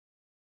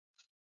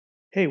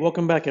Hey,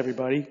 welcome back,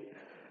 everybody.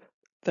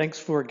 Thanks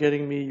for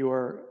getting me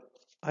your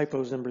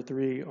hypos number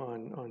 3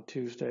 on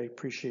Tuesday.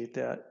 Appreciate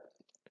that.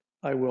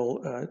 I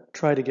will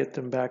try to get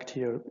them back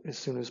to you as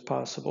soon as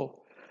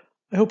possible.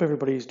 I hope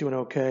everybody's doing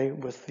okay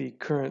with the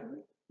current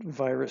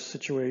virus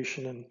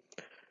situation and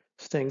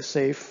staying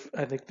safe.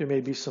 I think there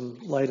may be some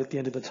light at the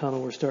end of the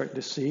tunnel we're starting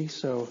to see,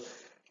 so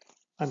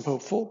I'm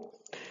hopeful.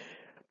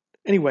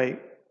 Anyway,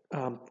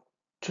 um,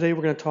 today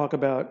we're going to talk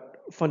about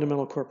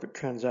fundamental corporate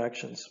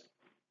transactions.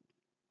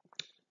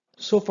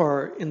 So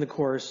far in the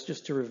course,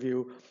 just to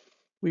review,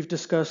 we've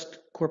discussed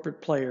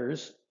corporate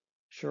players,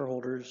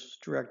 shareholders,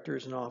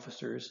 directors, and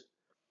officers,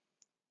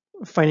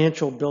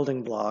 financial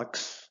building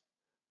blocks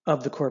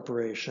of the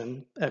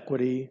corporation,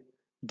 equity,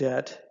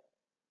 debt,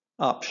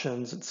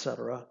 options,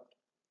 etc.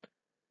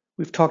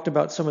 We've talked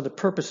about some of the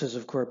purposes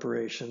of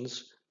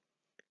corporations,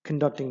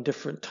 conducting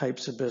different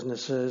types of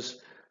businesses,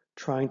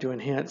 trying to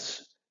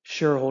enhance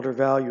shareholder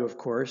value, of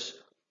course,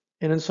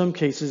 and in some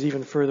cases,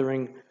 even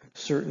furthering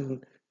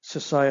certain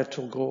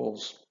societal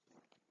goals.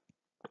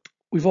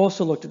 We've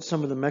also looked at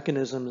some of the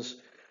mechanisms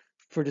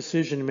for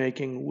decision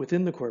making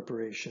within the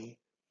corporation,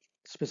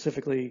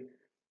 specifically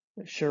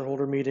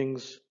shareholder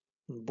meetings,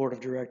 and board of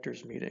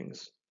directors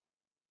meetings.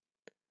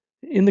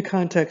 In the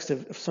context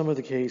of some of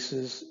the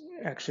cases,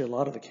 actually a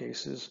lot of the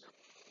cases,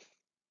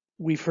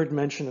 we've heard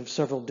mention of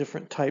several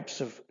different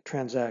types of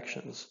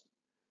transactions,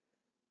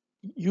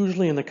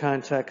 usually in the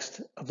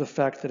context of the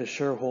fact that a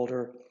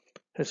shareholder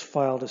has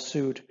filed a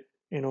suit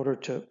in order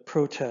to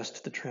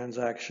protest the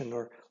transaction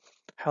or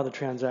how the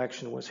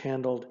transaction was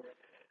handled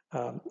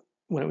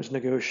when it was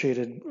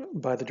negotiated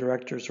by the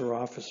directors or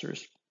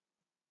officers.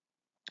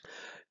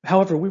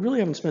 However, we really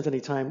haven't spent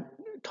any time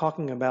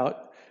talking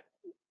about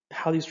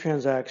how these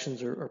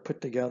transactions are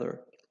put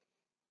together,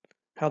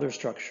 how they're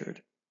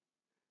structured.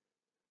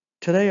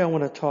 Today, I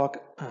want to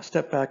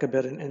step back a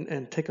bit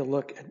and take a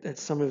look at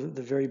some of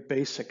the very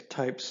basic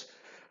types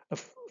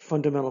of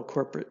fundamental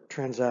corporate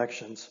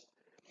transactions.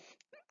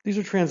 These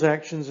are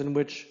transactions in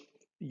which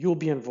you'll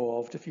be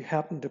involved if you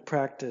happen to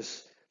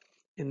practice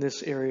in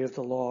this area of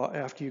the law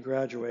after you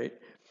graduate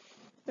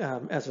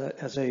as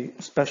a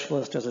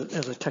specialist, as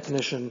a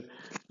technician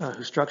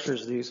who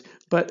structures these.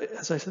 But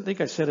as I think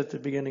I said at the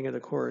beginning of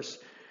the course,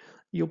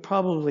 you'll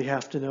probably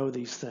have to know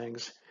these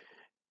things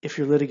if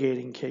you're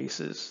litigating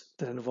cases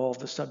that involve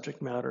the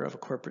subject matter of a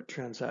corporate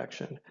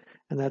transaction.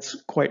 And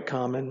that's quite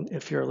common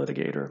if you're a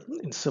litigator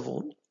in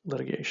civil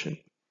litigation.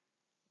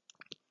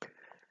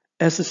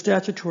 As the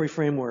statutory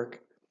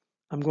framework,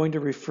 I'm going to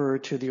refer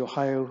to the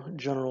Ohio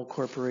General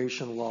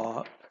Corporation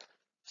Law,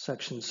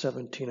 Section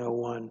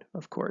 1701,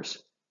 of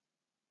course.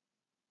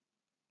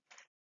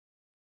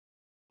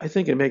 I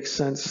think it makes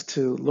sense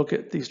to look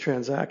at these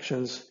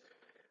transactions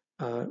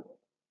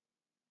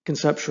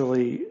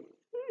conceptually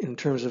in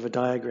terms of a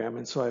diagram.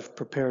 And so I've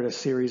prepared a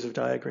series of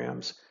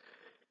diagrams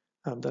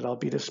that I'll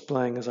be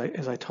displaying as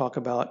I talk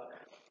about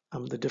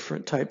the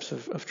different types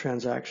of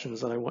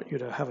transactions that I want you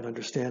to have an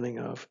understanding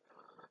of.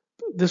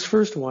 This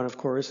first one, of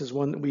course, is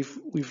one that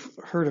we've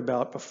heard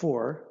about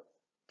before.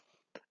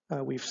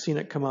 We've seen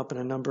it come up in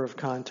a number of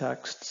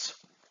contexts.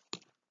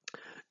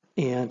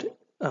 And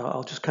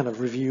I'll just kind of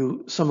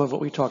review some of what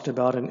we talked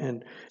about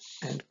and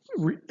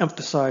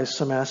emphasize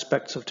some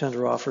aspects of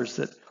tender offers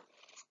that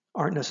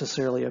aren't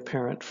necessarily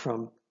apparent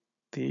from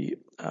the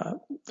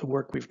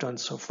work we've done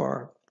so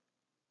far.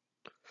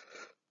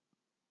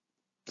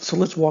 So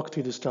let's walk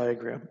through this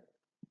diagram.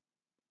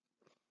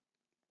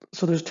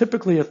 So there's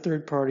typically a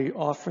third party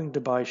offering to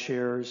buy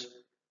shares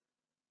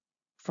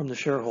from the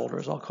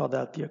shareholders. I'll call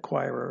that the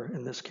acquirer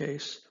in this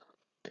case.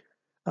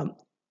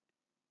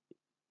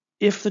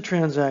 If the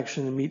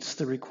transaction meets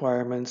the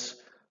requirements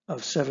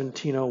of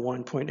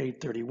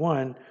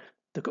 1701.831,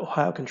 the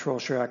Ohio Control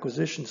Share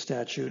Acquisition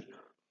Statute,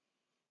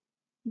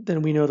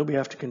 then we know that we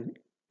have to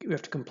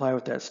comply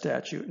with that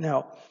statute.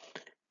 Now,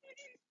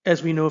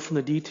 as we know from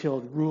the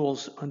detailed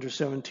rules under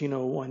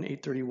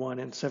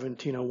 1701.831 and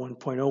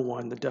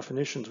 1701.01, the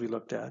definitions we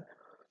looked at,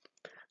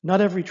 not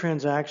every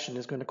transaction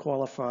is going to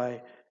qualify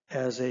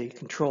as a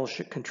control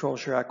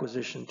share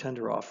acquisition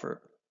tender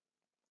offer.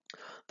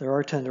 There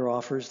are tender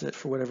offers that,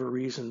 for whatever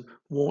reason,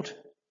 won't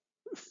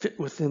fit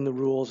within the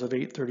rules of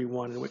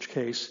 831, in which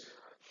case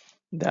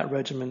that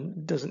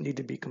regimen doesn't need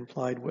to be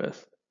complied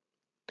with.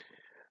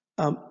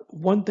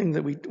 One thing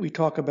that we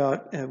talk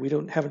about, and we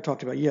haven't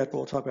talked about yet, but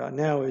we'll talk about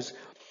now, is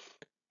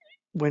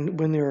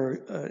when there are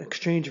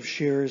exchange of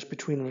shares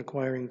between an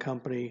acquiring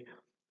company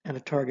and a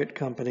target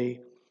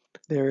company,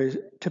 there is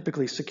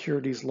typically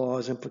securities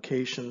laws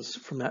implications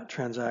from that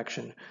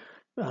transaction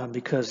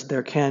because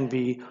there can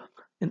be,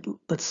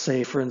 let's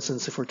say, for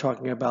instance, if we're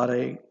talking about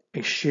a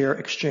share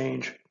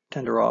exchange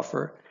tender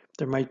offer,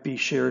 there might be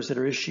shares that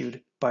are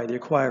issued by the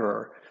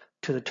acquirer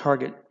to the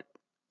target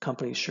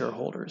company's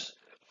shareholders.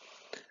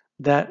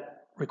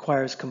 That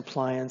requires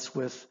compliance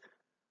with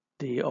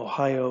the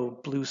Ohio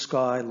Blue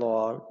Sky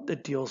law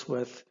that deals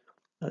with,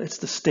 it's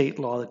the state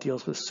law that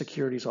deals with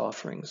securities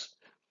offerings.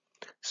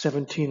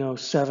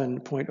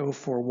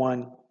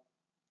 1707.041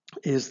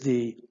 is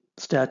the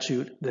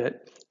statute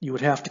that you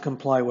would have to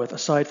comply with,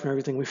 aside from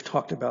everything we've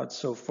talked about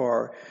so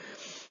far.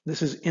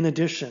 This is in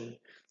addition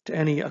to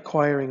any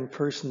acquiring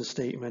person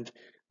statement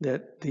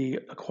that the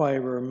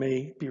acquirer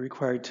may be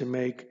required to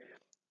make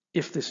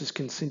if this is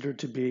considered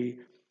to be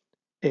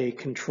a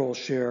control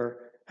share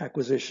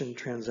acquisition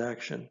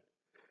transaction.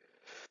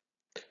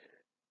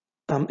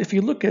 If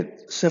you look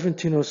at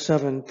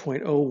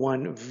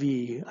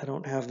 1707.01V, I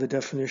don't have the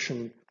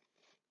definition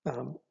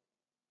up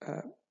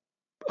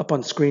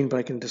on screen, but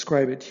I can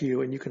describe it to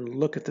you, and you can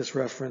look at this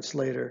reference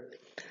later.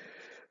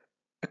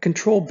 A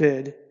control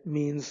bid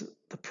means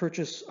the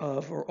purchase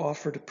of or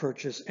offer to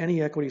purchase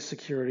any equity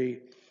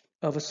security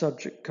of a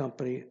subject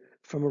company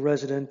from a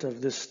resident of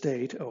this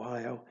state,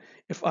 Ohio,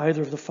 if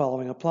either of the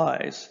following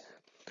applies.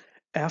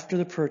 After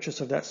the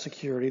purchase of that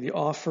security, the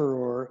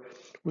offeror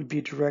would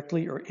be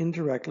directly or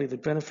indirectly the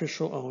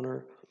beneficial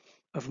owner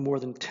of more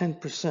than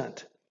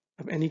 10%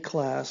 of any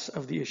class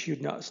of the issued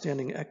and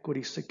outstanding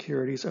equity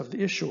securities of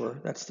the issuer,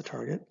 that's the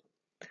target.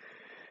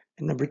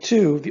 And number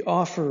two, the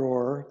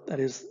offeror, that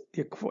is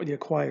the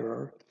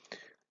acquirer,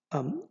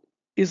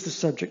 is the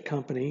subject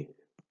company.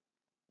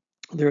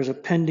 There is a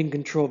pending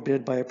control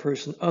bid by a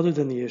person other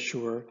than the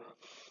issuer,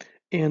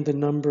 and the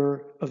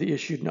number of the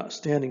issued and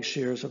outstanding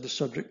shares of the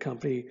subject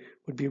company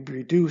would be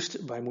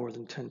reduced by more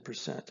than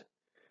 10%.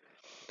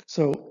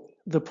 So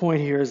the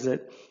point here is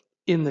that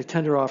in the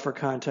tender offer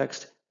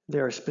context,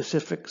 there are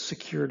specific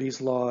securities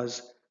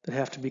laws that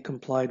have to be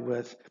complied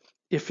with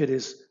if it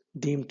is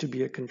deemed to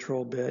be a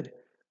control bid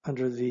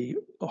under the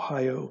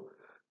Ohio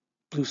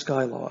Blue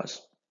Sky laws.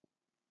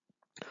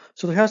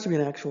 So there has to be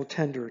an actual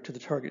tender to the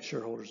target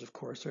shareholders, of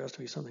course. There has to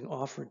be something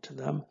offered to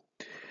them.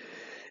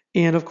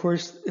 And of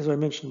course, as I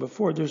mentioned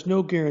before, there's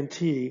no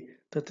guarantee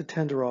that the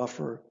tender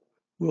offer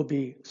will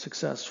be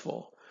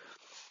successful.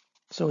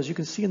 So as you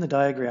can see in the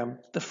diagram,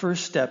 the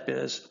first step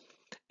is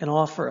an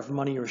offer of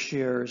money or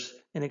shares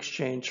in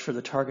exchange for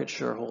the target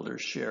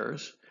shareholders'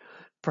 shares,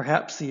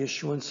 perhaps the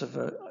issuance of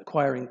an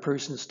acquiring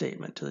person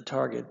statement to the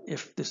target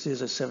if this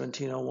is a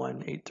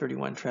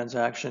 1701-831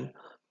 transaction.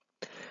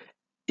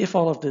 If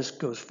all of this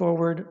goes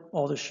forward,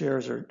 all the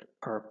shares are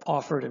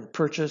offered and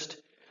purchased,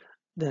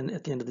 then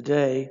at the end of the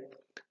day,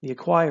 the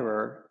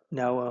acquirer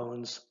now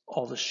owns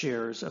all the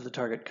shares of the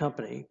target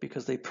company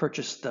because they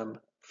purchased them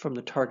from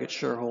the target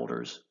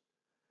shareholders.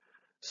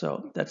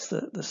 So that's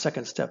the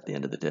second step at the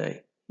end of the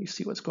day. You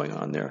see what's going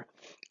on there.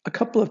 A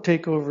couple of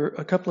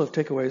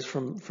takeaways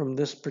from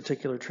this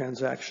particular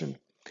transaction.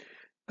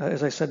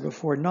 As I said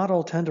before, not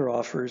all tender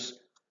offers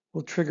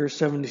will trigger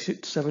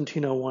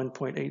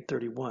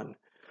 1701.831.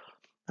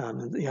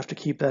 You have to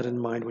keep that in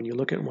mind when you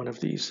look at one of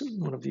these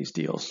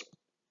deals.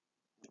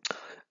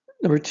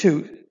 Number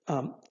two,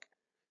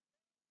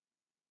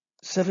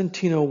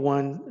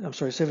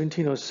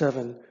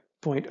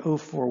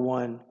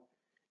 1707.041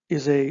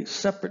 is a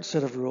separate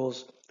set of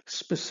rules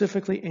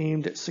specifically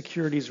aimed at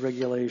securities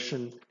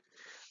regulation,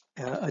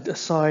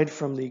 aside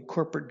from the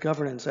corporate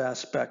governance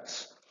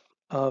aspects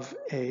of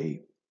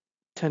a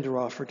tender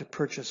offer to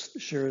purchase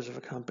shares of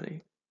a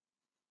company.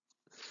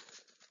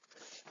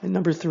 And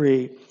number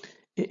three,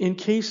 in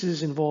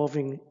cases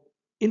involving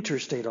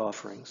interstate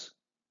offerings,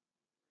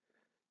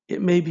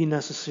 it may be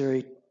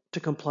necessary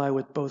to comply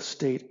with both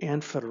state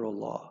and federal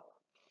law.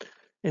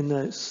 In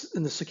the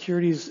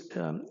securities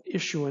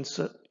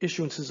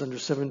issuances under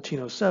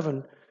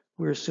 1707,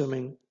 we're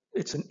assuming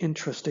it's an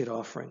intrastate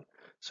offering.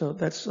 So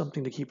that's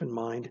something to keep in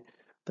mind.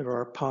 There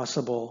are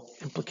possible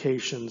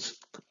implications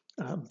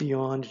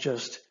beyond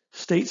just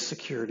state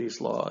securities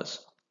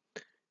laws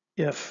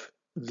if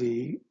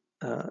the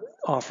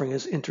offering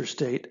is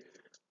interstate.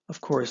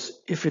 Of course,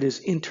 if it is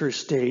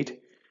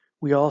interstate,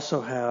 we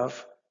also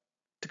have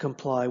to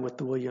comply with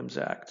the Williams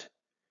Act,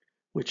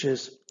 which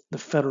is the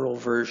federal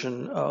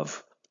version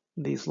of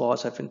these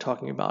laws I've been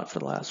talking about for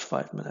the last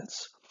 5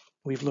 minutes.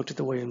 We've looked at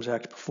the Williams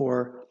Act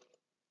before,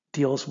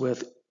 deals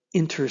with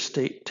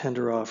interstate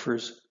tender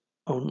offers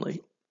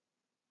only.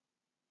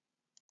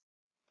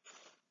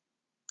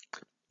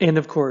 And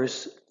of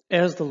course,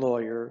 as the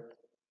lawyer,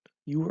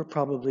 you are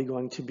probably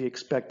going to be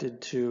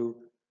expected to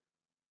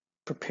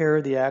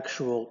prepare the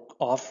actual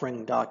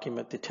offering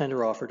document, the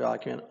tender offer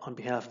document on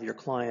behalf of your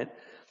client.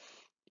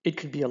 It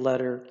could be a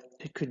letter,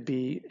 it could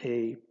be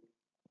an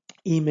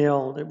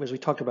email. As we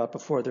talked about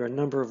before, there are a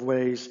number of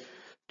ways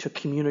to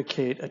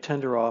communicate a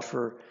tender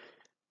offer.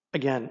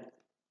 Again,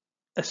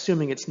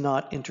 assuming it's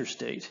not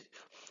interstate.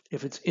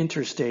 If it's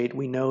interstate,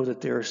 we know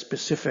that there are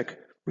specific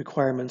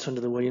requirements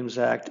under the Williams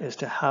Act as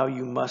to how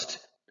you must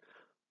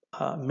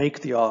make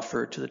the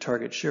offer to the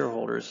target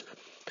shareholders.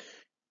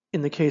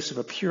 In the case of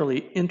a purely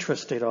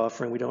intrastate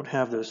offering, we don't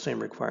have those same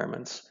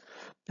requirements.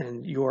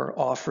 And your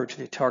offer to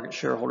the target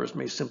shareholders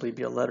may simply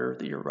be a letter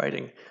that you're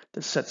writing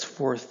that sets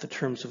forth the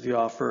terms of the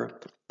offer,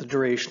 the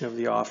duration of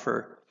the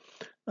offer,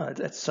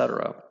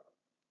 etc.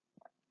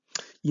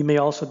 You may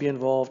also be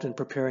involved in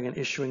preparing an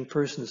issuing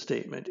person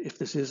statement if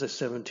this is a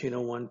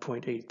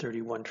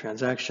 1701.831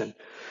 transaction.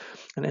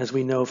 And as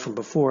we know from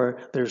before,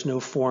 there's no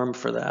form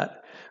for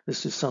that.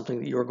 This is something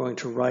that you're going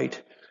to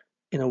write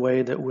in a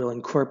way that will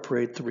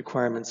incorporate the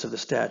requirements of the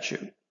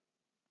statute.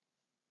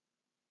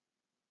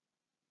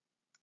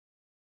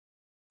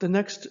 The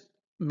next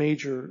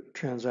major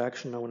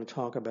transaction I want to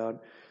talk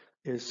about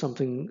is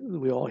something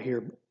we all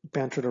hear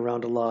bantered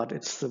around a lot.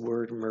 It's the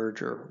word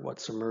merger.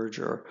 What's a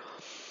merger?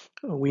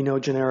 We know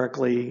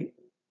generically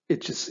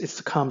it's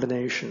a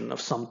combination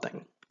of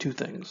something, two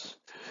things.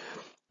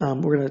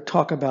 We're going to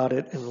talk about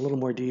it in a little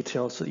more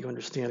detail so that you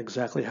understand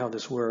exactly how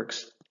this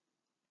works.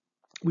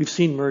 We've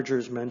seen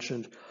mergers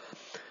mentioned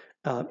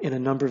in a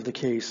number of the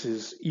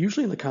cases,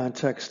 usually in the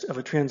context of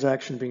a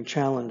transaction being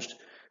challenged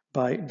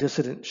by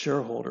dissident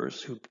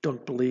shareholders who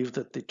don't believe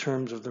that the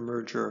terms of the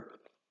merger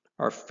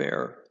are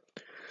fair.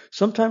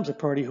 Sometimes a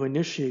party who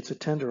initiates a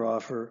tender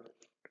offer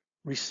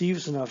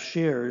receives enough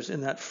shares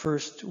in that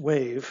first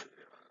wave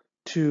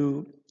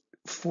to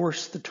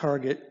force the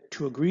target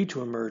to agree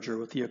to a merger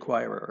with the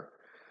acquirer.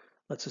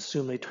 Let's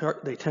assume they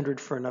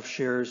tendered for enough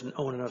shares and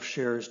own enough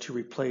shares to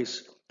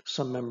replace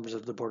some members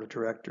of the board of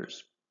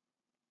directors.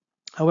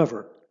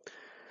 However,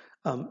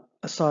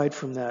 aside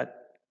from that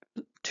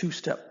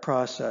two-step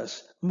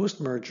process, most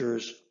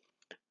mergers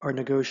are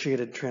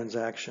negotiated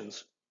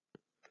transactions.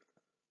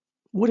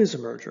 What is a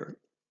merger?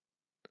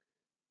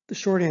 The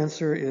short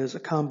answer is a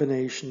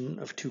combination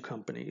of two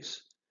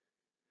companies.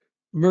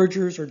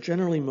 Mergers are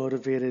generally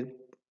motivated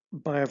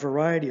by a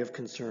variety of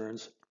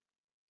concerns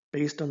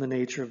based on the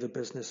nature of the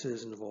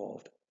businesses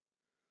involved.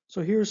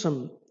 So here's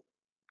some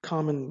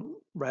common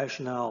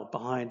rationale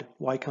behind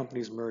why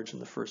companies merge in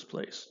the first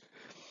place.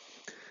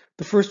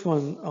 The first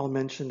one I'll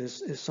mention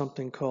is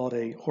something called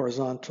a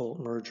horizontal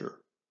merger.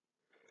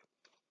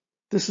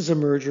 This is a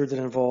merger that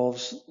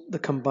involves the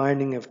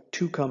combining of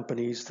two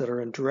companies that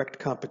are in direct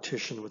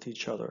competition with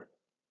each other.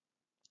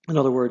 In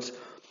other words,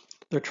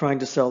 they're trying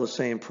to sell the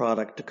same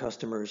product to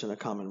customers in a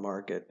common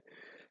market.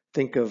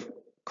 Think of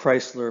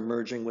Chrysler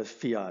merging with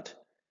Fiat.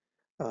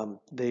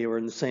 They were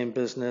in the same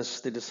business.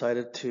 They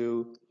decided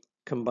to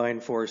combine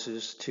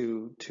forces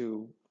to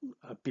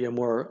be a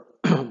more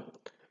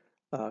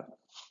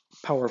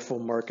powerful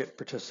market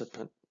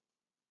participant.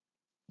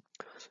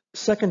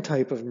 Second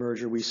type of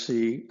merger we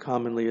see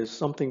commonly is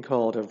something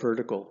called a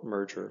vertical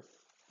merger.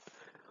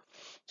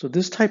 So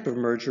this type of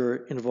merger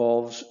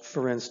involves,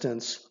 for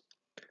instance,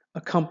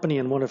 a company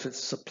and one of its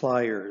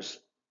suppliers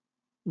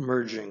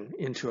merging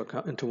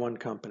into one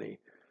company.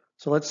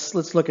 So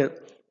let's look at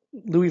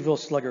Louisville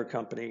Slugger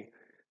Company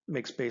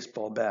makes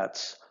baseball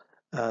bats.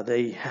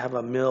 They have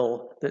a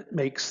mill that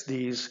makes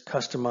these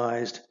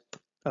customized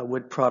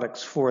wood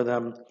products for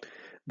them.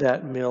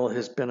 That mill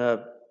has been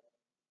a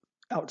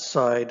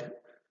outside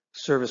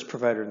service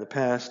provider in the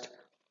past.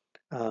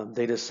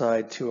 They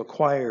decide to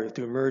acquire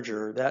through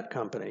merger that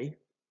company,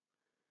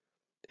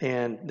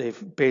 and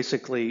they've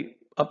basically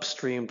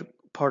upstreamed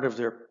part of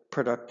their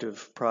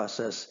productive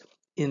process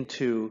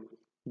into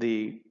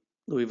the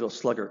Louisville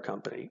Slugger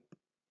Company.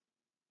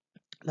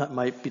 That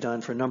might be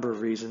done for a number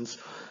of reasons.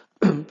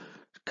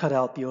 Cut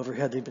out the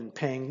overhead they've been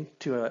paying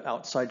to an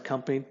outside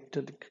company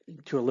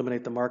to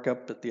eliminate the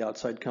markup that the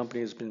outside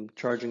company has been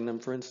charging them,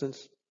 for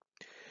instance.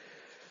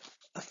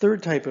 A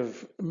third type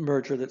of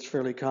merger that's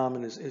fairly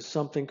common is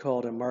something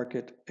called a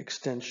market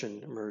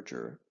extension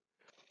merger.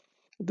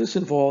 This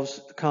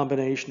involves a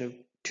combination of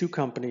two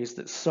companies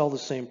that sell the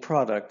same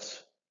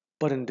products,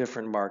 but in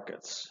different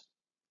markets.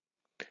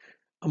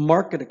 A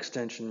market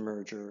extension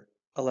merger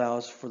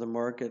allows for the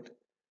market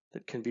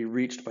that can be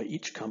reached by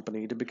each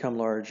company to become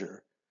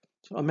larger.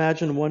 So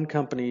imagine one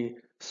company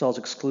sells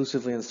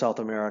exclusively in South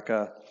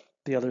America,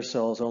 the other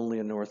sells only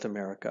in North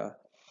America.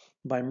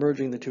 By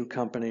merging the two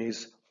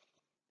companies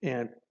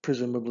and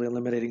presumably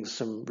eliminating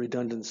some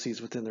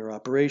redundancies within their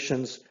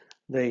operations,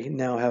 they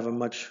now have a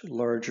much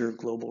larger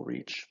global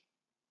reach.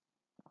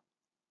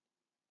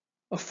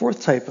 A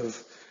fourth type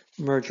of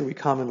merger we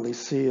commonly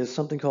see is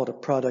something called a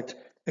product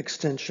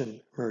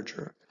extension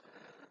merger.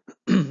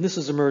 This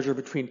is a merger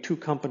between two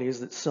companies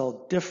that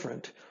sell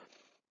different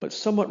but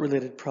somewhat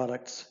related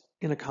products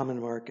in a common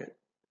market.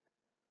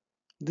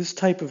 This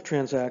type of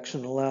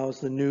transaction allows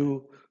the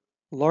new,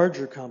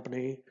 larger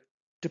company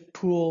to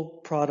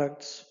pool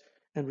products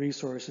and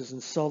resources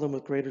and sell them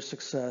with greater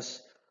success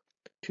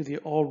to the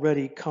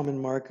already common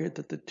market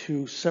that the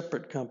two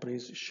separate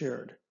companies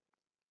shared.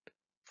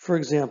 For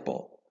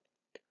example,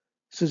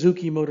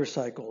 Suzuki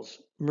Motorcycles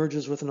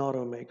merges with an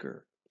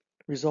automaker,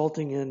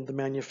 resulting in the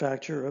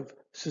manufacture of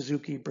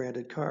Suzuki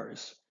branded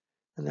cars.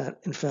 And that,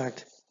 in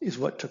fact, is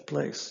what took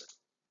place.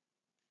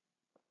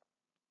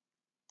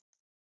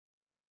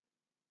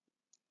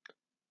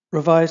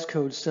 Revised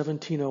Code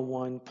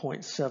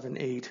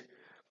 1701.78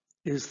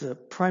 is the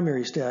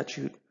primary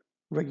statute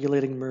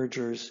regulating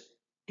mergers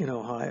in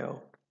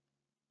Ohio.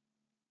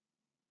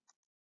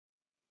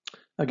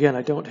 Again,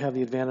 I don't have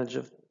the advantage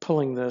of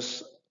pulling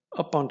this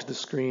up onto the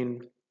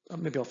screen.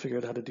 Maybe I'll figure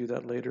out how to do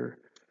that later.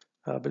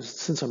 But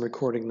since I'm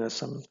recording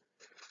this, I'm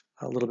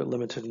a little bit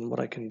limited in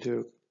what I can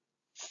do.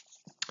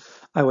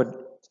 I would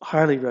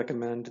highly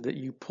recommend that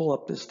you pull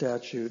up this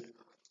statute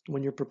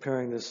when you're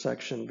preparing this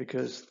section,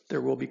 because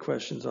there will be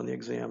questions on the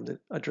exam that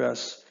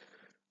address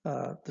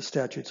the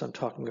statutes I'm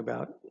talking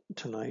about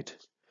tonight.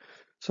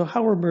 So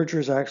how are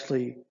mergers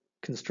actually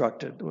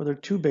constructed? Well, there are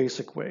two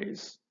basic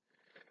ways.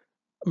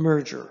 A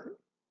merger,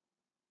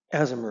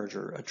 as a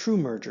merger, a true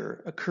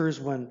merger occurs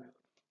when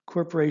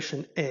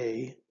Corporation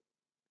A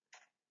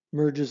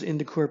merges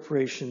into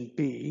Corporation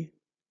B.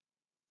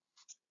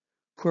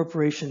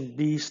 Corporation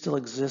B still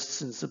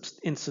exists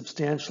in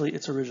substantially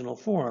its original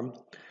form,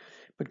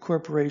 but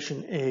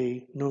Corporation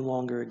A no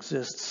longer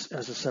exists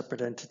as a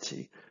separate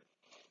entity.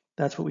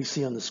 That's what we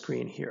see on the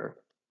screen here.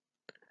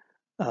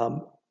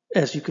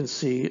 As you can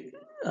see,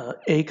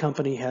 A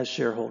company has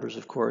shareholders,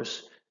 of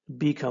course.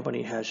 B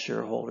company has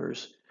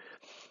shareholders.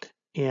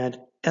 And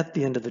at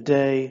the end of the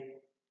day,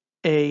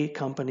 A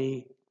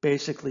company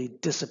basically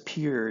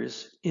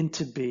disappears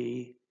into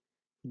B.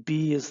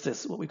 B is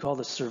this, what we call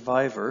the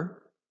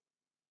survivor,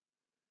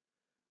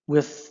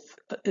 with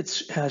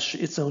has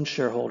its own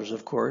shareholders,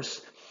 of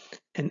course.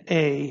 And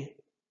A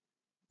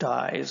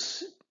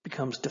dies,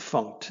 becomes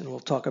defunct. And we'll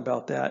talk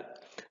about that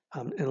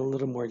in a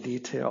little more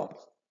detail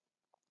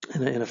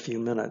in a few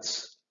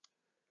minutes.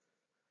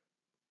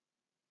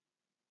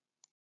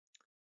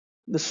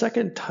 The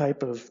second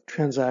type of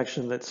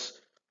transaction that's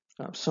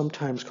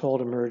sometimes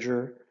called a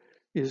merger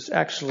is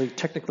actually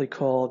technically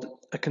called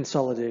a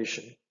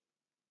consolidation.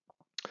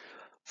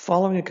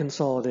 Following a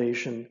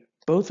consolidation,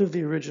 both of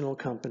the original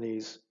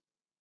companies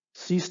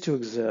cease to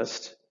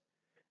exist,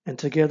 and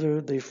together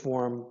they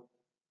form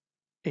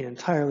an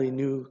entirely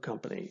new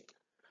company.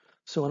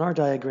 So in our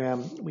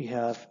diagram, we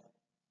have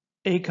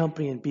A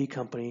company and B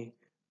company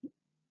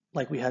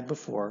like we had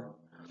before,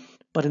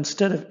 but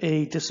instead of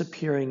A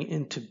disappearing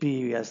into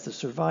B as the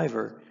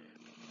survivor,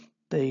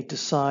 they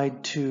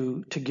decide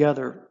to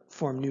together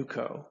form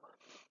NewCo,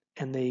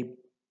 and the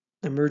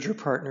merger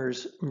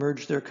partners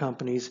merge their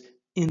companies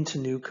into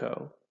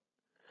NewCo.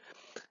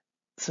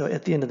 So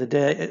at the end of the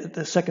day,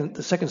 the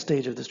second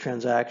stage of this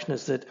transaction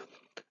is that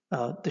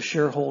the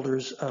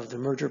shareholders of the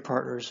merger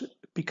partners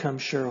become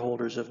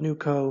shareholders of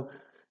NewCo.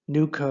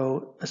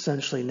 NewCo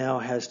essentially now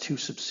has two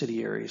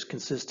subsidiaries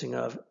consisting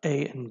of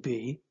A and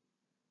B.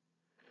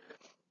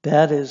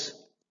 That is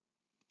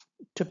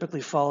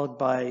typically followed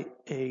by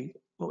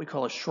what we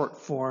call a short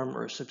form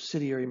or a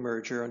subsidiary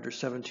merger under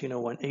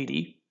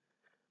 1701(80).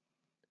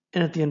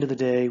 And at the end of the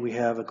day, we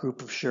have a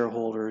group of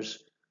shareholders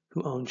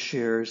who own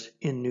shares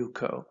in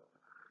NewCo.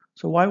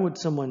 So why would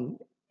someone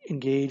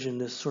engage in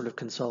this sort of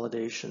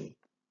consolidation?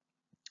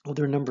 Well,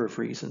 there are a number of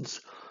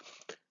reasons.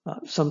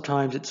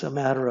 Sometimes it's a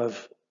matter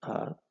of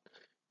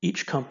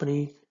each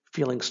company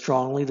feeling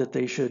strongly that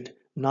they should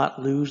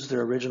not lose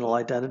their original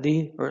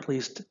identity, or at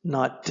least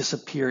not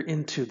disappear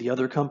into the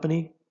other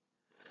company.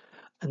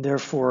 And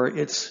therefore,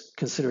 it's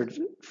considered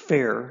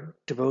fair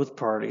to both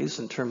parties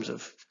in terms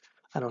of,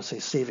 I don't say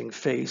saving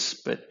face,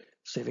 but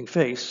saving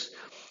face,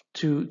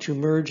 to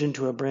merge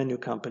into a brand new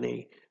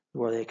company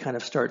where they kind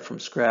of start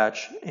from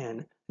scratch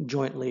and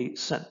jointly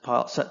set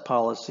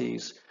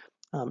policies.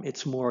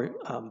 It's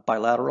more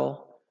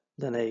bilateral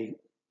than a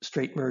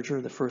straight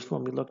merger, the first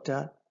one we looked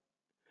at.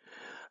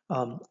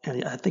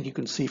 And I think you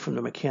can see from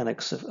the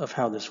mechanics of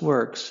how this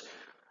works,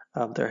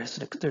 there's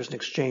an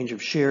exchange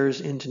of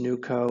shares into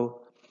NewCo,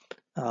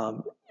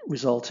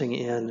 resulting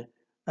in,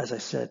 as I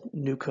said,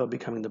 NewCo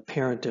becoming the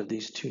parent of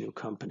these two new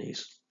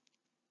companies.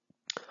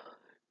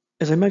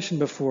 As I mentioned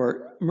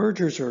before,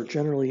 mergers are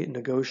generally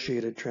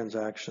negotiated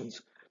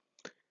transactions.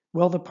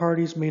 While the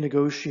parties may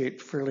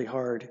negotiate fairly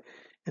hard,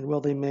 and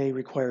while they may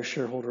require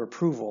shareholder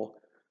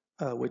approval,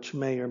 which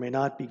may or may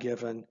not be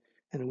given,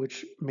 and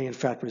which may in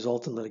fact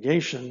result in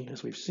litigation,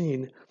 as we've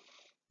seen,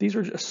 these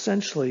are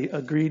essentially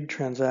agreed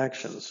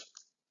transactions.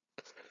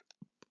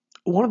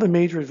 One of the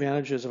major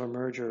advantages of a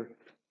merger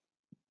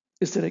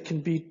is that it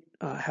can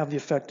have the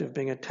effect of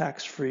being a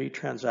tax-free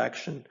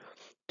transaction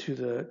to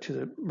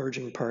the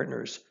merging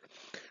partners.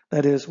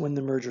 That is, when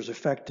the merger is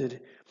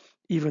effected,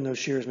 even though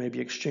shares may be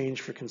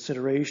exchanged for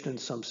consideration in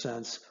some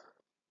sense,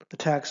 the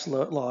tax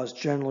laws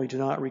generally do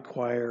not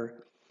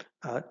require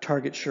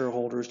target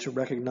shareholders to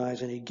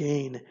recognize any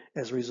gain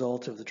as a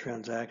result of the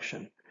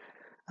transaction.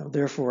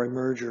 Therefore, a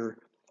merger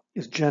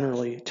is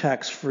generally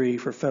tax-free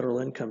for federal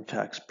income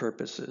tax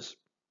purposes.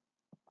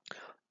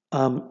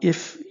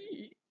 If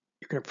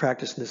you're going to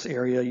practice in this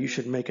area, you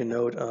should make a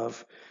note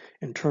of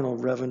Internal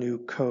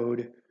Revenue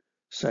Code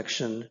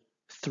section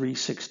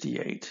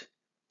 368.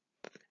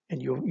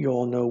 And you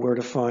all know where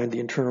to find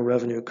the Internal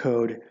Revenue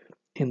Code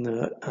in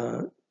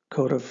the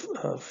Code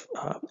of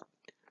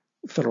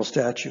Federal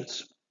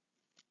Statutes.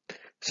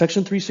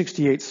 Section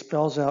 368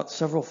 spells out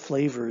several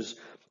flavors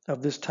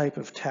of this type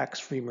of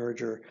tax-free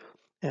merger.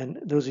 And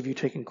those of you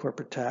taking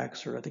corporate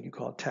tax, or I think you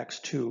call it Tax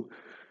 2,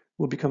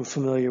 will become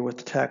familiar with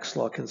the tax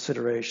law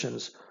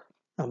considerations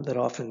that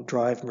often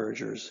drive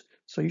mergers.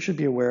 So you should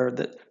be aware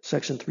that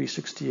Section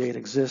 368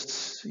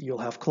 exists. You'll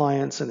have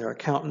clients and their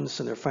accountants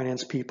and their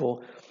finance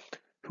people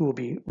who will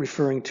be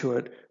referring to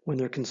it when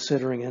they're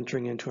considering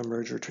entering into a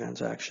merger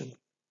transaction.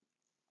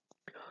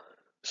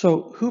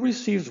 So who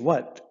receives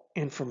what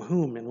and from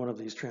whom in one of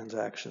these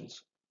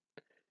transactions?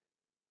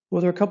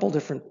 Well, there are a couple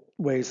different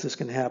ways this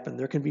can happen.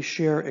 There can be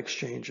share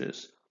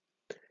exchanges.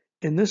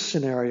 In this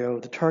scenario,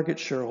 the target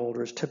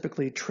shareholders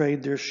typically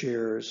trade their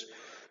shares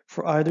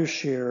for either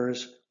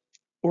shares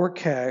or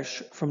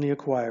cash from the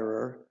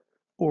acquirer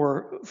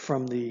or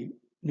from the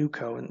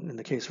newco in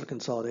the case of a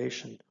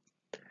consolidation,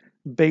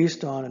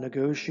 based on a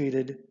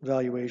negotiated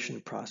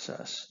valuation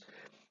process.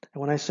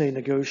 And when I say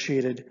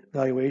negotiated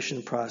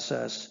valuation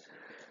process,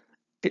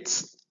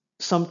 it's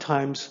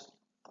sometimes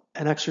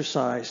an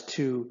exercise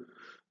to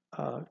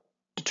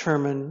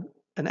determine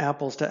an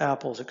apples to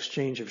apples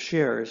exchange of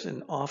shares,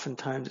 and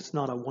oftentimes it's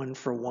not a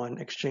one-for-one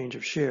exchange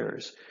of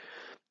shares.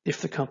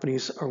 If the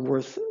companies are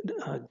worth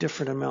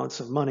different amounts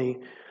of money,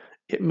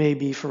 it may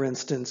be, for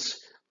instance,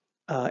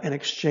 an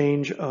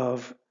exchange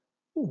of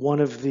one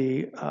of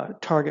the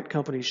target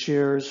company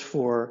shares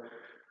for,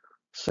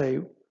 say,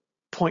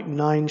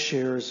 0.9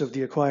 shares of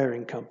the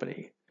acquiring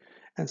company.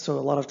 And so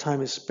a lot of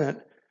time is spent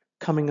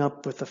coming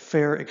up with a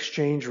fair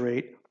exchange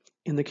rate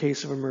in the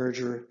case of a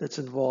merger that's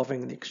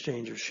involving the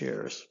exchange of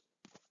shares.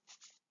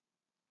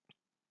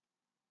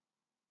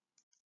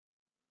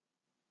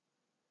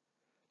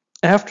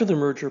 After the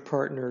merger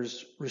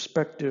partners'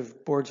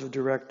 respective boards of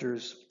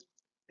directors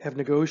have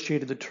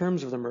negotiated the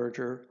terms of the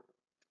merger,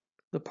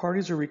 the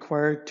parties are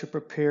required to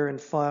prepare and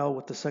file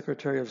with the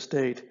Secretary of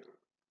State,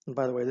 and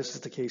by the way, this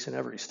is the case in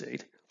every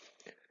state,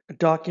 a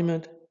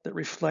document that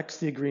reflects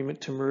the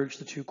agreement to merge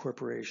the two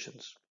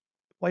corporations.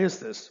 Why is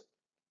this?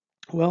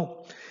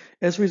 Well,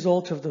 as a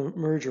result of the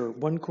merger,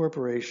 one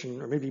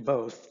corporation, or maybe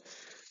both,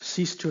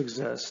 ceased to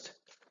exist.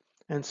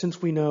 And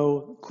since we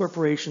know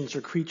corporations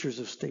are creatures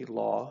of state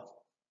law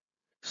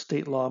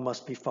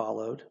must be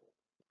followed.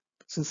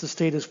 Since the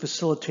state has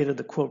facilitated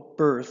the quote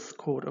birth,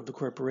 quote, of the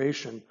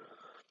corporation,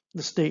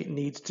 the state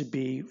needs to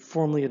be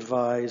formally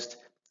advised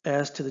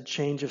as to the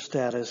change of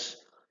status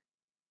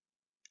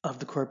of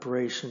the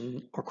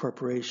corporation or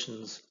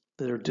corporations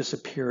that are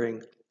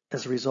disappearing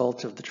as a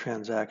result of the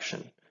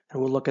transaction.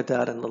 And we'll look at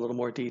that in a little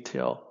more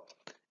detail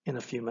in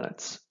a few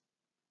minutes.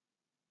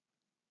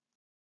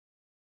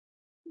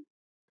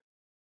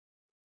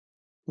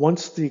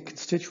 Once the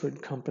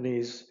constituent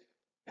companies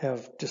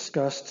have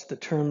discussed the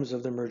terms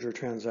of the merger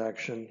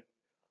transaction,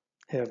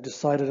 have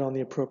decided on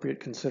the appropriate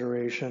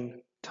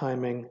consideration,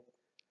 timing,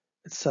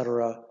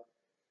 etc.,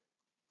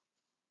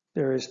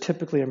 there is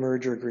typically a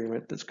merger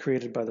agreement that's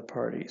created by the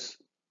parties.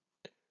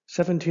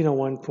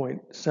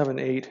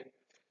 1701.78,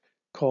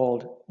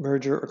 called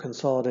Merger or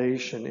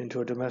Consolidation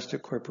into a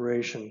Domestic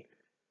Corporation,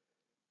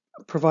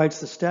 provides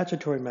the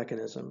statutory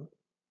mechanism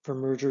for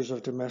mergers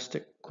of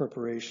domestic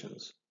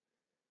corporations.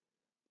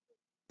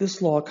 This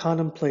law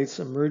contemplates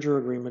a merger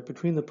agreement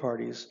between the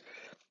parties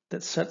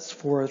that sets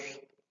forth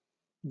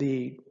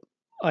the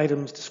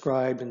items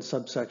described in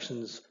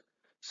subsections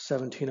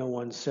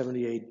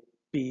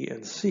 1701.78b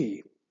and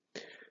c.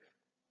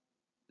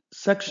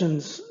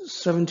 Sections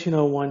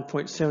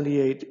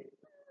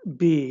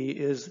 1701.78b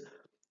is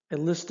a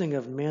listing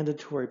of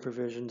mandatory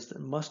provisions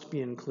that must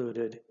be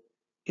included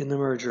in the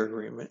merger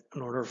agreement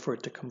in order for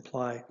it to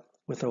comply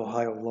with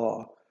Ohio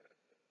law.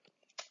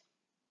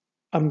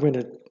 I'm going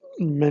to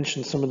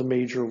mention some of the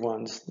major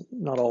ones,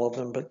 not all of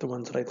them, but the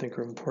ones that I think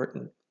are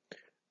important.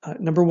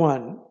 Number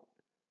one,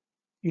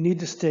 you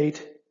need to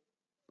state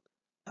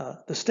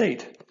the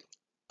state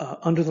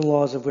under the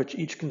laws of which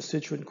each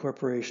constituent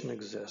corporation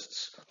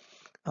exists.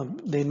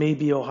 They may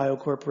be Ohio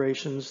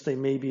corporations, they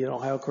may be an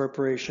Ohio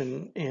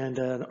corporation and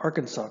an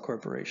Arkansas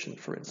corporation,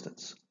 for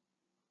instance.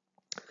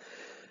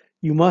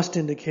 You must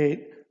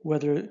indicate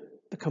whether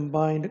the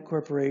combined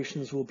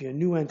corporations will be a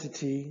new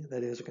entity,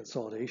 that is a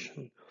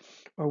consolidation,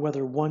 or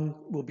whether one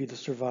will be the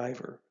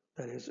survivor,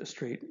 that is a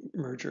straight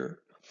merger.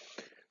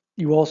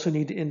 You also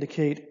need to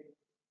indicate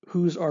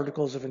whose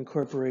articles of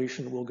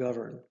incorporation will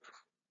govern.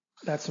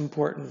 That's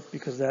important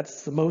because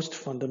that's the most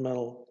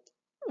fundamental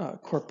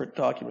corporate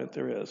document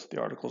there is, the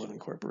Articles of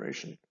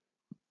Incorporation.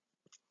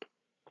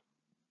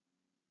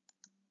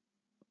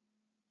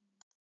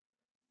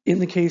 In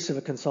the case of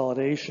a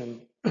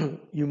consolidation,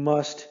 you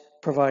must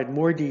provide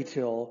more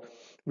detail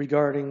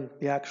regarding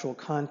the actual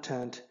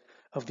content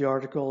of the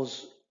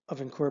Articles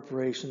of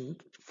Incorporation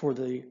for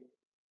the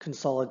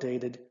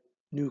consolidated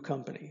new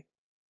company.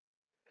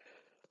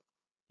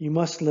 You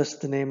must list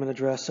the name and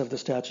address of the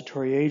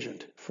statutory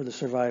agent for the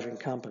surviving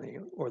company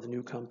or the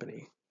new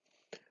company.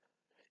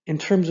 In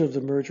terms of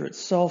the merger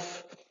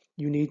itself,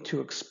 you need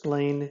to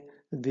explain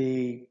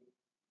the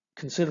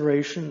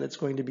consideration that's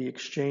going to be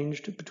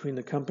exchanged between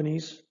the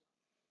companies.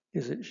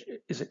 Is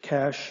it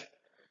cash?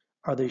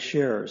 Are they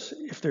shares?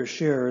 If they're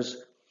shares,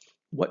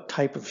 what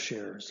type of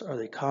shares? Are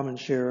they common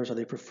shares? Are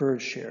they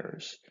preferred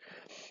shares?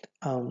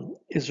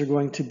 Is there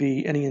going to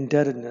be any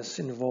indebtedness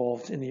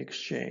involved in the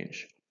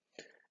exchange,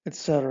 et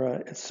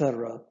cetera, et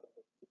cetera?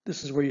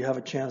 This is where you have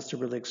a chance to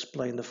really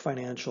explain the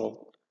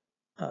financial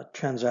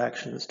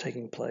transaction that's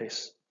taking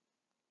place.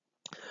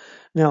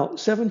 Now,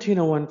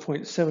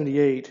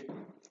 1701.78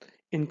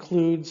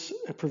 includes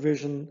a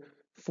provision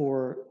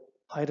for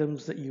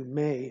items that you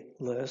may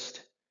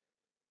list,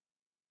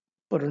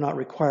 but are not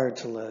required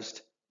to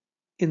list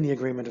in the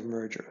agreement of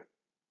merger.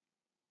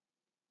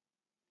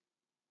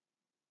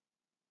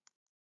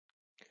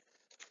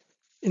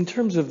 In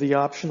terms of the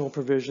optional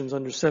provisions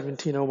under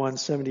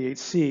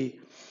 1701-78C,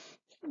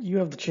 you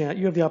have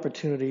the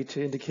opportunity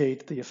to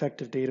indicate the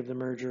effective date of the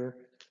merger,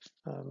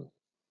 um,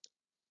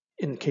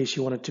 in case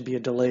you want it to be a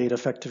delayed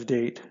effective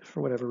date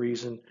for whatever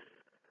reason.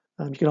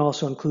 You can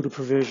also include a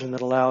provision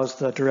that allows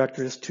the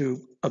directors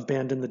to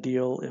abandon the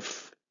deal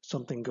if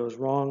something goes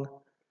wrong.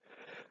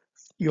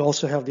 You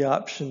also have the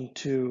option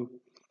to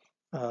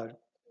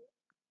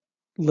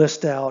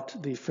list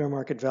out the fair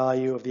market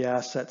value of the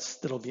assets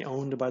that'll be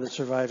owned by the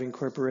surviving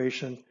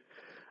corporation,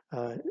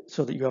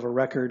 so that you have a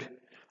record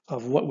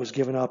of what was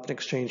given up in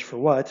exchange for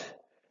what.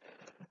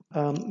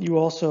 You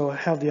also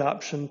have the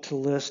option to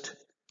list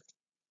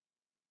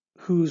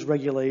whose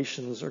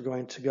regulations are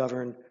going to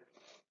govern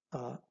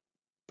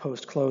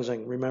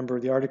post-closing. Remember,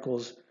 the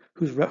articles,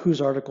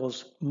 whose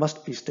articles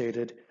must be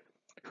stated,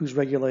 whose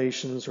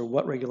regulations or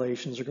what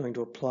regulations are going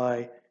to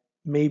apply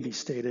may be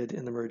stated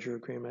in the merger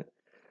agreement.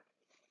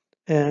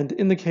 And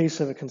in the case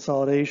of a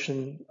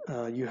consolidation,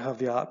 you have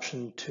the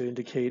option to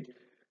indicate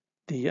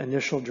the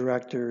initial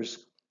directors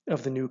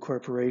of the new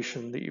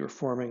corporation that you're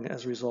forming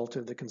as a result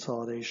of the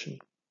consolidation.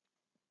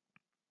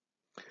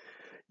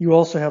 You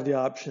also have the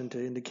option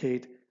to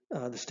indicate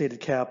the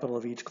stated capital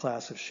of each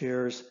class of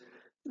shares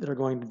that are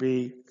going to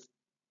be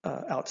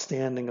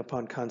outstanding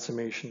upon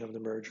consummation of the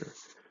merger.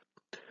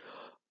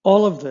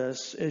 All of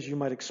this, as you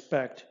might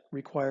expect,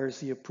 requires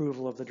the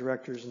approval of the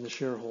directors and the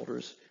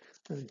shareholders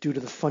due to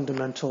the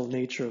fundamental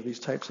nature of these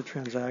types of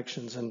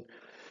transactions and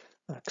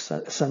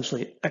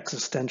essentially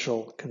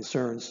existential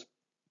concerns.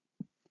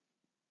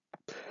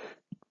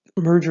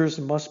 Mergers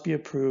must be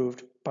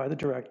approved by the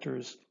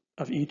directors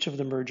of each of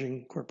the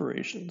merging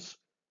corporations.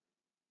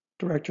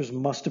 Directors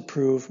must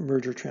approve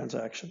merger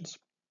transactions.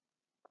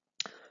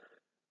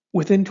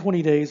 Within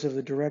 20 days of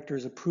the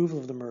director's approval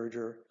of the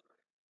merger,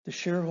 the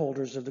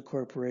shareholders of the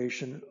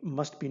corporation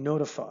must be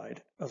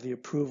notified of the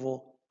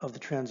approval of the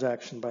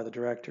transaction by the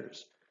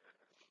directors.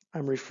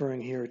 I'm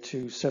referring here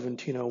to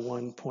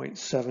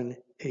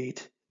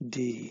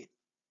 1701.78D.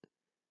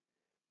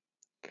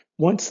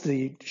 Once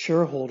the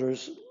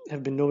shareholders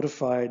have been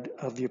notified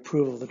of the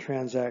approval of the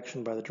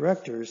transaction by the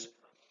directors,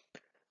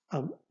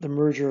 the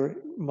merger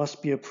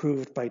must be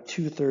approved by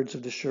 2/3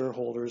 of the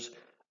shareholders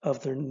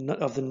of the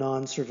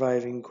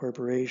non-surviving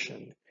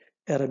corporation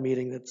at a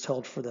meeting that's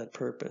held for that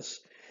purpose.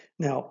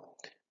 Now,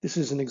 this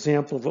is an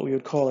example of what we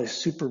would call a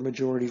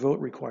supermajority vote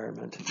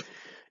requirement,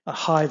 a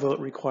high vote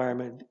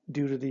requirement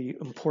due to the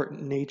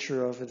important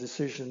nature of a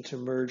decision to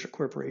merge a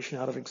corporation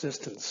out of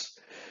existence.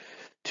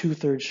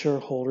 2/3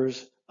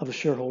 shareholders of the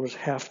shareholders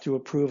have to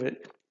approve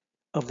it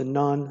of the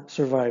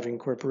non-surviving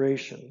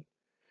corporation.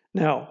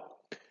 Now,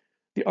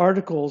 the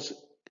articles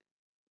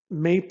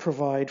may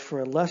provide for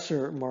a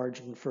lesser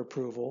margin for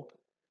approval,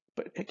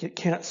 but it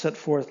can't set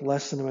forth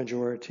less than a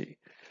majority.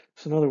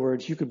 So in other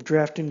words, you could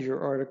draft into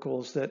your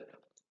articles that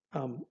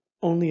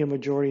only a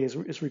majority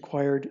is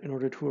required in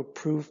order to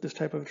approve this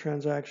type of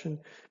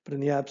transaction, but in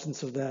the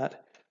absence of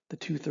that, the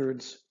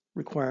 2/3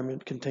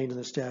 requirement contained in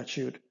the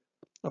statute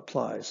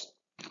applies.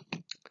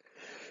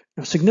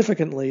 Now,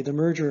 significantly, the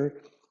merger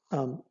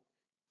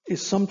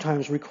is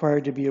sometimes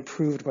required to be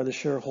approved by the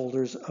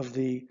shareholders of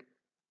the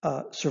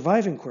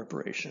surviving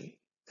corporation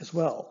as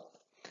well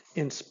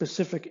in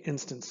specific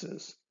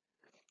instances.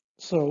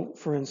 So,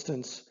 for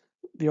instance,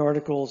 the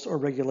articles or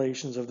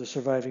regulations of the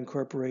surviving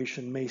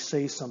corporation may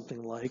say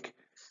something like,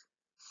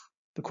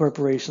 the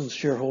corporation's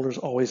shareholders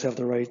always have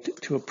the right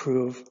to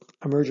approve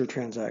a merger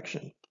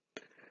transaction.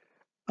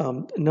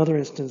 Another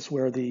instance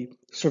where the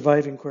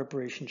surviving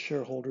corporation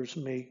shareholders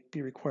may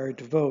be required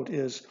to vote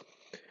is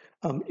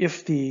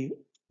if the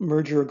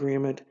merger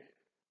agreement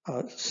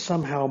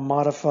somehow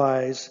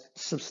modifies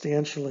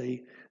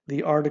substantially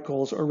the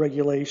articles or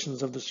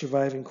regulations of the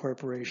surviving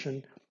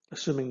corporation,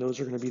 assuming those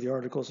are going to be the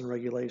articles and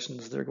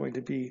regulations that are going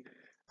to be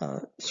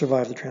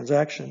survive the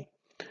transaction,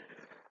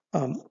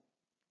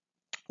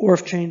 or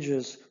if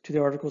changes to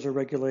the articles or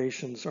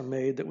regulations are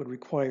made that would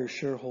require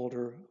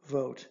shareholder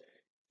vote,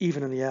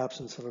 even in the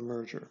absence of a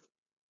merger.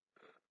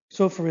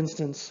 So, for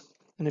instance,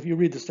 and if you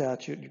read the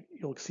statute,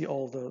 you'll see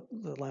all the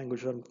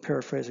language I'm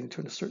paraphrasing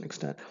to a certain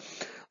extent.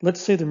 Let's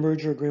say the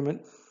merger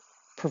agreement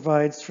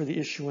provides for the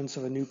issuance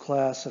of a new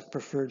class of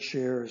preferred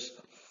shares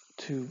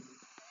to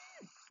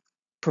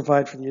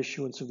provide for the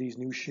issuance of these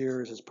new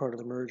shares as part of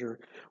the merger.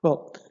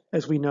 Well,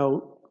 as we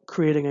know,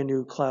 creating a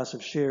new class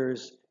of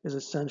shares is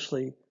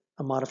essentially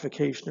a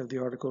modification of the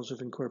Articles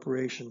of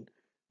Incorporation,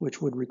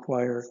 which would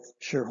require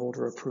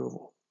shareholder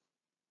approval.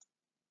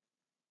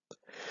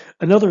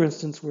 Another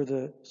instance where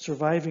the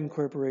surviving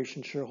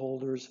corporation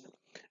shareholders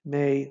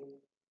may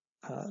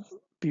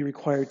be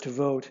required to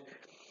vote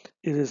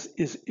is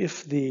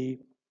if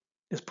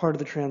as part of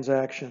the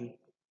transaction,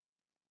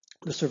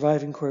 the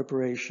surviving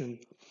corporation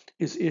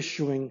is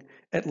issuing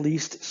at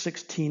least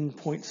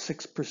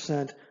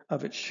 16.6%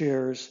 of its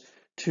shares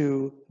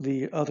to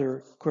the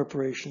other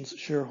corporation's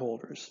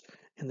shareholders,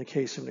 in the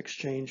case of an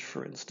exchange,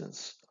 for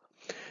instance.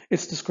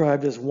 It's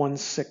described as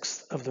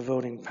 1/6 of the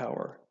voting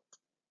power.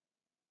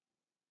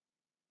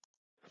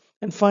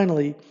 And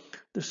finally,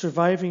 the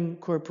surviving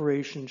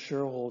corporation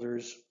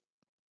shareholders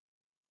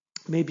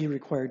may be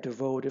required to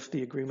vote if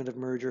the agreement of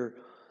merger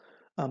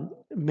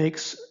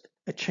makes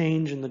a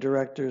change in the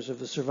directors of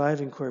the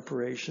surviving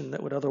corporation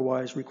that would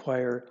otherwise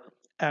require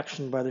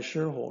action by the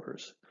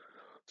shareholders.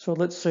 So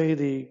let's say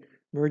the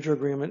merger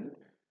agreement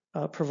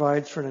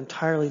provides for an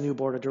entirely new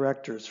board of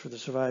directors for the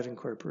surviving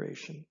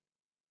corporation.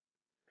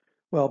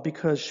 Well,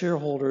 because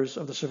shareholders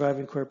of the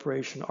surviving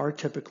corporation are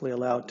typically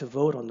allowed to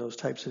vote on those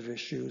types of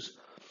issues,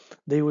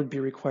 they would be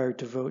required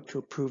to vote to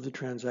approve the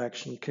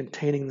transaction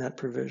containing that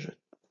provision.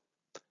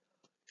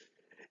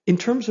 In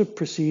terms of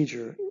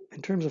procedure,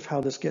 in terms of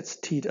how this gets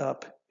teed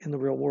up in the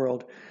real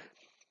world,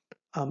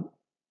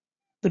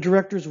 the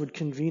directors would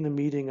convene a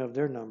meeting of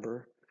their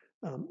number,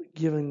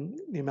 given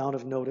the amount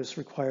of notice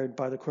required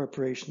by the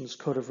corporation's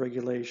code of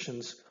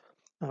regulations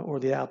or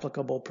the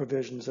applicable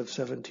provisions of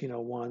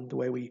 1701, the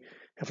way we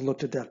have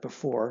looked at that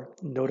before,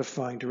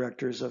 notifying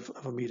directors of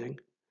a meeting.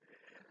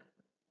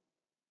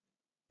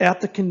 At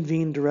the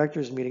convened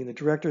directors meeting, the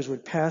directors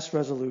would pass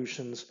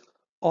resolutions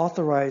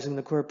authorizing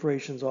the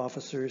corporation's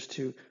officers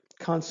to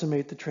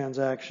consummate the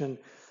transaction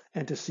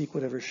and to seek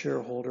whatever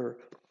shareholder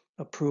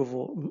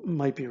approval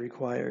might be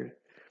required.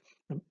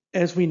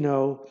 As we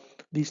know,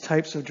 these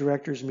types of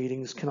directors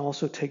meetings can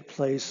also take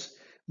place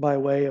by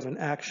way of an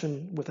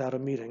action without a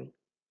meeting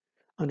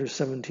under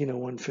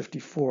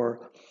 1701-54,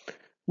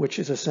 which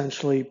is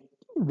essentially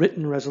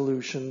written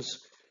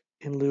resolutions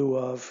in lieu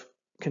of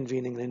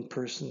convening an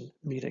in-person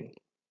meeting.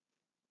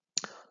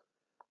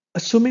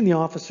 Assuming the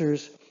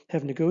officers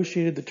have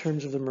negotiated the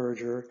terms of the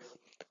merger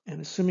and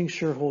assuming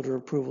shareholder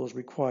approval is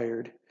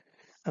required,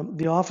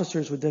 the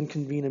officers would then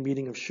convene a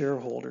meeting of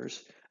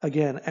shareholders,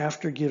 again,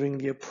 after giving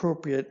the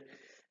appropriate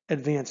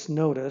advance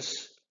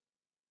notice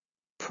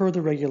per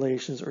the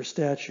regulations or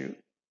statute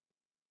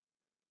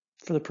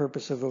for the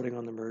purpose of voting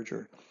on the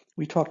merger.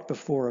 We talked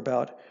before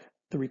about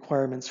the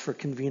requirements for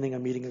convening a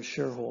meeting of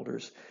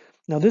shareholders.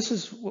 Now, this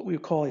is what we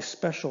call a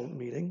special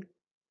meeting,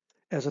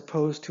 as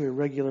opposed to a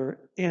regular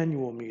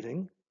annual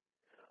meeting.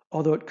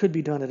 Although it could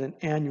be done at an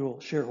annual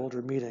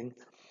shareholder meeting,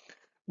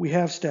 we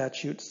have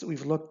statutes that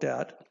we've looked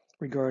at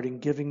regarding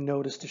giving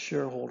notice to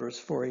shareholders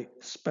for a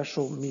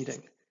special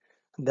meeting.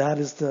 That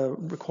is the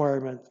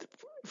requirement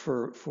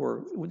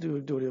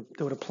that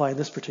would apply in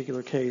this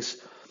particular case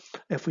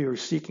if we were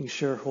seeking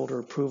shareholder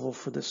approval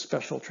for this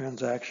special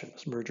transaction,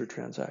 this merger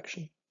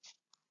transaction.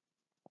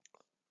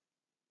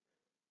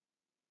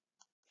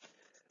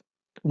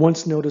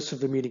 Once notice of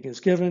the meeting is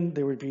given,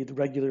 there would be the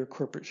regular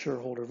corporate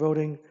shareholder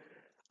voting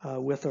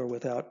with or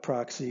without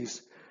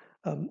proxies,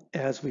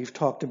 as we've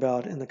talked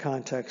about in the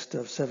context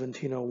of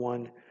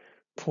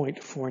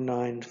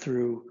 1701.49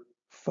 through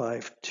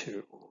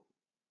 52.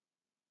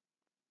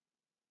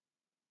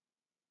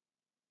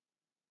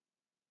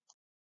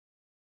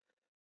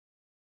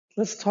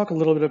 Let's talk a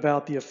little bit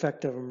about the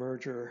effect of a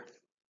merger.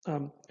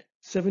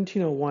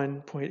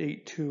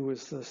 1701.82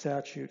 is the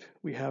statute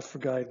we have for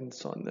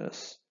guidance on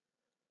this.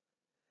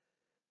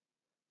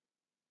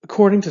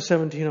 According to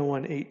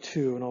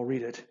 1701.82, and I'll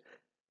read it,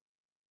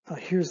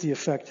 here's the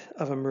effect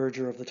of a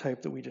merger of the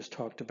type that we just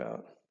talked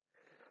about.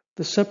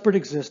 The separate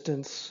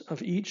existence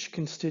of each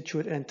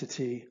constituent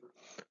entity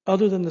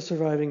other than the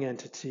surviving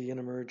entity in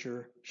a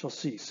merger shall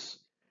cease,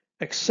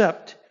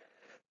 except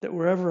that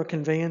wherever a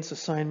conveyance,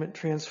 assignment,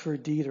 transfer,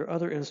 deed, or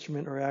other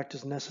instrument or act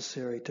is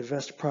necessary to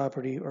vest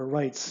property or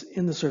rights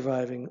in the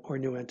surviving or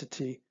new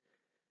entity,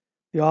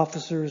 the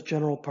officers,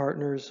 general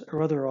partners,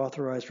 or other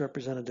authorized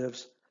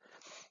representatives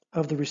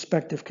of the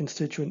respective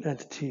constituent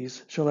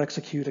entities shall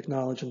execute,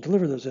 acknowledge, and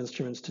deliver those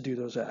instruments to do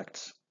those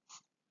acts.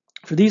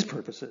 For these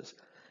purposes,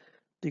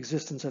 the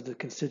existence of the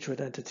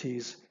constituent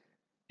entities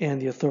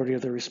and the authority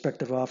of their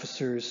respective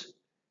officers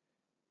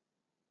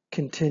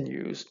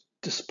continues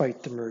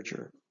despite the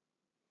merger.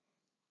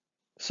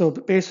 So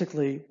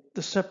basically,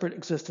 the separate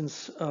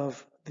existence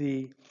of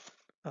the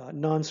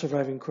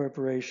non-surviving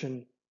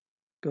corporation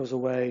goes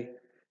away.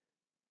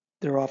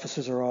 Their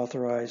officers are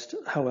authorized,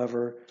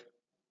 however,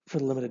 for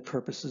the limited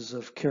purposes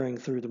of carrying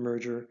through the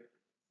merger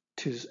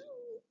to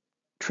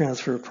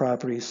transfer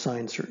property,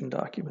 sign certain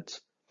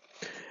documents.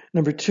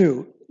 Number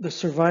two, the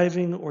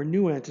surviving or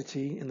new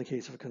entity, in the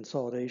case of a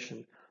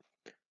consolidation,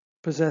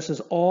 possesses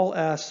all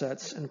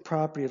assets and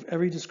property of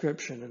every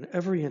description and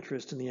every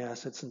interest in the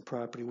assets and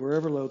property,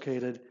 wherever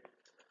located,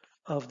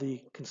 of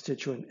the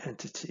constituent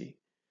entity.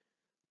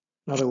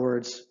 In other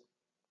words,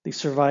 the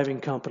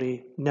surviving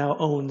company now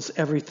owns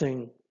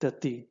everything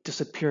that the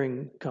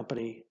disappearing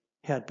company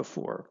had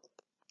before.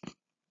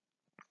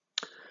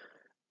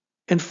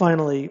 And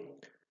finally,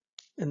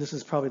 and this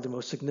is probably the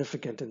most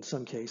significant in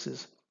some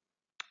cases,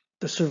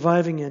 the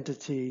surviving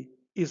entity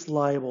is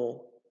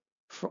liable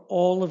for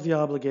all of the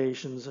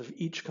obligations of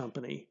each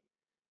company,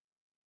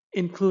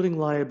 including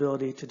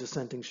liability to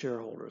dissenting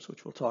shareholders,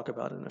 which we'll talk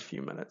about in a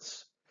few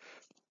minutes.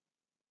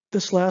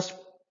 This last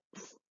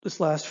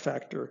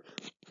factor,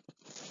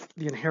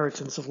 the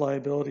inheritance of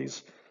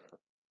liabilities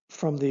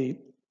from the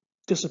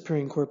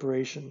disappearing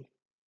corporation,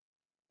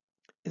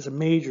 is a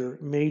major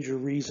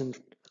reason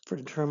for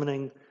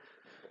determining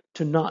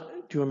to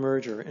not do a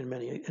merger in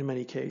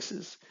many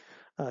cases,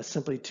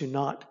 simply to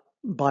not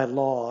by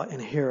law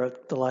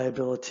inherit the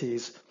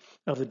liabilities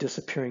of the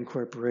disappearing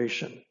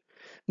corporation.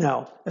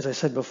 Now, as I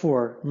said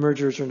before,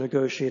 mergers are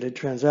negotiated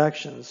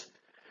transactions.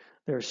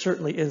 There are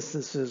certainly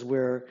instances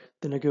where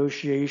the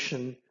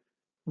negotiation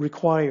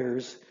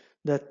requires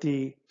that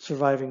the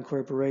surviving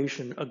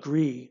corporation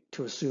agree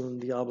to assume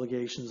the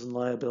obligations and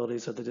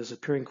liabilities of the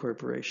disappearing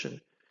corporation.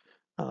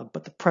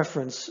 But the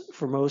preference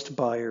for most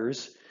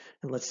buyers,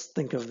 and let's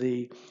think of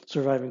the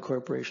surviving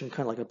corporation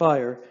kind of like a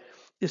buyer,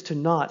 is to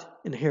not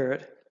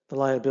inherit the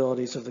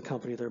liabilities of the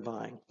company they're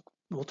buying.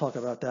 We'll talk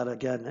about that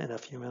again in a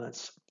few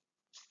minutes.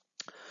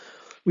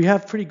 We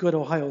have pretty good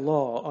Ohio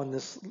law on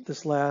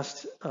this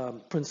last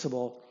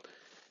principle.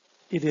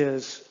 It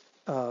is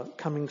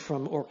coming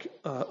from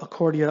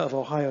Accordia of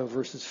Ohio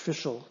versus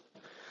Fischel.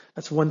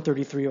 That's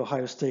 133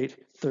 Ohio State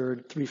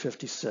 3rd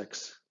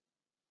 356.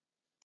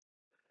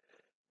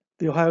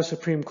 The Ohio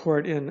Supreme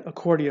Court in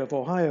Accordia of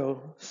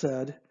Ohio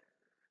said,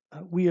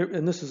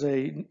 and this is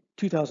a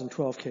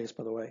 2012 case,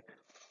 by the way,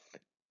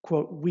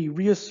 quote, we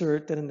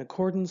reassert that in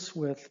accordance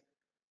with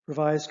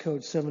Revised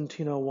Code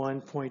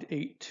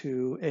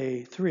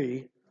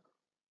 1701.82A3,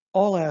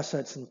 all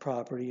assets and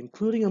property,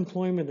 including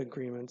employment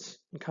agreements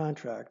and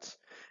contracts,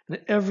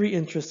 and every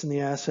interest in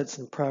the assets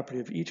and property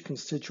of each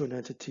constituent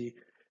entity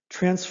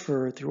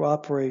transfer through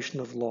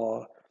operation of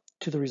law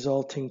to the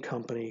resulting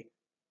company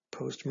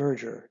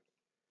post-merger.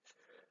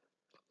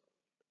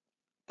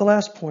 The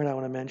last point I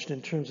want to mention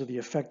in terms of the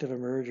effect of a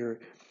merger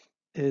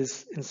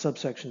is in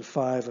subsection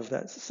 5 of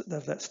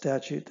that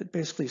statute that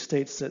basically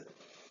states that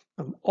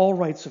all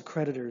rights of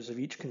creditors of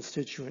each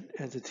constituent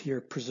entity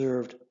are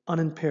preserved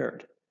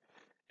unimpaired,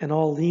 and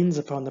all liens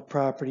upon the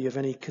property of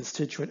any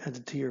constituent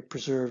entity are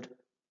preserved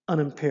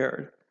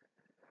unimpaired.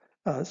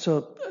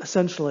 So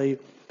essentially,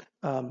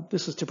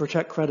 this is to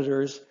protect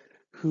creditors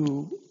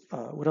who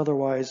would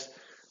otherwise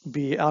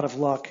be out of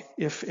luck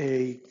if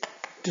a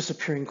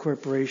disappearing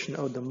corporation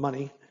owed them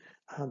money.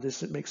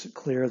 It makes it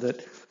clear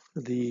that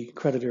the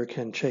creditor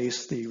can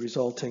chase the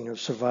resulting or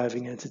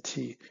surviving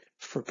entity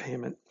for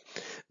payment.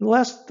 And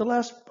the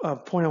last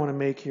point I want to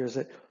make here is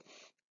that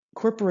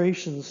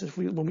corporations,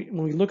 when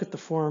we look at the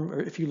form, or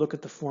if you look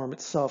at the form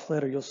itself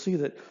later, you'll see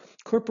that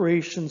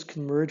corporations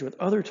can merge with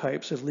other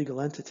types of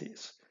legal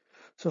entities.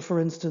 So for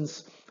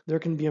instance, there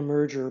can be a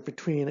merger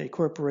between a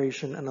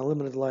corporation and a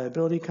limited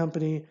liability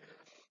company,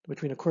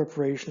 between a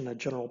corporation and a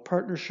general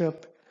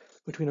partnership,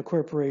 between a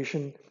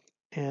corporation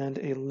and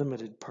a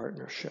limited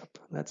partnership.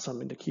 That's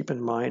something to keep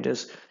in mind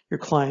as your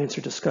clients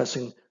are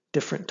discussing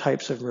different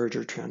types of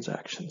merger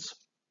transactions.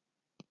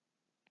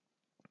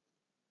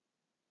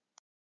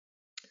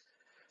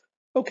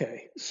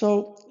 Okay,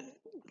 so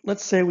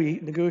let's say we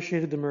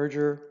negotiated the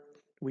merger,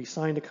 we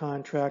signed a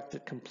contract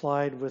that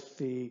complied with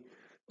the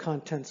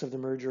contents of the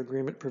merger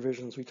agreement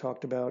provisions we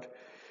talked about.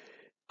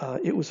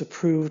 It was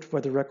approved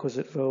by the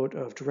requisite vote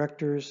of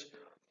directors.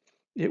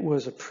 It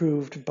was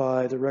approved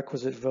by the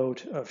requisite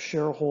vote of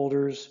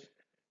shareholders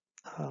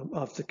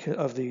of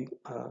the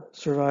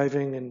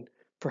surviving and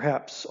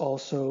perhaps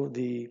also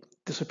the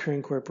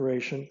disappearing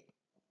corporation.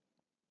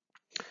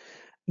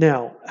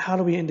 Now, how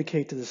do we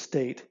indicate to the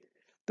state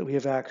that we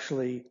have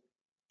actually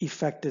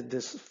effected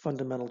this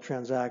fundamental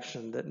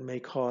transaction that may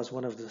cause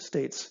one of the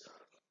state's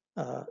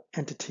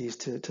entities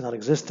to not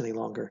exist any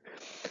longer?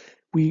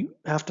 We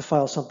have to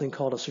file something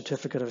called a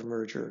certificate of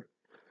merger.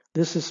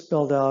 This is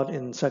spelled out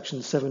in section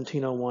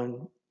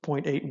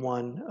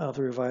 1701.81 of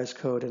the revised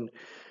code, and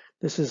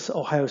this is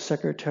Ohio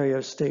Secretary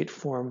of State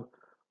Form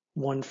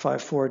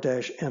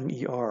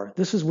 154-MER.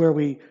 This is where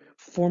we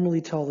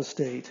formally tell the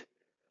state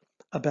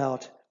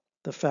about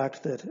the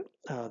fact that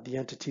the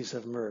entities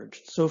have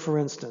merged. So for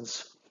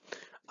instance,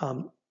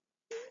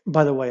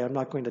 by the way, I'm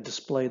not going to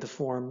display the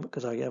form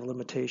because I have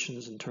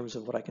limitations in terms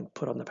of what I can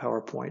put on the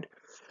PowerPoint.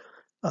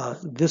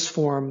 This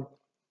form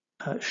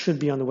should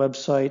be on the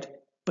website,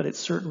 but it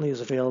certainly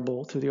is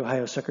available through the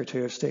Ohio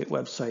Secretary of State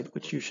website,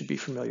 which you should be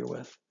familiar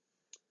with.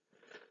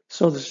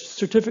 So the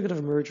certificate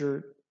of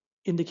merger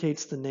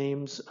indicates the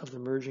names of the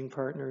merging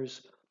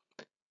partners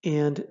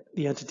and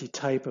the entity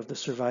type of the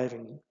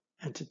surviving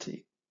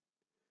entity.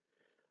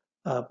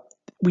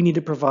 We need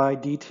to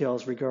provide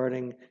details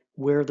regarding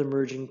where the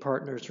merging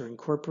partners are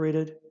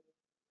incorporated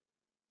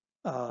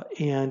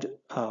and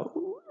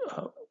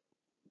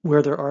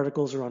where their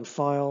articles are on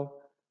file.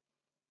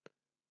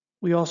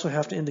 We also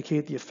have to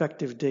indicate the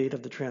effective date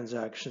of the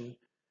transaction.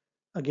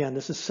 Again,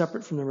 this is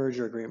separate from the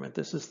merger agreement.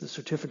 This is the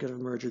certificate of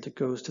merger that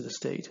goes to the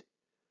state.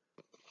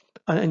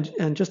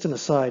 And just an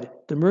aside,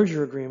 the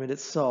merger agreement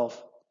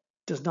itself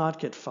does not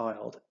get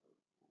filed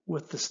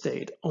with the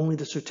state, only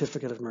the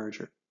certificate of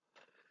merger.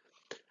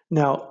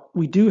 Now,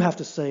 we do have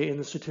to say in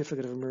the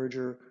certificate of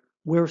merger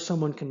where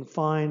someone can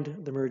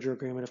find the merger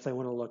agreement if they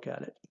want to look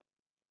at it.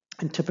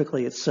 And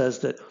typically it says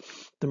that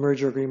the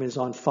merger agreement is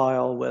on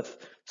file with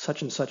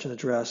such and such an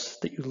address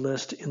that you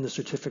list in the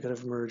certificate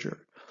of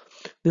merger.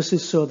 This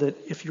is so that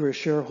if you're a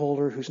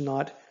shareholder who's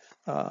not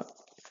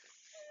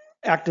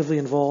actively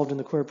involved in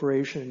the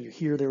corporation and you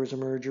hear there was a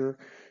merger,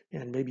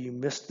 and maybe you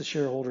missed the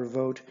shareholder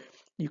vote,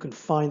 you can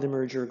find the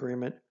merger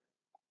agreement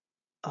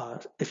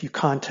if you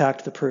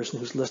contact the person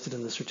who's listed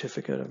in the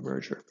certificate of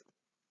merger.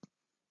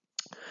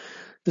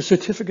 The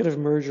certificate of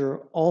merger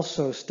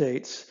also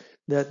states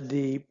that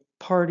the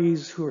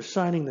parties who are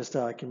signing this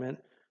document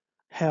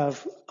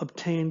have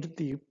obtained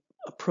the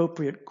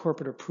appropriate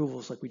corporate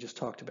approvals like we just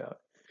talked about.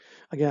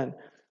 Again,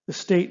 the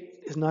state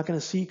is not going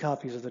to see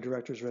copies of the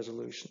director's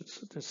resolutions.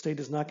 The state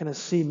is not going to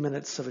see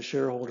minutes of a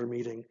shareholder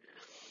meeting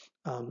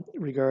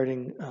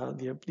regarding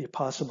the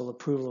possible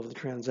approval of the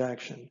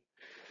transaction.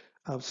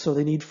 So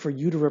they need for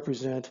you to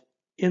represent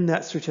in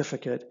that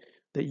certificate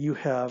that you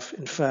have,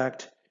 in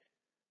fact,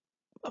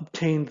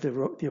 obtained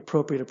the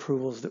appropriate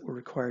approvals that were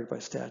required by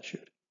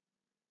statute.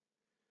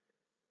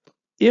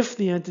 If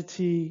the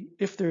entity,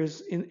 if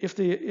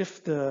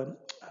the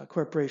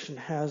corporation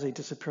has a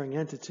disappearing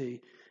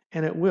entity,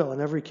 and it will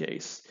in every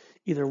case,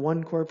 either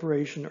one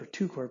corporation or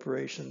two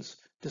corporations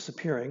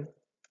disappearing,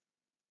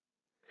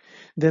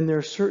 then there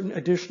are certain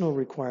additional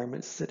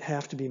requirements that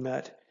have to be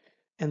met.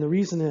 And the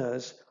reason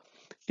is,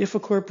 if a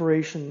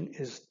corporation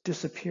is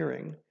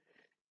disappearing,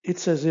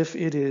 it's as if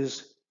it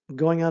is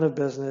going out of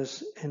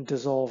business and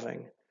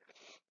dissolving.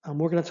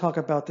 We're going to talk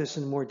about this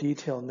in more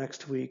detail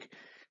next week,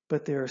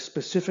 but there are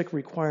specific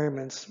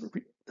requirements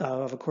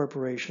of a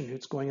corporation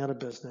who's going out of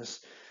business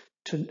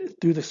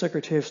through the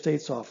Secretary of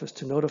State's office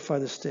to notify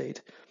the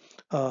state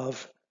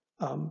of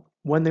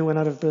when they went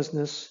out of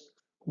business,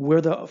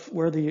 where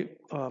the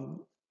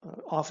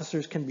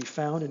officers can be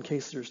found in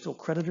case there's still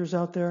creditors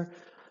out there,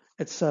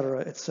 et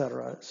cetera, et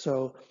cetera.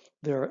 So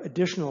there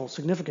are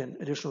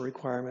significant additional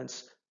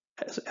requirements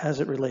as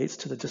it relates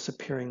to the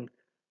disappearing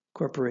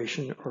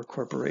corporation or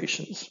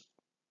corporations.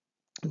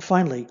 And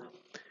finally,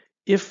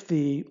 if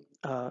the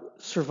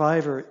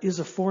survivor is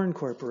a foreign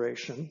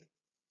corporation,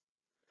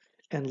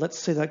 and let's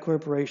say that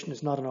corporation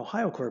is not an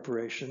Ohio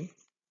corporation,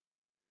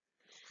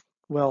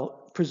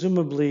 well,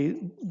 presumably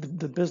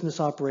the business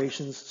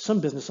operations,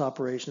 some business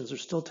operations are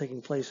still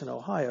taking place in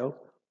Ohio,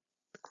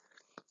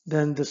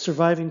 then the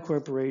surviving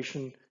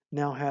corporation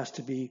now has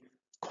to be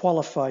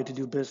qualified to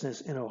do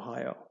business in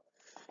Ohio.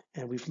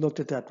 And we've looked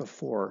at that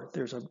before.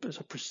 There's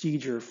a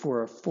procedure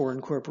for a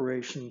foreign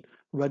corporation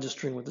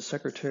registering with the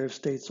Secretary of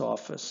State's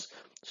office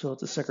so that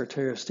the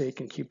Secretary of State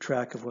can keep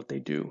track of what they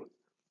do.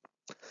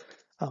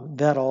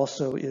 That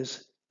also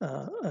is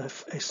a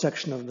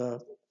section of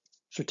the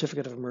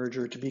certificate of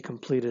merger to be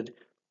completed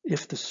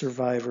if the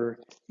survivor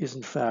is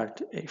in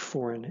fact a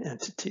foreign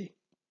entity.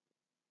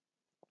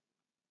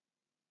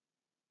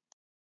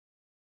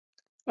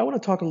 I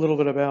want to talk a little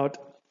bit about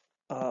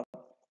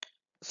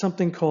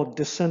something called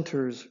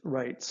dissenters'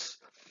 rights.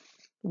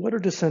 What are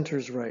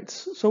dissenters'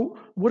 rights? So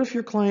what if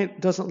your client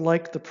doesn't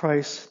like the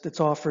price that's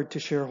offered to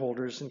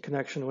shareholders in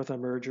connection with a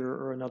merger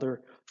or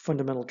another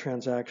fundamental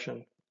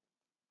transaction?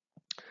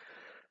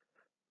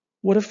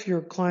 What if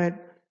your client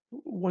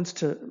wants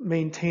to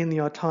maintain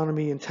the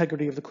autonomy,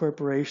 integrity of the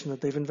corporation that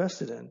they've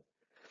invested in?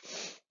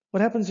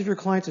 What happens if your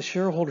client's a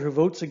shareholder who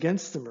votes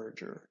against the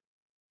merger?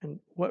 And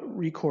what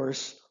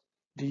recourse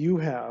do you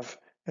have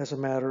as a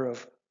matter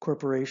of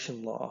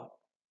corporation law?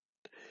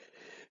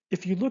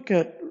 If you look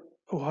at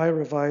Ohio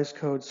Revised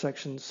Code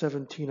section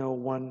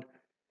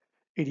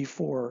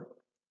 1701-84,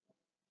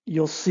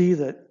 you'll see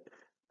that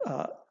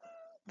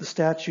the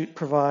statute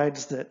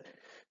provides that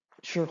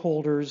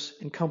shareholders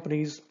and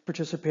companies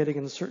participating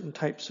in certain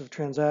types of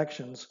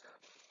transactions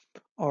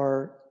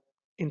are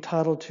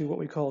entitled to what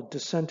we call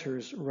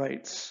dissenters'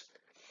 rights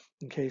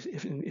in case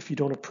if you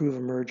don't approve a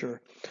merger.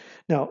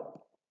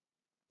 Now,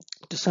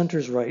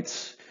 dissenters'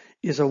 rights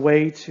is a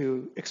way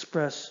to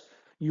express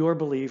your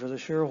belief as a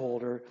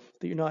shareholder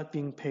that you're not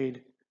being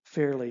paid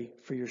fairly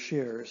for your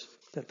shares,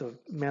 that the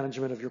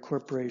management of your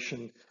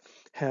corporation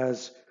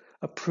has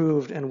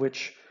approved and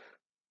which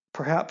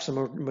perhaps a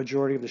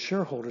majority of the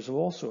shareholders have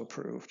also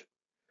approved.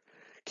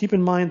 Keep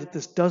in mind that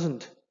this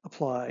doesn't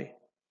apply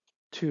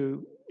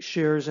to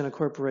shares in a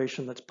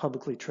corporation that's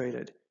publicly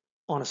traded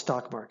on a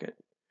stock market.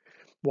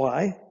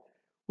 Why?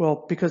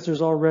 Well, because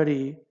there's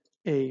already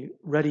a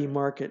ready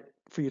market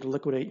for you to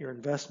liquidate your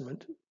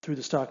investment through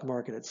the stock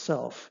market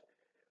itself.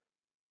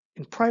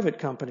 In private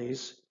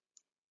companies,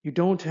 you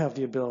don't have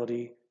the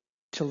ability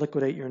to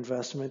liquidate your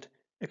investment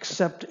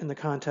except in the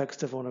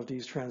context of one of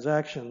these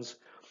transactions,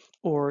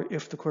 or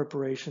if the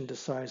corporation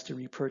decides to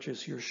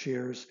repurchase your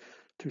shares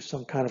through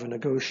some kind of a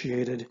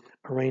negotiated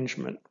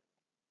arrangement.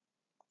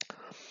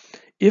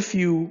 If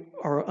you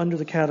are under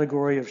the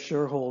category of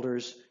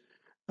shareholders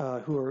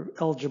who are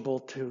eligible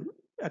to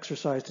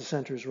exercise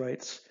dissenters'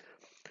 rights,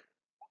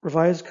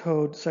 Revised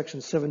Code section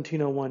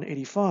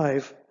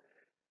 1701-85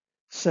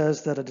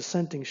 says that a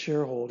dissenting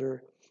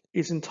shareholder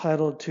is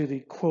entitled to the,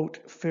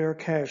 quote, fair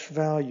cash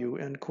value,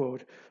 end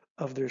quote,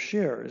 of their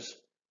shares.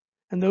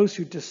 And those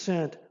who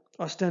dissent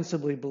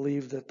ostensibly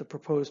believe that the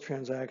proposed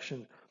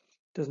transaction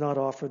does not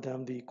offer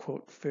them the,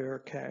 quote, fair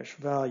cash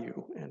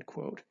value, end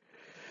quote.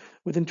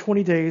 Within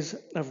 20 days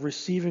of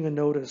receiving a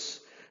notice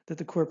that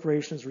the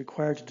corporation is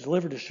required to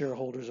deliver to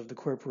shareholders of the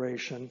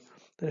corporation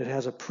that it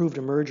has approved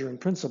a merger in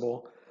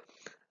principle,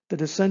 The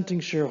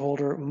dissenting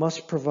shareholder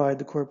must provide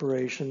the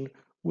corporation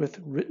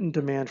with written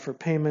demand for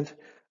payment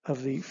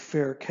of the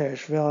fair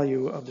cash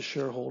value of the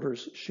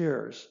shareholder's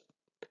shares.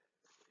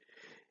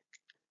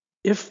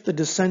 If the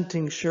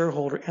dissenting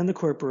shareholder and the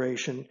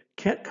corporation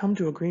can't come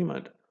to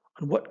agreement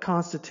on what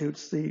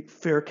constitutes the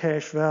fair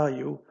cash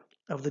value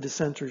of the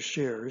dissenter's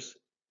shares,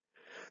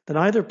 then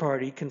either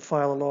party can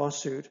file a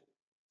lawsuit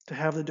to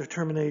have the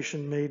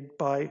determination made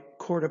by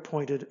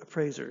court-appointed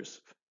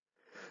appraisers.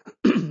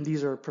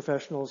 These are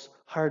professionals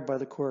hired by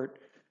the court,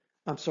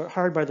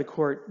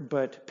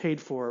 but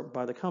paid for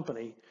by the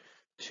company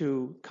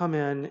to come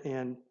in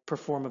and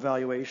perform a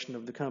valuation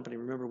of the company.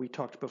 Remember, we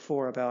talked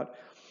before about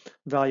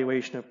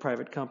valuation of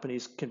private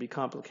companies can be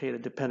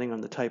complicated depending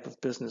on the type of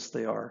business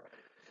they are.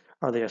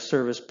 Are they a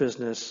service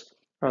business?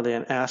 Are they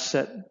an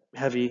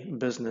asset-heavy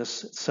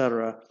business,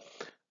 etc.?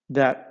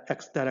 That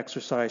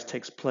exercise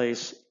takes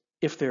place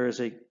if there is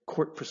a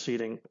court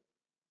proceeding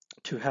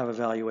to have a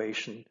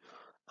valuation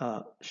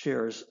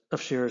shares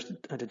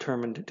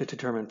determined to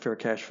determine fair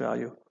cash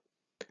value.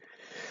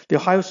 The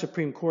Ohio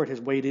Supreme Court has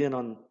weighed in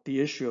on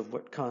the issue of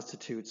what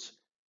constitutes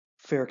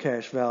fair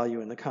cash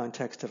value in the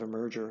context of a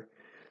merger.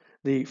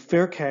 The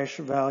fair cash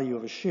value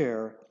of a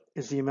share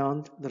is the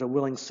amount that a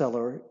willing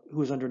seller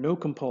who is under no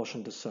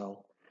compulsion to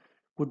sell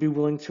would be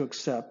willing to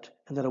accept,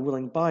 and that a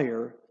willing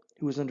buyer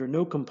who is under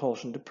no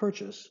compulsion to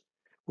purchase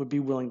would be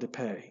willing to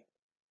pay.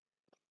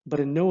 But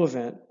in no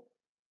event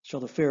shall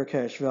the fair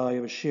cash value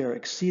of a share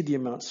exceed the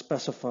amount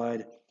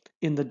specified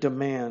in the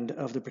demand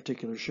of the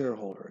particular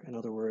shareholder. In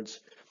other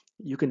words,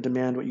 you can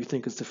demand what you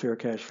think is the fair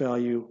cash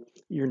value.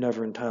 You're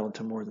never entitled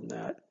to more than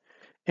that.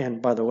 And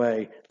by the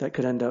way, that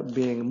could end up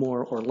being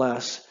more or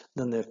less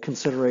than the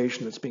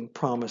consideration that's being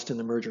promised in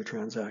the merger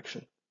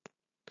transaction.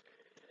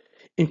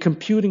 In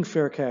computing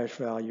fair cash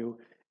value,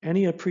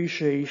 any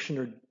appreciation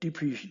or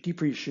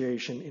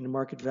depreciation in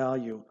market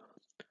value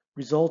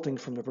resulting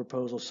from the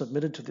proposal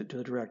submitted to the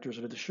directors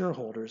or to the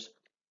shareholders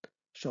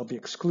shall be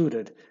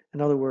excluded.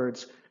 In other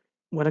words,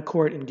 when a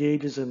court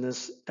engages in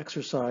this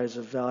exercise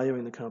of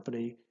valuing the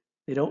company,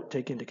 they don't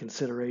take into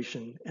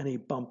consideration any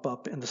bump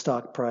up in the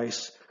stock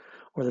price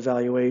or the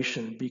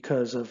valuation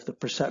because of the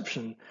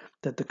perception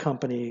that the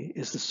company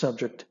is the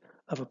subject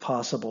of a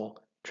possible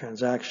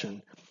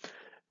transaction.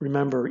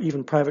 Remember,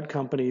 even private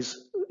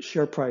companies'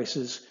 share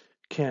prices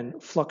can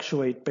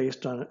fluctuate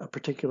based on a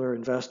particular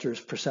investor's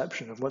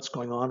perception of what's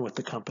going on with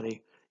the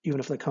company, even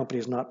if the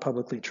company is not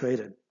publicly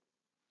traded.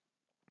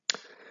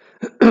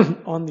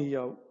 On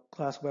the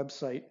class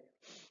website,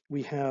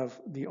 we have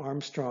the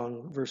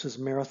Armstrong versus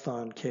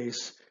Marathon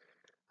case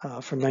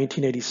from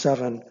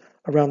 1987,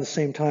 around the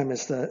same time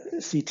as the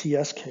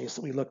CTS case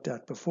that we looked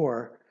at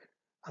before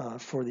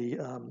for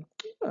the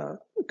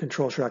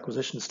control share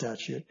acquisition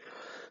statute.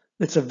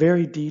 It's a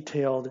very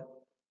detailed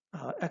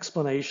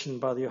explanation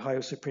by the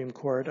Ohio Supreme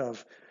Court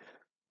of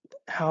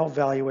how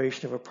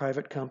valuation of a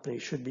private company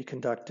should be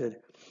conducted.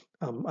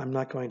 I'm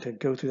not going to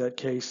go through that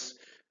case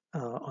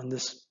on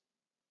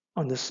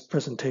this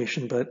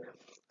presentation, but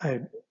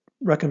I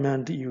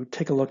recommend that you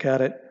take a look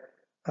at it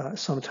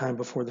sometime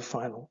before the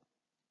final.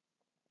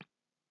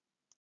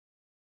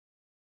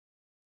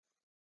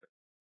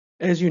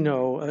 As you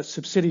know, a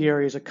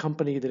subsidiary is a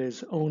company that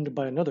is owned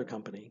by another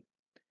company.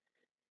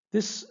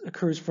 This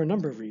occurs for a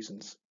number of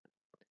reasons.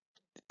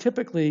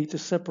 Typically, to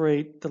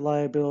separate the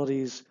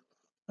liabilities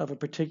of a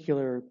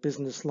particular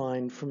business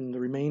line from the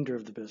remainder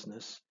of the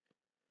business.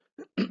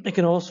 It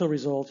can also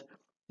result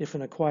if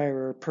an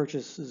acquirer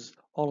purchases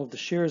all of the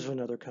shares of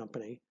another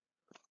company,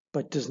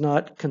 but does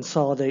not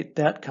consolidate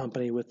that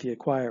company with the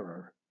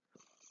acquirer.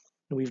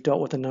 And we've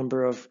dealt with a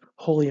number of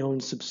wholly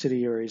owned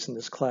subsidiaries in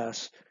this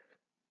class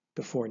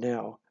before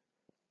now.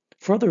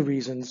 For other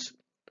reasons,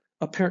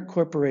 a parent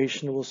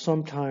corporation will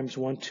sometimes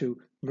want to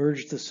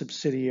merge the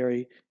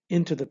subsidiary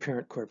into the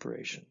parent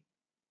corporation,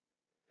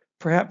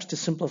 perhaps to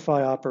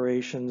simplify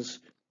operations,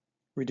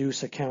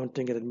 reduce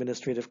accounting and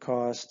administrative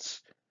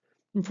costs,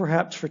 and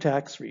perhaps for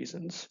tax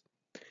reasons.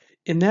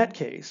 In that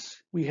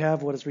case, we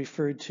have what is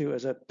referred to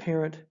as a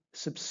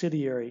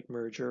parent-subsidiary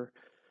merger,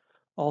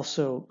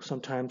 also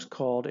sometimes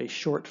called a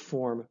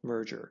short-form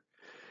merger.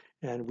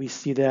 And we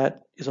see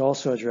that is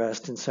also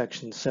addressed in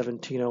section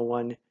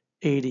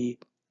 1701(80)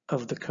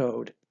 of the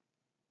code.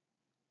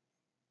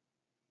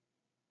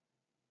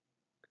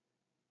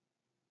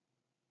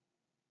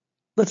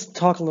 Let's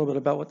talk a little bit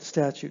about what the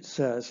statute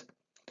says.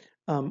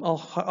 I'm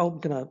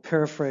going to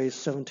paraphrase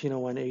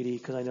 1701(80)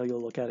 because I know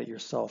you'll look at it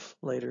yourself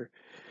later.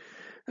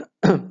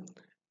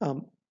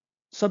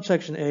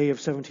 Subsection A of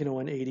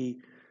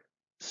 1701(80)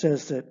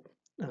 says that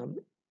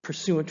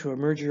pursuant to a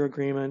merger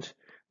agreement,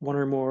 one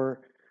or more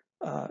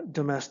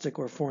domestic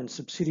or foreign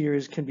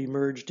subsidiaries can be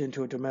merged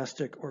into a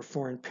domestic or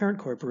foreign parent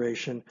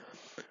corporation,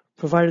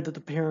 provided that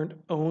the parent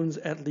owns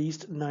at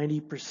least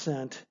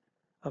 90%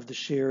 of the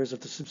shares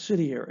of the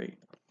subsidiary.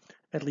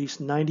 At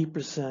least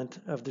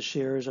 90% of the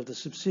shares of the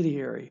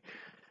subsidiary.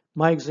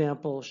 My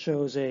example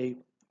shows a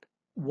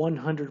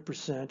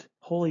 100%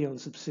 wholly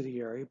owned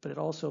subsidiary, but it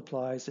also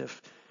applies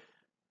if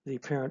the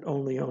parent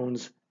only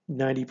owns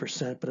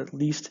 90%, but at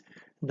least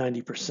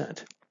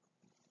 90%.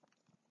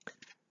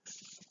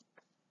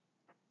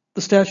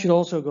 The statute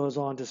also goes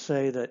on to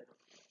say that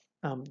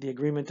the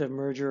agreement of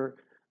merger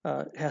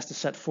has to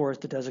set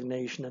forth the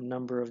designation and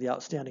number of the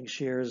outstanding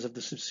shares of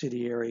the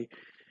subsidiary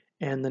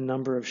and the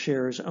number of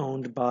shares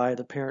owned by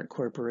the parent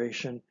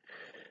corporation.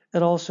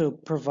 It also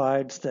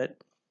provides that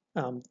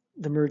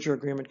the merger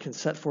agreement can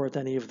set forth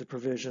any of the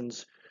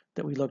provisions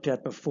that we looked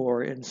at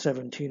before in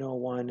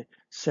 1701,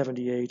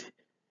 78,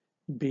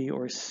 B,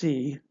 or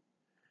C.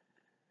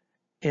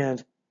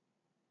 And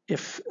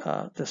if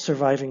the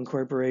surviving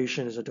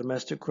corporation is a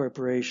domestic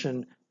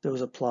corporation,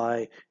 those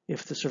apply.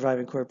 If the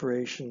surviving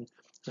corporation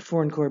is a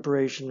foreign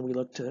corporation, we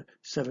look to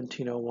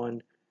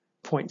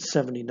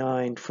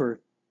 1701.79 for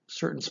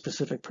certain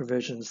specific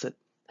provisions that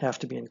have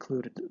to be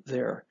included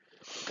there.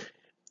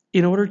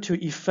 In order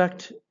to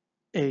effect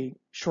a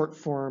short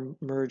form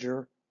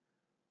merger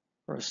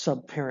or a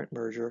sub-parent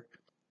merger,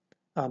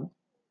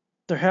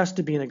 there has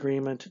to be an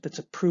agreement that's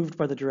approved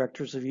by the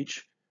directors of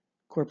each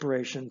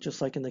corporation,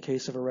 just like in the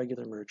case of a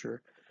regular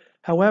merger.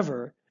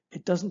 However,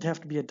 it doesn't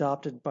have to be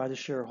adopted by the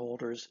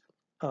shareholders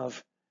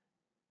of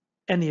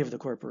any of the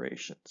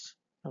corporations.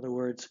 In other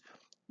words,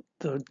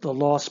 the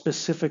law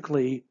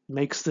specifically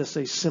makes this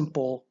a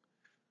simple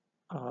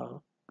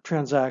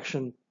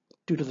transaction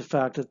due to the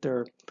fact that there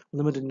are a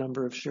limited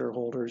number of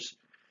shareholders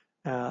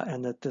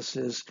and that this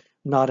is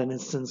not an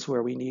instance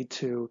where we need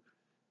to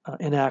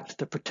enact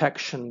the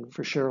protection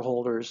for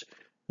shareholders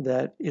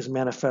that is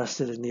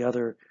manifested in the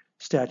other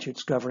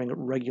statutes governing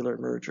regular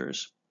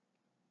mergers.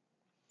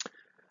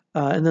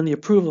 And then the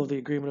approval of the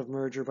agreement of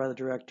merger by the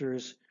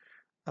directors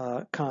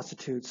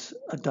constitutes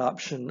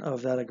adoption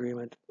of that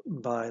agreement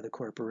by the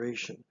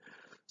corporation.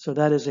 So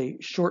that is a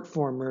short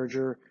form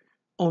merger,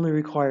 only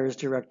requires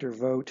director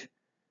vote.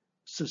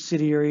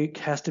 Subsidiary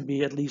has to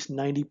be at least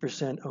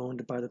 90%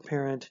 owned by the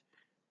parent,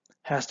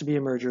 has to be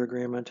a merger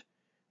agreement,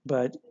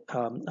 but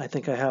I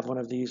think I have one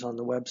of these on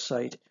the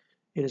website.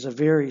 It is a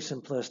very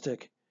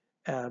simplistic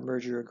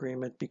merger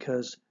agreement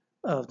because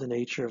of the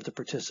nature of the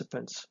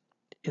participants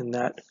in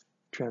that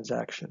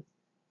transaction.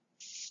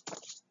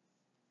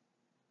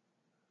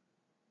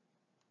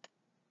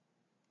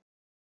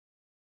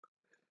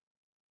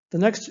 The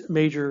next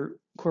major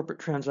corporate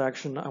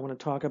transaction I want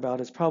to talk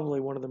about is probably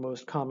one of the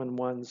most common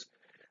ones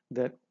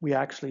that we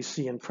actually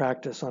see in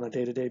practice on a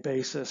day-to-day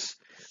basis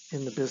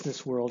in the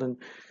business world, and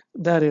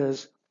that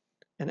is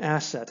an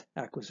asset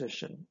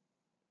acquisition.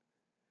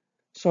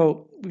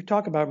 So we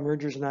talk about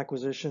mergers and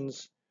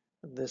acquisitions.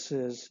 This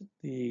is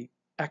the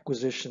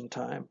acquisition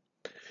time.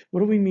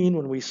 What do we mean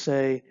when we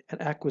say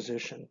an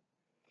acquisition?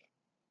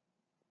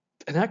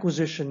 An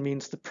acquisition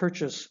means the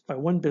purchase by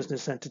one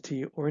business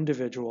entity or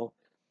individual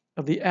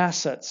of the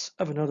assets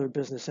of another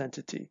business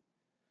entity.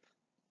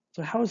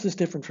 So how is this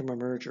different from a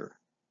merger?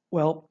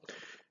 Well,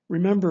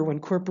 remember when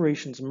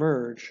corporations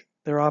merge,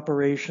 their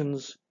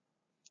operations,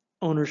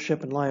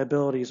 ownership, and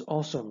liabilities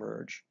also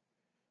merge.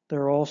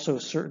 There are also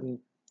certain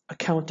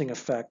accounting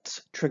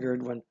effects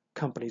triggered when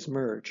companies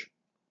merge.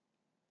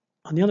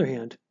 On the other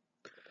hand,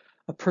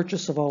 a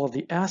purchase of all of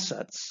the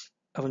assets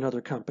of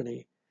another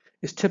company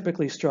is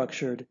typically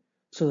structured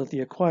so that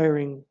the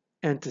acquiring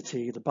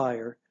entity, the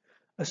buyer,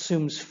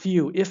 assumes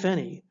few, if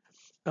any,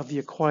 of the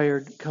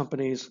acquired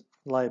company's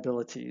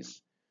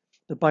liabilities.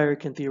 The buyer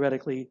can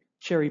theoretically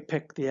cherry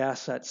pick the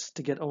assets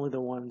to get only the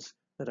ones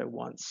that it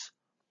wants.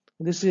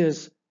 This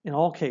is, in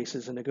all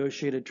cases, a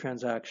negotiated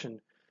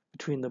transaction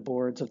between the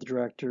boards of the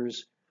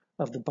directors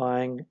of the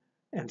buying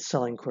and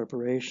selling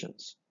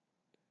corporations.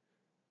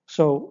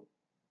 So,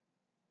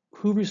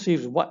 who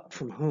receives what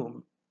from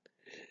whom?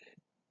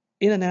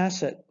 In an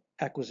asset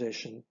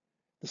acquisition,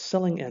 the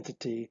selling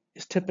entity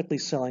is typically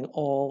selling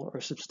all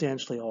or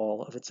substantially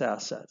all of its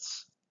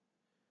assets.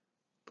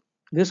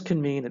 This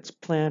can mean its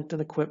plant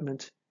and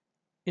equipment,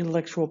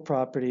 intellectual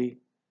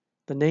property,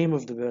 the name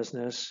of the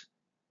business,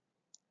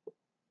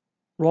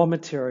 raw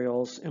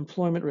materials,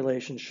 employment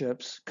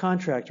relationships,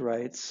 contract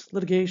rights,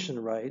 litigation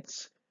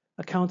rights,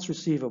 accounts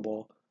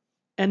receivable,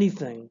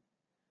 anything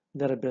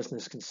that a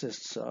business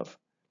consists of.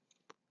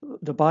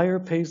 The buyer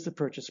pays the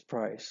purchase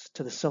price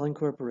to the selling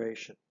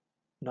corporation,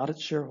 not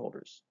its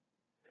shareholders.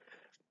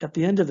 At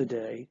the end of the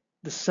day,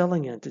 the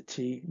selling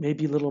entity may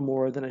be little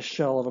more than a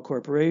shell of a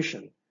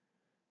corporation,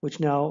 which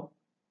now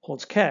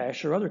holds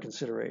cash or other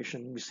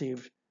consideration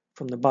received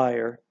from the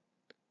buyer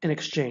in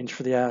exchange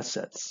for the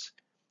assets.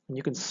 And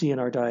you can see in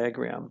our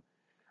diagram,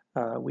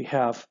 we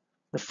have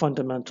the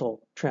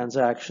fundamental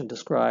transaction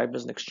described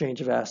as an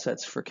exchange of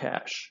assets for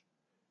cash.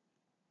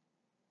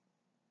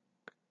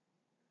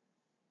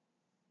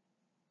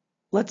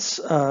 Let's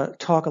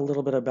talk a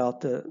little bit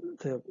about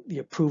the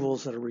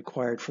approvals that are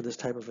required for this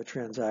type of a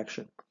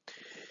transaction.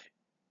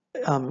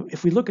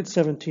 If we look at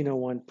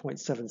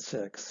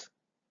 1701.76,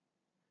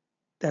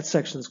 that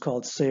section is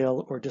called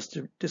Sale or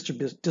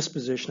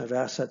Disposition of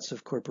Assets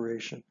of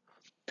Corporation.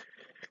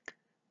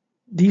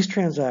 These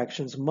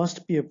transactions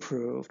must be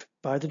approved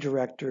by the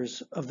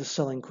directors of the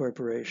selling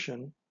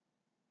corporation,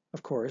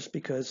 of course,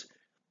 because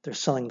they're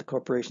selling the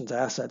corporation's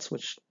assets,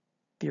 which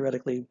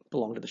theoretically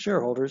belong to the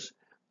shareholders.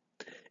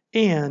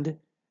 and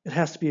it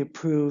has to be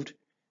approved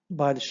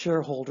by the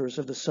shareholders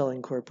of the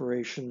selling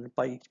corporation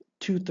by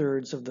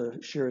 2/3 of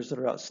the shares that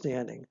are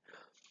outstanding,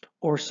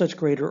 or such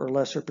greater or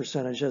lesser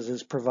percentage as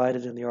is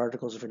provided in the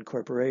Articles of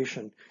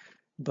Incorporation,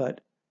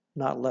 but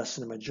not less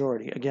than a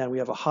majority. Again, we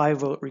have a high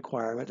vote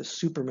requirement, a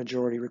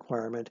supermajority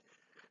requirement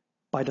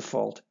by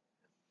default,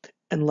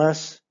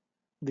 unless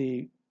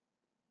the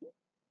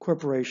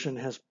corporation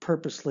has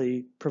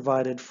purposely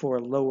provided for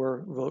a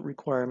lower vote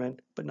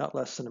requirement, but not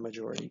less than a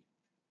majority.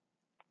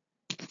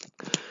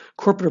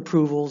 Corporate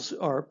approvals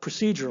are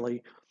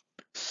procedurally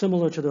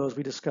similar to those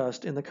we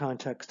discussed in the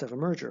context of a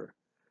merger.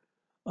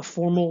 A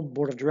formal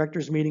board of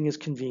directors meeting is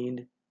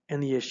convened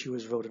and the issue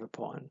is voted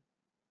upon.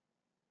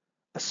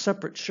 A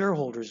separate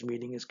shareholders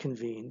meeting is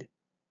convened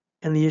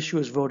and the issue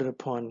is voted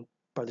upon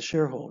by the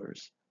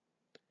shareholders.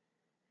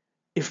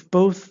 If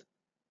both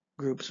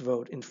groups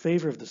vote in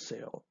favor of the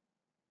sale,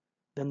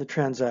 then the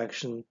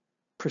transaction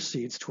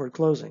proceeds toward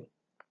closing.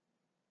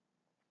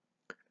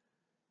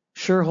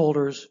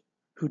 Shareholders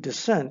who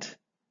dissent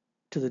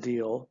to the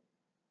deal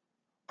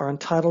are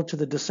entitled to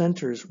the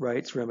dissenters'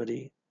 rights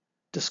remedy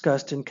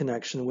discussed in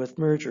connection with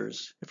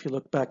mergers. If you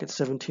look back at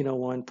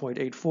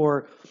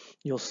 1701.84,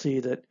 you'll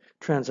see that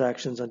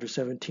transactions under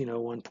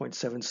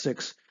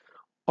 1701.76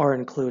 are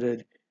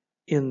included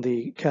in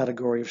the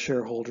category of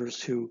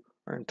shareholders who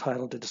are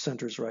entitled to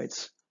dissenters'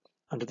 rights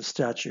under the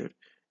statute.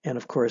 And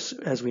of course,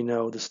 as we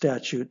know, the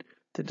statute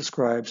that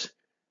describes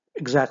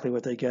exactly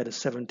what they get is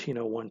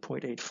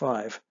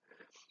 1701.85.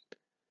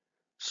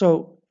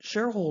 So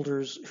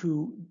shareholders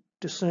who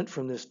dissent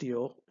from this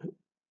deal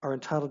are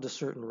entitled to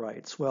certain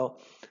rights. Well,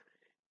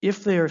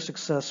 if they are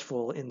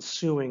successful in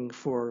suing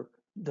for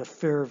the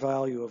fair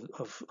value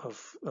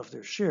of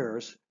their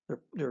shares,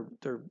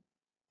 their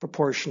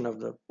proportion of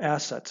the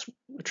assets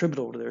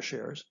attributable to their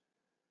shares,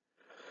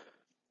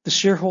 the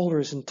shareholder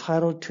is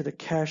entitled to the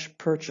cash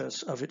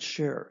purchase of its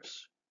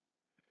shares.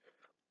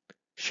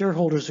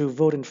 Shareholders who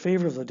vote in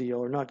favor of the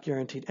deal are not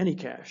guaranteed any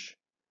cash,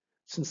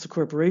 since the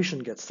corporation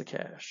gets the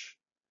cash.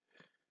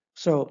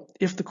 So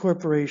if the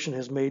corporation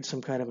has made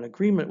some kind of an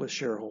agreement with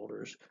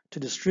shareholders to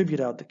distribute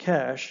out the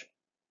cash,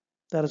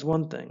 that is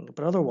one thing.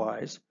 But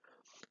otherwise,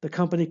 the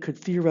company could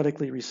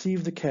theoretically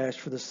receive the cash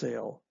for the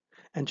sale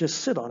and just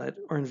sit on it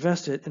or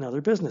invest it in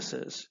other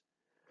businesses.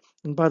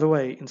 And by the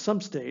way, in some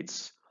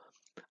states,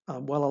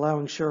 while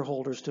allowing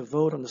shareholders to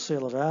vote on the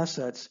sale of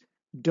assets,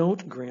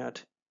 don't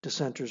grant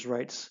dissenters'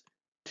 rights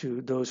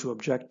to those who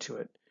object to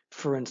it.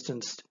 For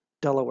instance,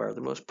 Delaware,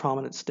 the most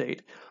prominent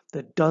state,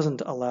 that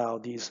doesn't allow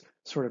these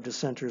sort of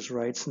dissenters'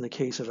 rights in the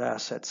case of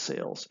asset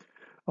sales.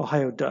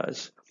 Ohio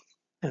does,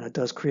 and it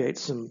does create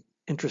some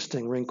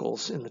interesting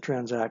wrinkles in the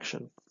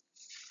transaction.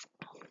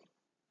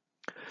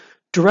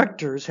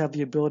 Directors have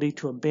the ability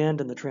to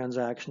abandon the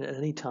transaction at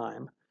any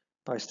time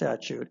by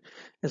statute,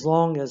 as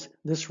long as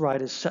this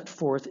right is set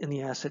forth in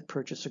the asset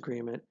purchase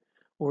agreement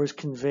or is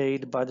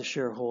conveyed by the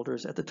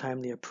shareholders at the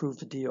time they approve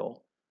the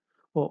deal.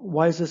 Well,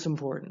 why is this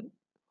important?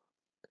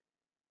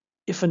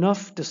 If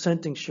enough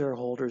dissenting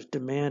shareholders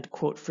demand,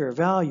 quote, fair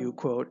value,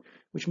 quote,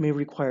 which may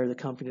require the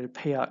company to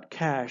pay out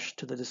cash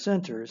to the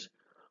dissenters,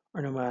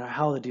 or no matter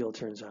how the deal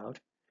turns out,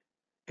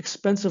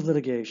 expensive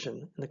litigation,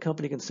 and the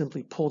company can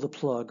simply pull the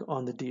plug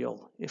on the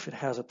deal if it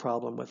has a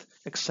problem with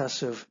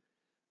excessive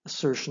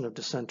assertion of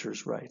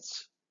dissenters'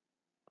 rights.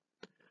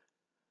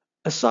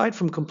 Aside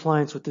from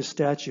compliance with this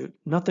statute,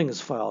 nothing is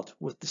filed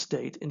with the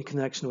state in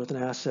connection with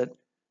an asset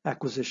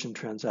acquisition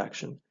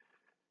transaction,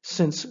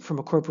 since from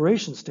a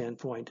corporation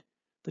standpoint,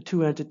 the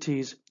two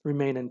entities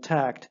remain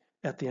intact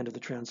at the end of the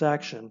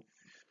transaction.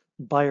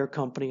 Buyer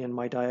company in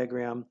my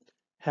diagram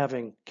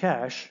having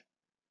cash,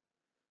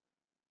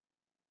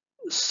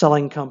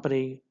 buying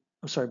company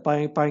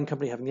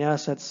having the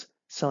assets,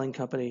 selling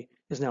company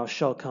is now a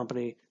shell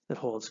company that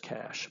holds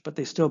cash, but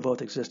they still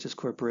both exist as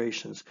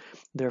corporations.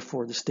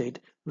 Therefore, the state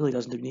really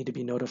doesn't need to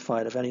be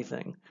notified of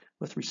anything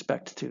with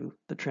respect to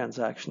the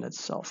transaction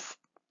itself.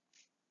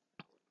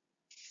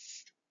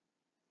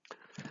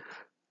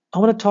 I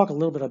want to talk a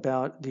little bit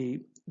about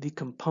the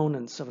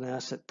components of an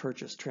asset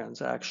purchase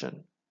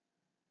transaction.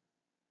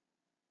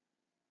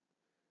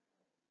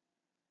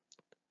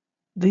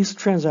 These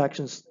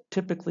transactions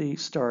typically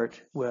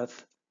start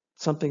with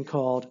something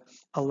called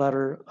a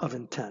letter of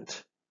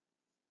intent.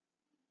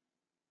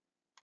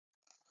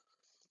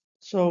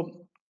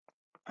 So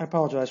I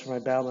apologize for my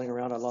babbling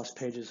around. I lost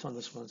pages on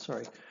this one,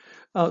 sorry.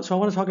 So I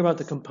want to talk about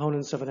the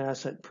components of an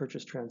asset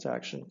purchase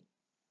transaction.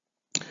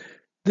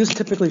 The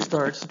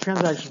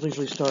transaction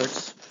usually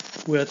starts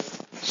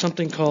with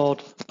something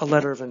called a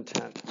letter of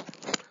intent.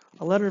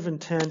 A letter of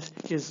intent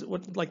is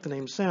what, like the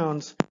name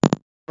sounds,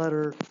 a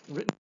letter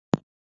written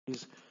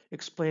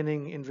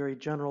explaining in very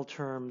general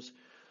terms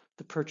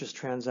the purchase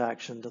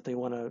transaction that they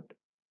want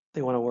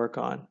to work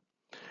on.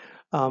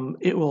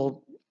 It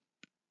will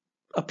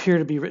appear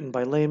to be written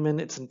by laymen.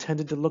 It's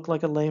intended to look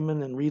like a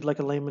layman and read like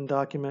a layman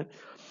document.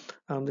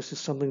 This is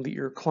something that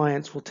your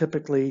clients will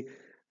typically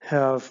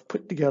have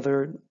put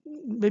together,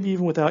 maybe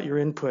even without your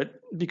input,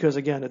 because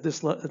again, at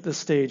this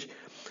stage,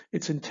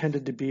 It's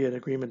intended to be an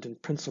agreement in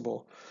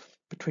principle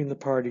between the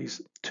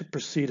parties to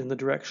proceed in the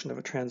direction of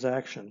a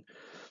transaction.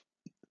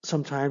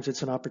 Sometimes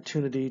it's an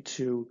opportunity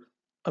to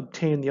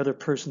obtain the other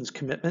person's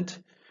commitment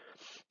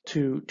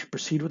to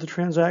proceed with the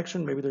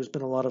transaction. Maybe there's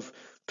been a lot of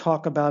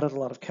talk about it, a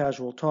lot of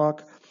casual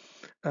talk.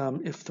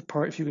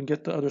 If you can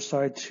get the other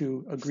side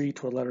to agree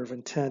to a letter of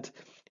intent,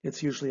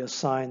 it's usually a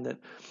sign that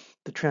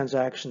the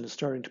transaction is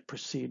starting to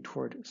proceed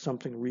toward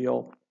something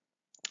real.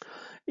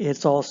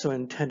 It's also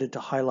intended to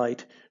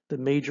highlight the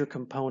major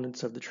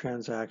components of the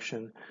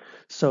transaction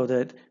so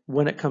that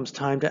when it comes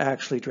time to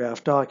actually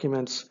draft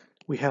documents,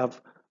 we have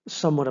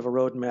somewhat of a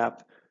roadmap,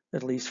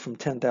 at least from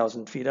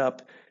 10,000 feet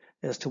up,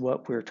 as to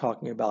what we're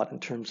talking about in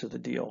terms of the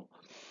deal.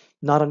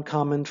 Not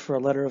uncommon for a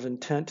letter of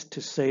intent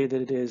to say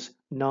that it is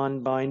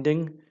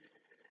non-binding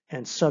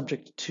and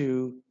subject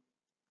to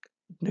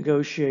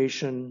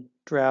negotiation,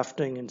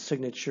 drafting, and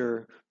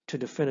signature to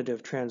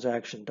definitive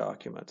transaction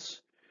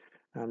documents.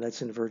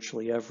 That's in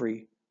virtually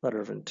every letter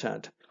of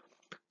intent.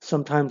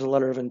 Sometimes a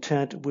letter of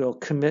intent will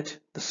commit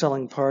the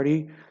selling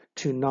party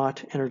to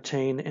not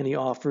entertain any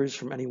offers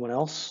from anyone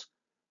else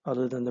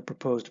other than the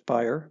proposed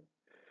buyer.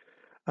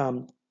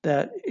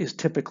 That is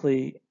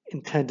typically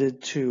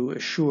intended to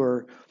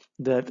assure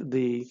that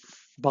the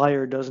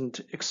buyer doesn't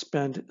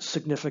expend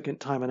significant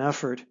time and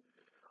effort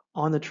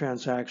on the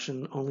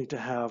transaction only to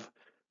have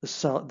the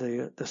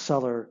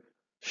seller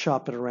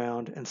shop it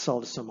around and sell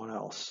to someone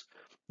else.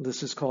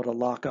 This is called a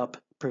lockup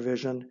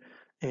provision,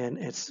 and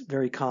it's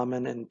very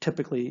common and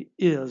typically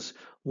is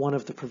one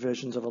of the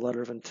provisions of a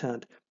letter of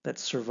intent that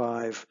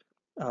survive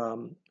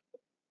the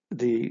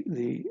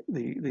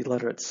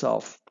letter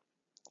itself.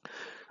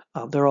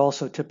 There are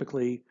also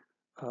typically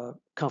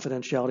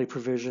confidentiality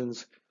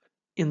provisions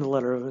in the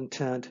letter of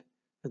intent.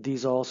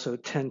 These also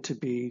tend to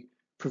be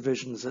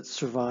provisions that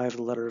survive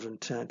the letter of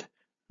intent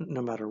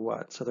no matter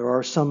what. So there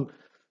are some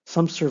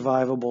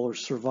survivable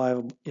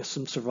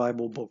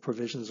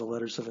provisions of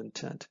letters of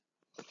intent.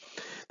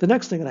 The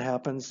next thing that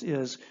happens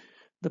is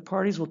the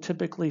parties will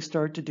typically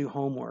start to do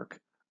homework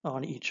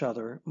on each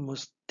other.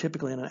 Most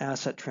typically in an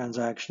asset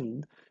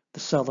transaction, the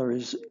seller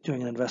is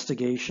doing an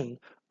investigation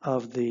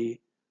of the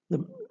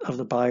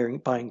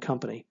buying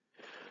company.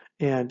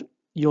 And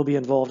you'll be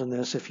involved in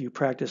this if you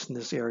practice in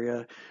this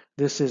area.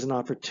 This is an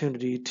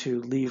opportunity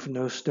to leave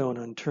no stone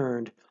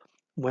unturned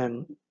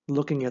when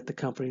looking at the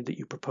company that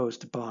you propose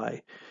to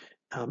buy.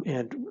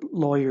 And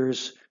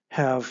lawyers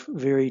have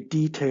very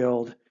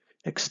detailed,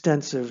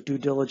 extensive due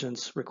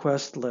diligence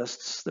request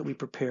lists that we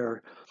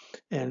prepare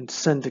and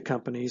send to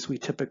companies. We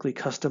typically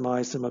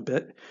customize them a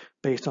bit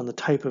based on the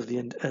type of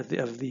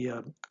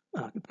the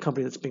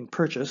company that's being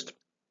purchased.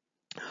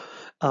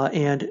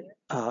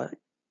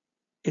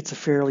 It's a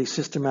fairly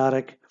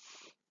systematic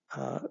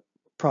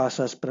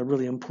process, but a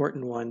really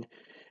important one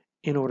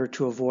in order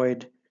to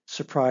avoid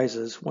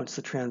surprises once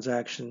the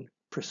transaction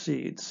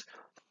proceeds.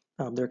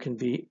 There can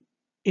be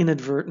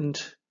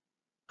inadvertent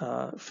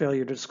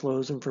failure to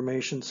disclose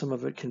information. Some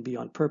of it can be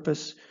on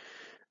purpose.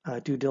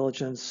 Due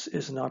diligence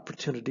is an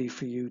opportunity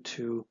for you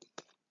to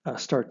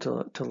start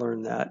to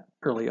learn that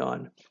early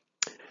on.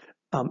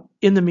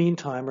 In the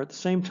meantime, or at the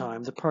same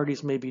time, the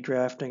parties may be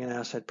drafting an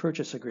asset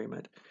purchase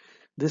agreement.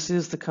 This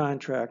is the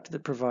contract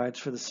that provides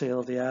for the sale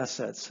of the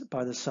assets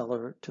by the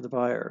seller to the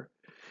buyer.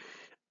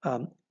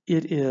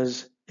 It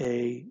is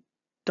a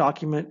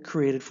document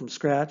created from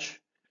scratch.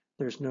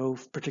 There's no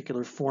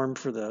particular form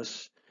for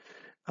this.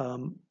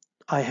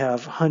 I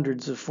have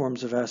hundreds of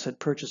forms of asset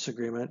purchase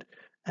agreement,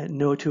 and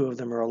no two of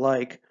them are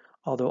alike,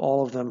 although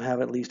all of them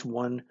have at least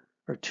one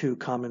or two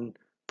common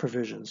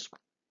provisions.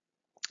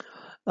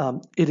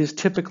 It is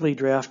typically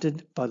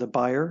drafted by the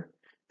buyer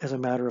as a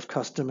matter of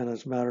custom and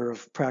as a matter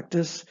of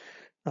practice.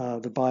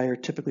 The buyer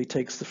typically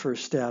takes the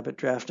first stab at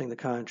drafting the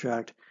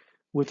contract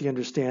with the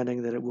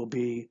understanding that it will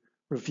be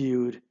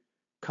reviewed,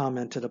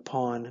 commented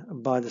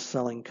upon by the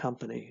selling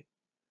company.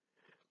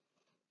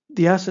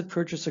 The asset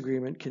purchase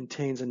agreement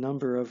contains a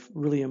number of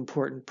really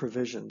important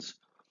provisions.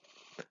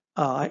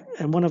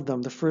 And one of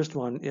them, the first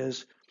one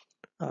is,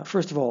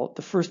 first of all,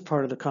 the first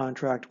part of the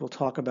contract will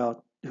talk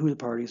about who the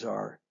parties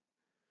are.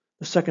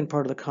 The second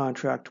part of the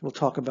contract will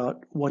talk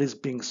about what is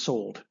being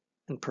sold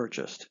and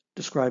purchased,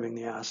 describing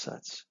the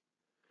assets.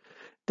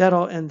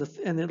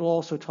 And it'll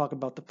also talk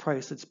about the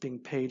price that's being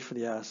paid for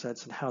the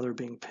assets and how they're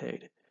being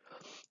paid.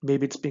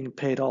 Maybe it's being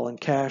paid all in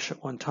cash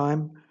at one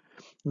time.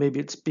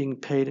 Maybe it's being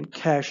paid in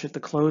cash at the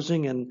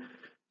closing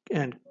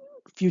and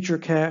future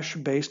cash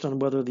based on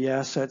whether the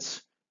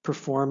assets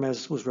perform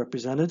as was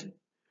represented.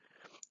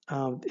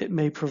 It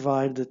may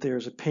provide that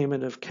there's a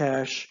payment of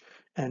cash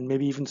and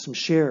maybe even some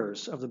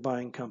shares of the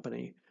buying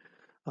company.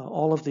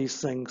 All of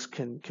these things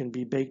can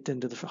be baked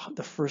into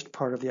the first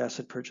part of the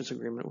asset purchase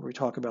agreement where we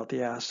talk about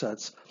the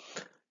assets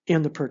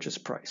and the purchase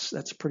price.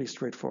 That's pretty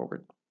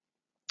straightforward.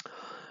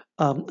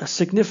 A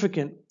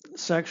significant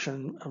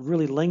section, a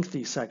really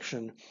lengthy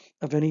section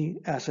of any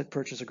asset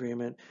purchase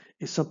agreement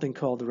is something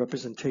called the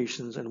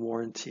representations and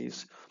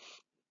warranties.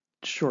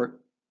 Short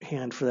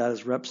hand for that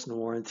is reps and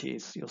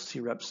warranties. You'll see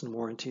reps and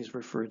warranties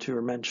referred to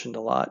or mentioned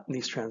a lot in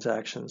these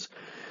transactions.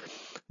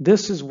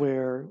 This is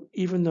where,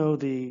 even though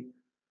the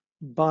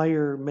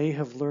buyer may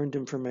have learned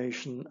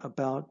information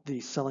about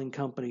the selling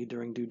company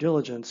during due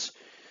diligence,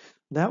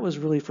 that was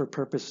really for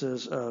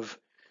purposes of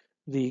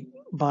the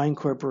buying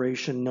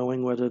corporation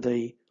knowing whether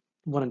they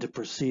wanted to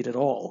proceed at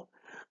all.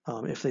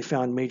 If they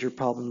found major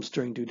problems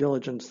during due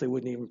diligence, they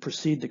wouldn't even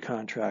proceed the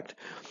contract.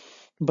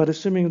 But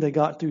assuming they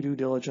got through due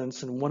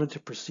diligence and wanted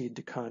to proceed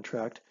the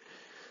contract,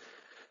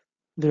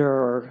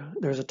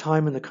 there's a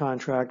time in the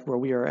contract where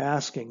we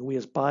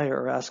as buyer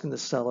are asking the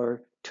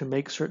seller to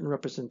make certain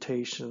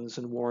representations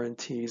and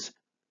warranties,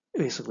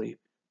 basically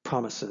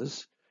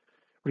promises,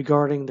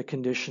 regarding the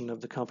condition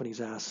of the company's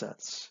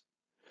assets.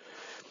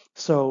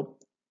 So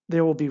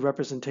there will be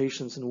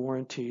representations and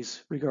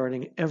warranties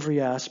regarding every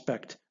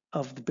aspect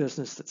of the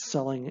business that's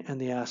selling and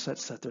the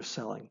assets that they're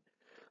selling.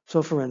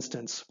 So for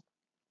instance,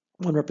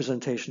 one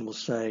representation will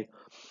say,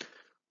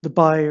 the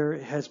buyer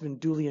has been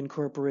duly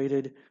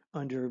incorporated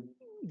under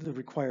the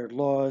required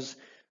laws.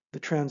 The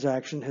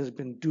transaction has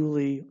been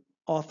duly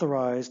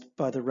authorized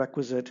by the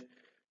requisite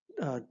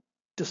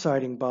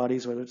deciding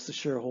bodies, whether it's the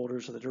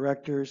shareholders or the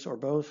directors or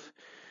both.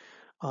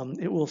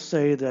 It will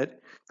say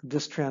that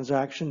this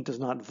transaction does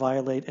not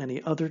violate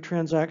any other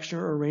transaction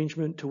or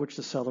arrangement to which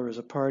the seller is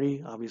a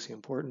party, obviously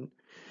important.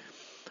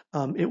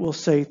 It will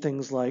say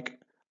things like,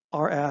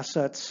 our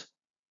assets,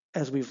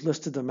 as we've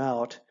listed them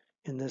out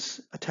in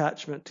this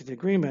attachment to the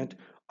agreement,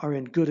 are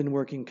in good and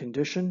working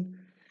condition.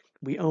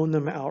 We own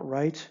them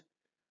outright.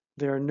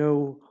 There are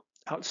no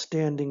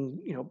outstanding,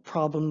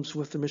 problems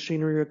with the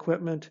machinery or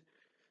equipment.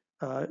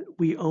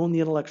 We own the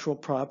intellectual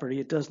property.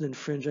 It doesn't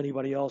infringe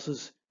anybody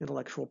else's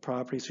intellectual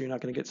property, so you're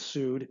not going to get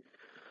sued.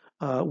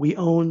 We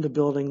own the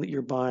building that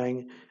you're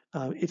buying.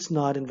 It's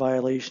not in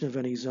violation of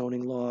any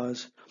zoning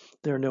laws.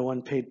 There are no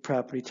unpaid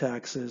property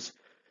taxes.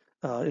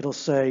 It'll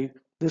say,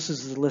 this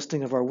is the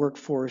listing of our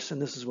workforce, and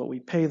this is what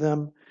we pay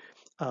them.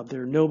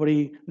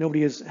 Nobody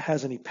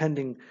has any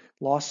pending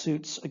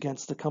lawsuits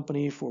against the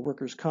company for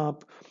workers'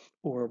 comp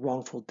or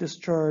wrongful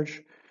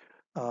discharge.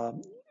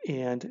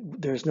 And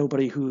there's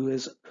nobody who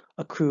has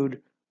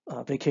accrued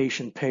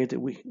vacation pay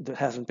that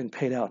hasn't been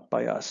paid out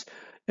by us,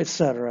 et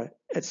cetera,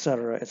 et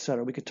cetera, et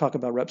cetera. We could talk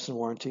about reps and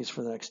warranties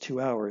for the next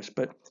 2 hours,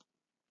 but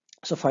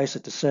suffice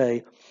it to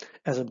say,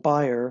 as a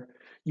buyer,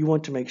 you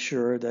want to make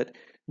sure that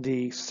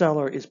the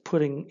seller is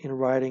putting in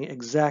writing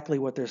exactly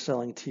what they're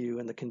selling to you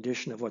and the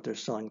condition of what they're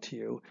selling to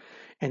you,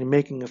 and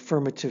making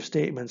affirmative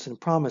statements and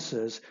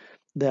promises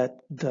that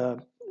the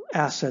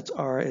assets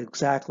are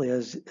exactly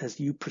as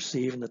you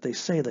perceive and that they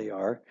say they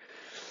are.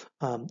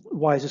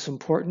 Why is this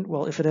important?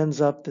 Well, if it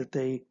ends up that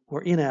they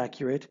were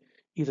inaccurate,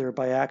 either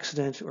by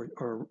accident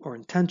or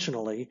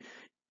intentionally,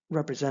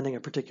 representing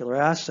a particular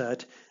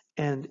asset,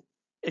 and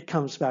it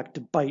comes back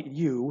to bite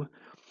you,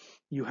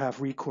 you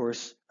have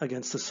recourse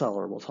against the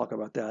seller. We'll talk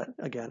about that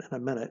again in a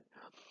minute.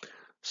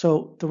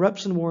 So the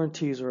reps and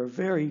warranties are a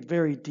very,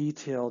 very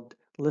detailed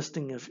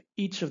listing of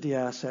each of the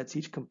assets,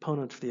 each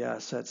component of the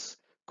assets,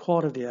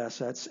 quality of the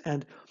assets,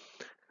 and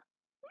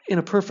in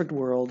a perfect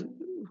world,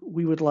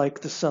 we would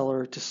like the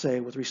seller to say,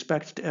 with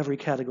respect to every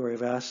category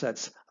of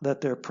assets,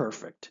 that they're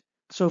perfect.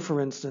 So for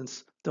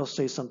instance, they'll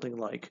say something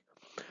like,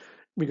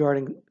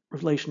 regarding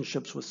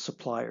relationships with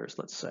suppliers,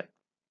 let's say,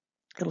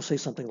 it'll say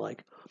something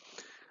like,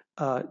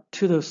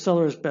 to the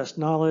seller's best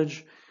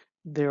knowledge,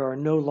 there are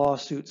no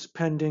lawsuits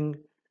pending.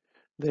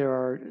 There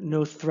are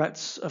no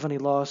threats of any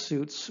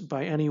lawsuits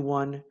by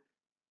anyone,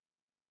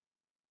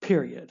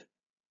 period.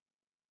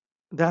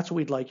 That's what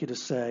we'd like you to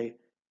say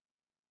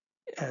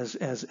as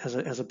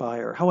a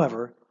buyer.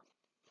 However,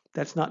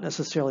 that's not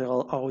necessarily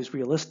always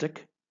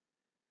realistic,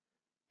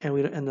 and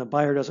the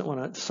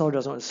seller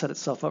doesn't want to set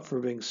itself up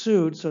for being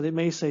sued, so they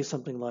may say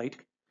something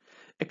like,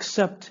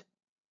 except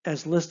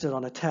as listed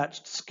on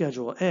attached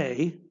Schedule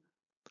A,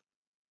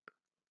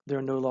 there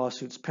are no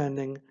lawsuits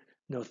pending,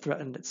 no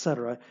threatened,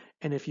 etc.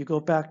 And if you go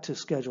back to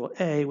Schedule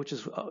A, which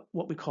is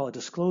what we call a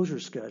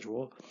disclosure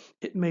schedule,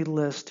 it may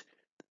list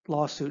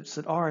lawsuits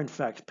that are in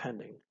fact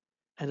pending,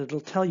 and it'll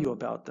tell you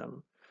about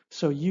them.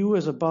 So you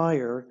as a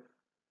buyer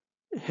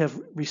have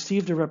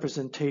received a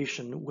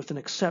representation with an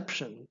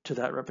exception to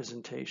that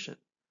representation.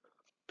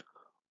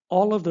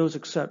 All of those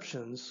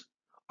exceptions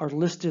are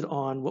listed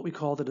on what we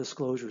call the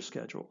disclosure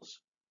schedules.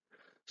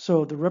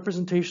 So the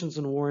representations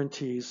and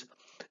warranties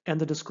and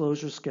the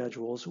disclosure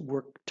schedules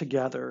work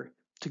together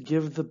to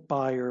give the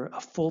buyer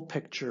a full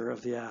picture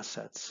of the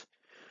assets.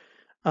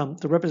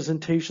 The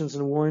representations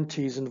and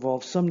warranties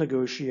involve some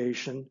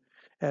negotiation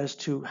as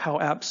to how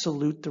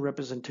absolute the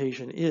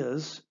representation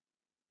is.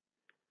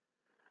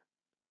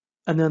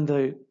 And then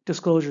the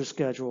disclosure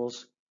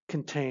schedules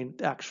contain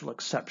actual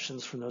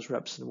exceptions from those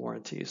reps and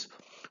warranties.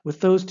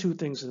 With those two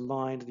things in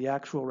mind, the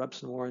actual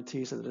reps and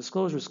warranties and the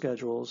disclosure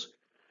schedules,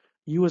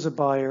 you as a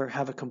buyer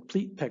have a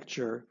complete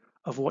picture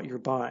of what you're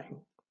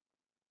buying.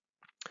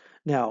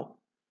 Now,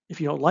 if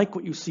you don't like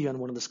what you see on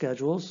one of the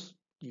schedules,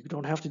 you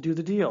don't have to do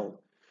the deal.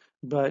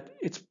 But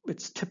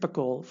it's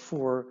typical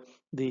for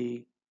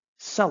the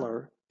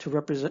seller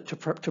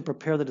to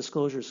prepare the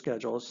disclosure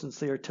schedules, since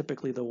they are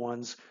typically the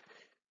ones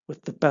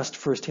with the best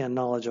firsthand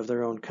knowledge of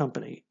their own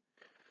company.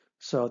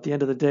 So at the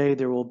end of the day,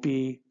 there will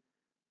be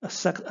a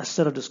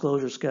set of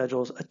disclosure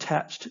schedules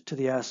attached to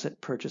the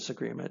asset purchase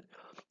agreement.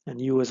 And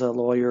you as a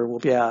lawyer will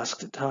be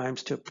asked at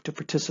times to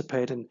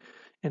participate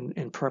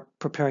in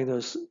preparing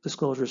those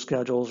disclosure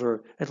schedules,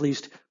 or at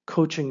least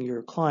coaching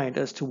your client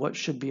as to what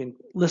should be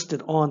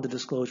listed on the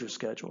disclosure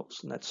schedules.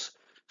 And that's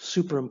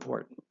super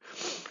important.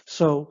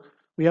 So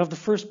we have the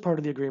first part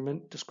of the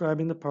agreement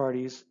describing the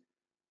parties,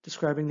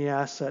 describing the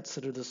assets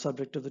that are the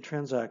subject of the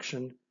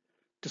transaction,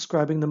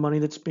 describing the money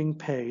that's being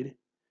paid.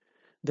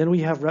 Then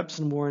we have reps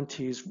and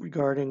warranties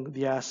regarding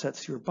the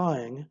assets you're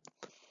buying.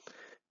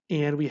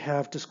 And we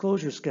have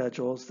disclosure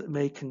schedules that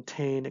may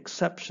contain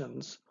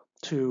exceptions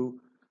to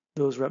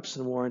those reps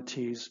and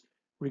warranties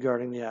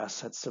regarding the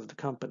assets of the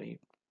company.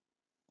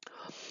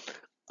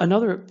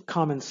 Another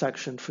common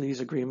section for these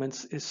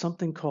agreements is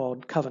something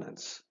called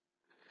covenants.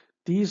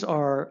 These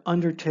are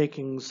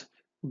undertakings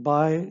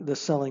by the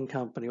selling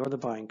company or the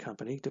buying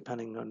company,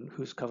 depending on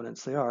whose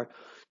covenants they are,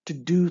 to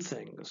do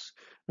things.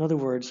 In other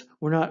words,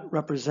 we're not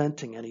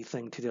representing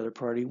anything to the other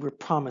party, we're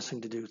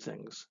promising to do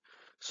things.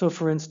 So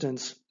for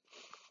instance,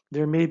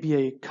 there may be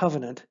a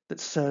covenant that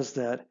says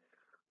that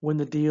when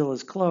the deal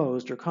is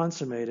closed or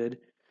consummated,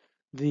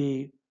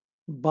 the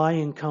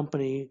buying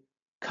company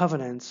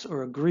covenants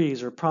or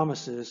agrees or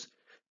promises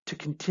to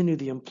continue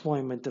the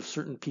employment of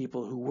certain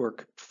people who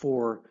work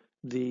for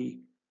the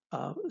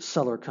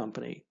seller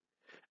company.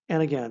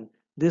 And again,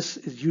 this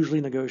is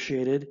usually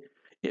negotiated.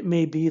 It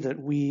may be that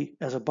we,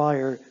 as a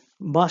buyer,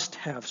 must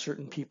have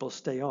certain people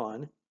stay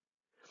on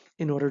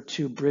in order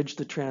to bridge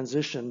the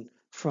transition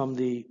from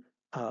the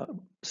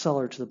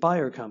seller to the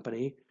buyer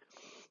company.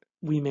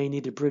 We may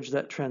need to bridge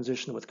that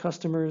transition with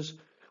customers.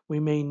 We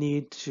may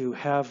need to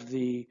have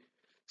the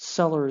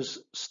seller's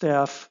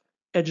staff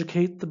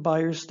educate the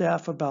buyer's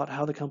staff about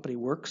how the company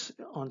works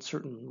on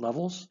certain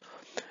levels.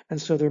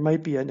 And so there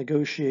might be a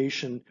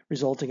negotiation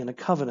resulting in a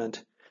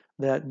covenant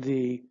that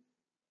the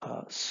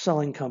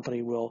selling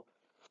company will,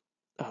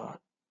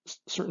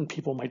 certain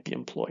people might be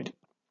employed.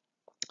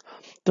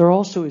 There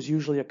also is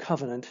usually a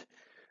covenant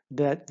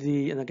that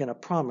and again, a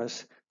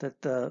promise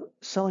that the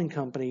selling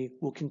company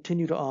will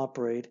continue to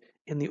operate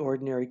in the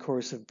ordinary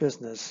course of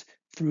business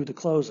through the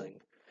closing.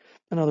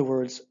 In other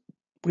words,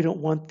 we don't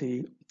want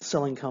the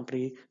selling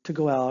company to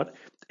go out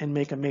and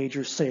make a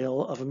major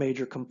sale of a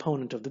major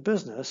component of the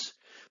business,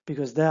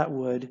 because that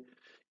would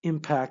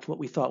impact what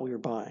we thought we were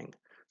buying.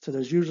 So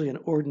there's usually an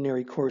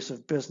ordinary course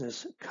of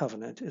business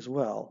covenant as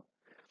well.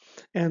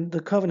 And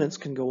the covenants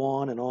can go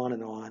on and on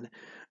and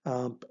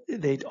on.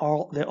 They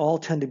all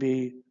tend to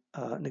be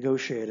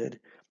negotiated,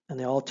 and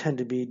they all tend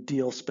to be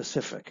deal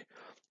specific.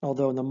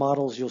 Although in the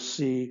models you'll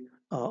see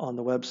on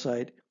the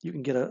website, you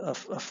can get a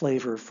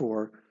flavor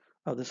for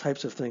the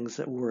types of things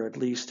that were at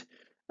least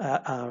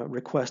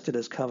requested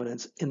as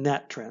covenants in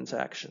that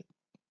transaction.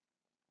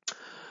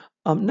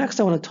 Next,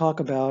 I want to talk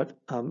about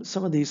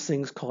some of these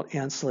things called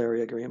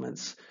ancillary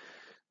agreements.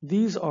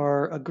 These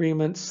are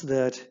agreements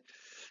that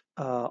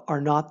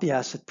are not the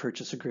asset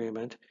purchase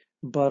agreement,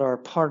 but are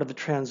part of the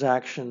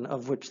transaction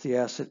of which the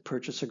asset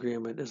purchase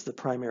agreement is the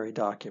primary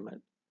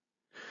document.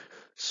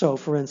 So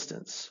for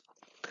instance,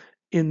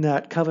 in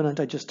that covenant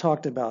I just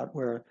talked about,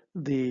 where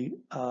the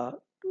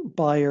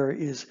buyer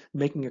is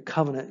making a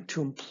covenant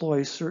to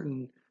employ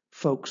certain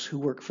folks who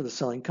work for the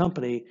selling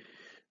company,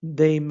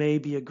 they may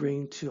be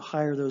agreeing to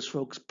hire those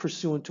folks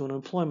pursuant to an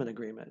employment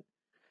agreement.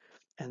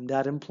 And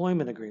that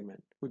employment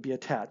agreement would be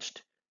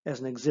attached as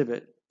an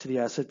exhibit to the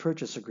asset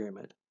purchase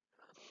agreement.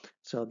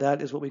 So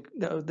that is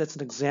that's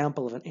an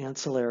example of an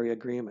ancillary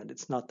agreement.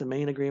 It's not the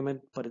main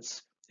agreement, but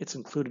it's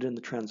included in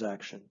the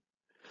transaction.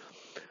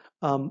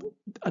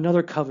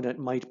 Another covenant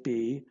might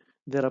be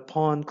that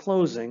upon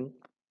closing,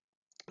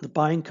 the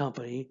buying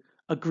company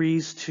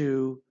agrees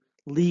to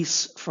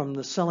lease from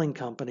the selling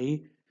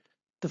company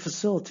the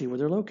facility where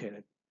they're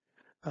located.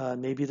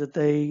 Maybe that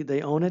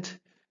they own it.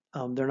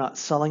 They're not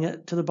selling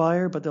it to the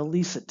buyer, but they'll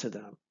lease it to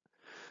them.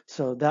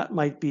 So that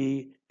might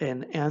be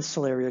an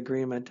ancillary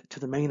agreement to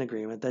the main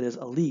agreement, that is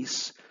a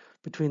lease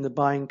between the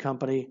buying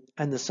company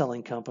and the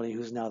selling company,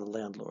 who's now the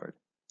landlord.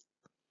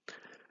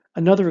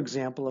 Another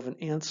example of an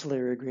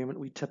ancillary agreement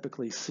we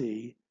typically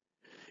see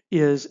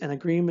is an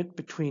agreement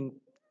between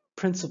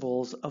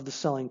principals of the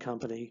selling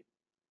company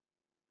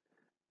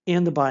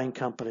and the buying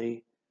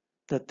company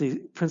that the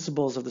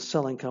principals of the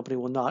selling company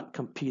will not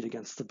compete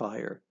against the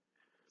buyer.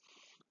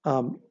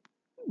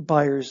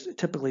 Buyers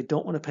typically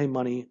don't want to pay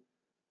money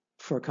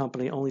for a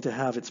company only to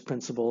have its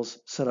principals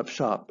set up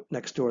shop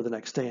next door the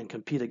next day and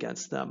compete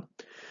against them.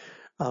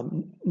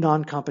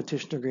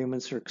 Non-competition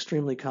agreements are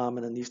extremely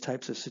common in these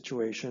types of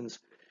situations.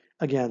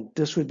 Again,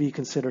 this would be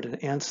considered an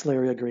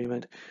ancillary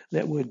agreement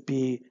that would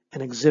be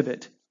an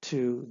exhibit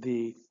to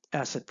the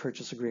asset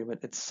purchase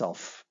agreement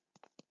itself.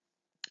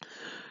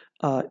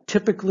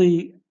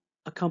 Typically,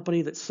 a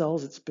company that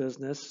sells its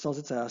business, sells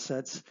its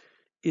assets,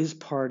 is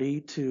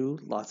party to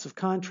lots of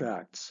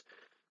contracts.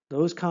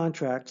 Those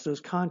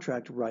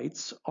contract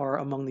rights are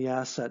among the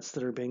assets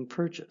that are being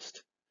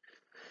purchased.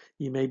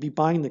 You may be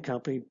buying the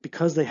company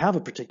because they have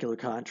a particular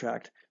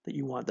contract that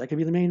you want. That could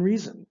be the main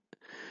reason.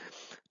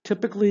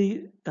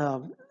 Typically,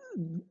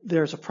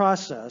 there's a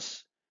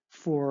process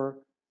for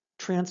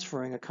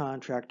transferring a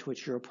contract to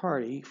which you're a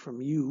party from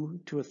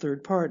you to a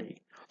third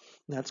party.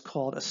 That's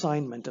called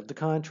assignment of the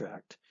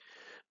contract.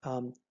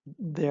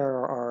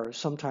 There are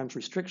sometimes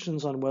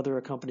restrictions on whether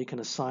a company can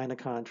assign a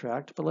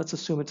contract, but let's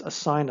assume it's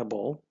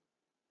assignable.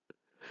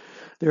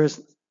 There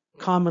is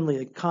commonly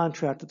a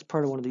contract that's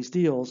part of one of these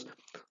deals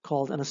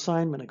called an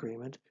assignment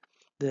agreement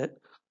that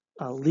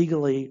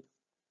legally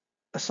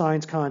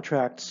assigns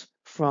contracts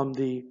from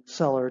the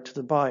seller to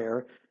the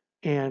buyer,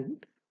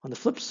 and on the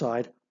flip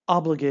side,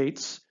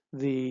 obligates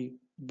the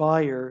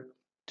buyer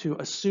to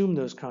assume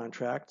those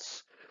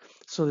contracts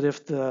so that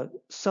if the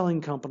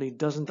selling company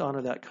doesn't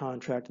honor that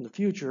contract in the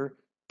future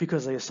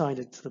because they assigned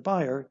it to the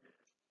buyer,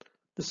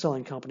 the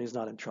selling company is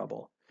not in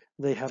trouble.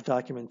 They have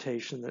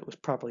documentation that it was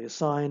properly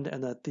assigned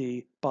and that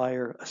the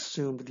buyer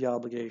assumed the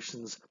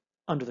obligations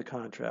under the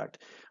contract.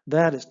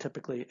 That is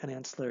typically an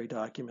ancillary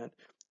document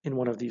in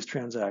one of these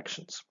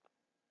transactions.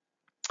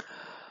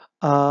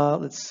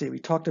 Let's see, we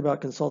talked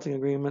about consulting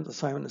agreement,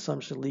 assignment,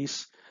 assumption,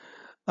 lease.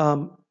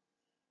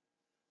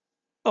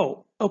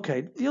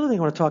 Okay. The other thing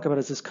I want to talk about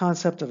is this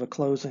concept of a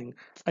closing.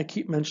 I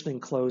keep mentioning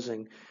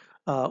closing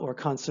or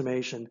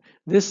consummation.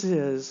 This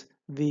is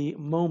the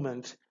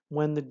moment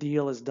when the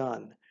deal is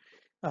done.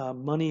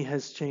 Money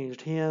has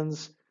changed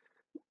hands.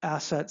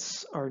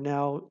 Assets are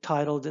now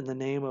titled in the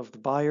name of the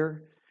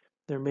buyer.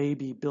 There may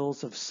be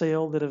bills of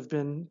sale that have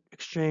been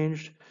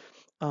exchanged.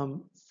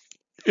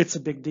 It's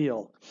a big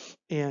deal.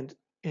 And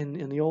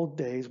in the old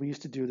days, we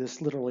used to do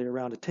this literally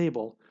around a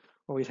table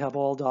where we'd have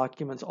all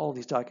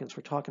these documents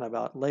we're talking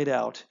about laid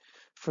out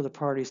for the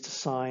parties to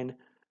sign.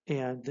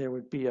 And there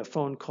would be a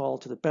phone call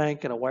to the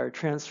bank and a wire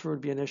transfer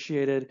would be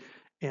initiated.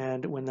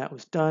 And when that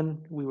was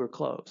done, we were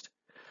closed.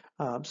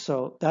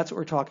 So that's what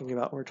we're talking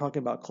about. We're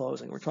talking about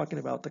closing. We're talking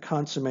about the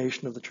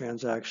consummation of the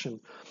transaction.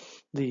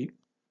 The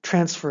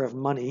transfer of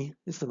money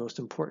is the most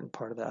important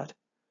part of that.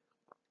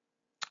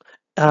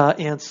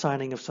 And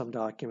signing of some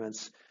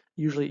documents,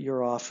 usually at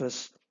your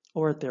office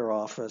or at their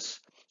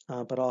office,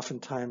 but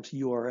oftentimes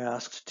you are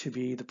asked to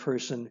be the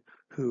person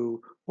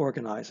who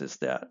organizes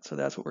that. So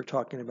that's what we're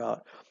talking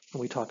about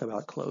when we talk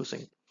about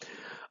closing.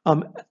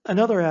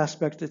 Another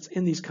aspect that's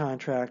in these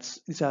contracts,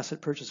 these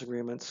asset purchase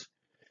agreements,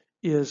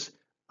 is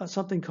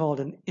something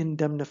called an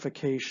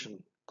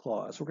indemnification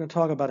clause. We're going to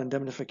talk about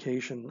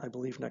indemnification, I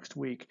believe, next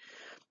week.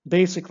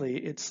 Basically,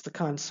 it's the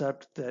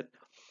concept that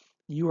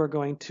you are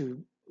going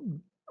to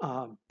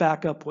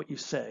back up what you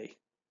say.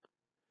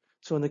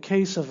 So in the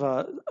case of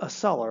a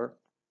seller,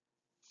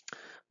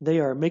 they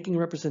are making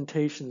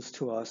representations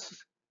to us,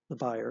 the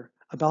buyer,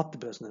 about the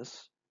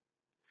business.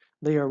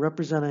 They are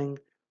representing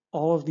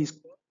all of these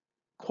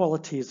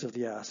qualities of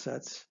the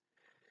assets.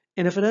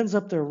 And if it ends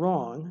up they're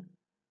wrong,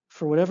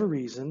 for whatever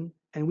reason,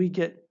 and we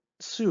get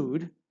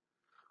sued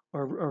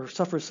or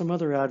suffer some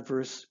other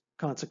adverse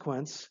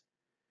consequence,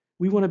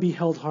 we want to be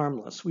held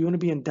harmless. We want to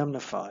be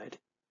indemnified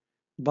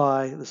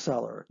by the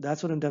seller.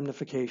 That's what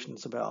indemnification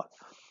is about.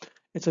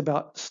 It's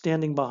about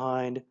standing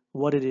behind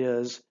what it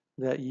is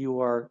that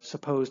you are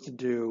supposed to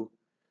do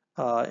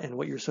and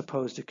what you're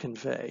supposed to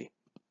convey.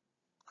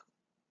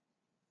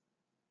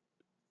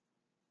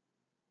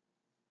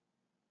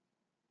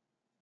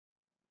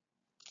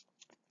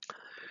 A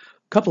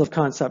couple of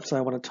concepts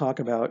I want to talk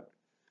about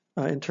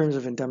in terms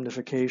of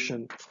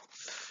indemnification.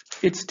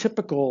 It's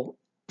typical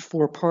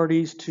for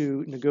parties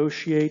to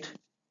negotiate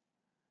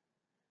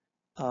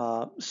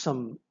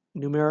some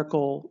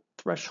numerical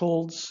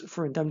thresholds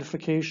for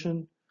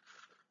indemnification.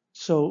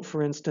 So,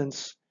 for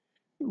instance,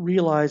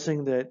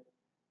 realizing that,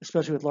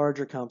 especially with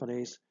larger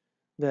companies,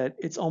 that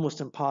it's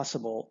almost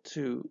impossible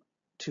to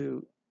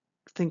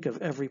think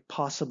of every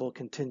possible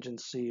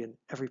contingency and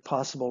every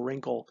possible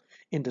wrinkle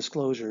in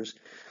disclosures,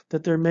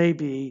 that there may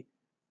be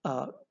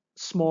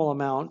small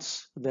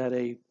amounts that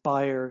a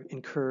buyer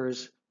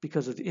incurs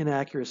because of the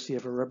inaccuracy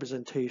of a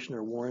representation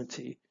or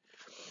warranty.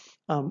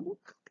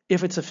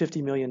 If it's a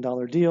 $50 million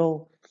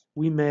deal,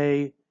 we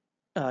may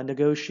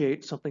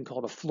negotiate something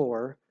called a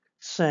floor,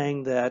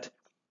 saying that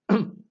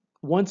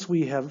once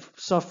we have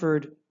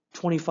suffered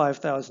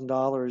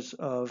 $25,000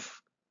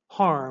 of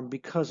harm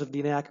because of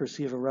the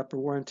inaccuracy of a rep or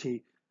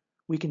warranty,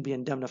 we can be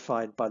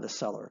indemnified by the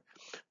seller.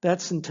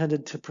 That's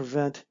intended to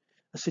prevent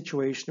a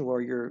situation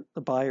where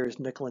the buyer is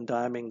nickel and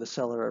diming the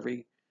seller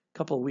every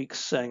couple of weeks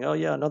saying, oh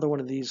yeah, another one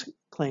of these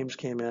claims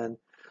came in.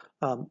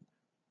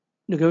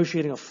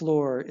 Negotiating a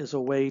floor is a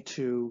way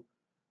to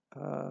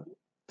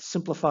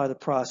simplify the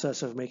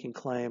process of making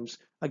claims.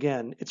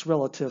 Again, it's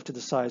relative to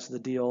the size of the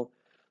deal.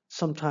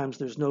 Sometimes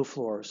there's no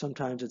floor.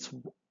 Sometimes it's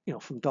from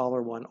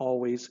 $1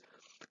 always.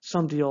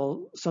 Some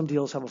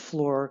deals have a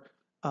floor,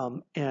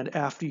 and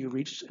after you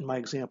reach, in my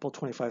example,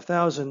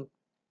 25,000.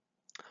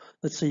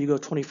 Let's say you go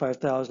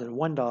 25,000 and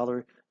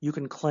 $1, you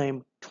can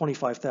claim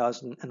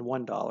 25,000 and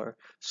 $1.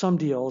 Some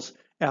deals,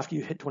 after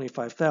you hit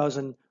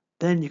 25,000,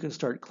 then you can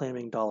start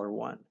claiming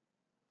 $1.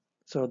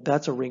 So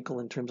that's a wrinkle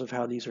in terms of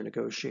how these are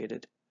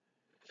negotiated.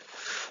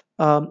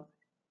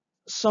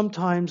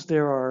 Sometimes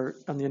there are,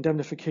 on the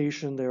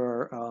indemnification, there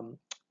are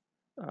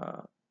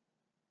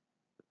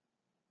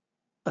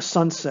a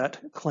sunset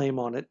claim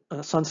on it,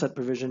 a sunset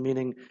provision,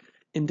 meaning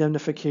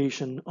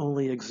indemnification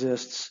only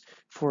exists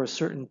for a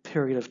certain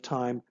period of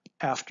time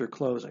after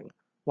closing.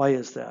 Why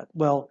is that?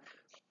 Well,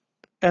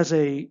 as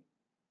a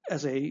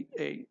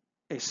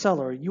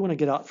seller, you want to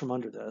get out from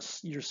under this.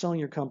 You're selling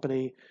your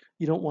company.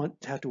 You don't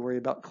want to have to worry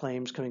about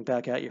claims coming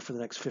back at you for the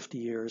next 50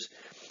 years.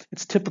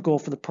 It's typical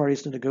for the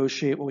parties to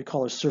negotiate what we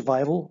call a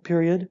survival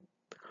period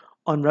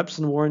on reps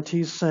and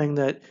warranties, saying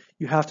that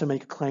you have to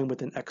make a claim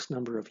within X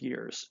number of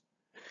years.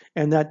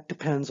 And that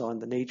depends on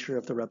the nature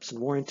of the reps and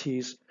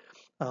warranties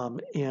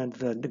and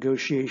the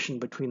negotiation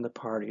between the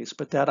parties.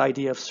 But that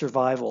idea of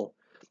survival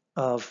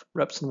of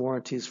reps and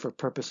warranties for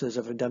purposes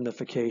of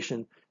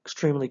indemnification,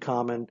 extremely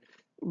common.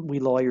 We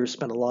lawyers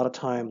spend a lot of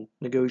time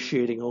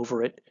negotiating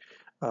over it.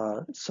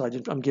 So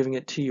I'm giving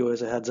it to you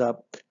as a heads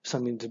up,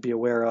 something to be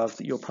aware of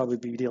that you'll probably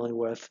be dealing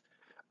with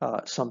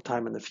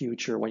sometime in the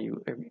future when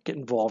you get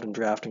involved in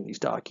drafting these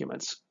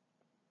documents.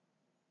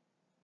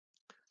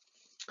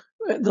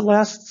 The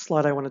last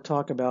slide I want to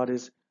talk about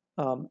is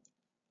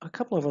a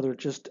couple of other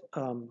just, I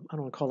don't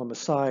want to call them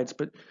asides,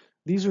 but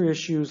these are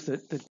issues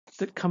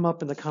that come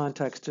up in the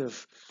context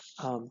of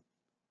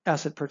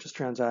asset purchase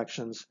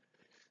transactions.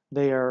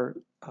 They are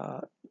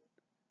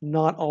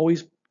not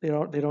always, they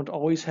don't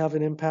always have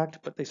an impact,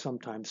 but they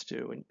sometimes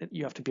do, and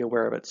you have to be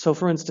aware of it. So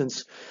for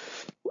instance,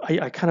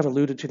 I kind of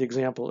alluded to the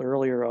example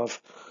earlier of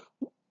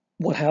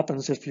what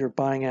happens if you're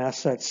buying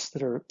assets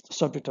that are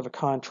subject of a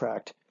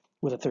contract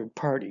with a third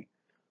party.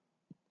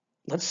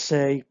 Let's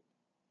say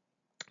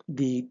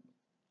the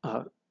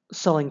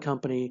selling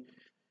company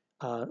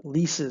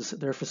leases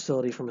their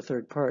facility from a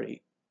third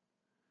party.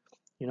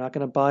 You're not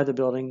going to buy the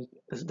building.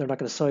 They're not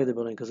going to sell you the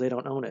building because they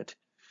don't own it.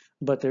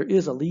 But there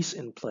is a lease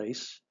in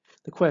place.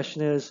 The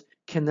question is,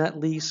 can that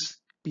lease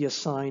be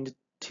assigned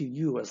to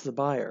you as the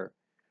buyer?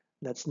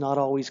 That's not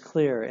always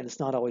clear, and it's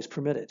not always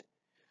permitted.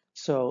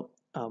 So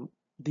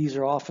these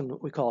are often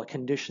what we call a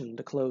condition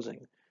to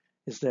closing,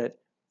 is that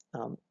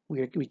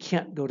we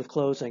can't go to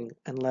closing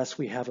unless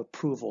we have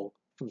approval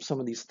from some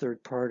of these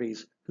third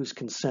parties whose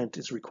consent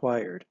is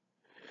required.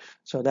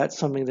 So that's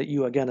something that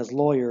you, again, as a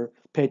lawyer,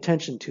 pay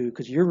attention to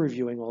because you're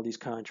reviewing all these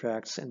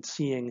contracts and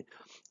seeing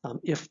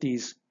if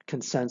these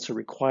consents are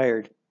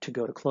required to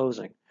go to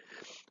closing.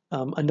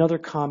 Another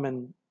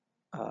common,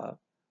 I don't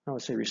want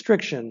to say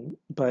restriction,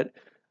 but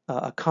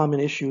a common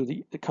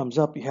issue that comes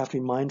up you have to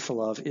be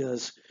mindful of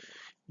is,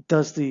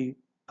 does the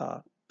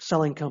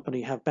selling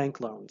company have bank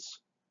loans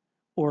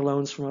or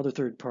loans from other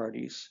third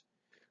parties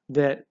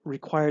that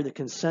require the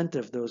consent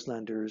of those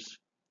lenders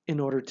in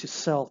order to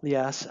sell the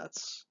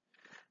assets?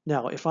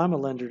 Now, if I'm a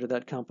lender to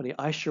that company,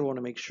 I sure want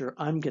to make sure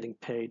I'm getting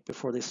paid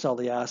before they sell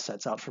the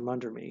assets out from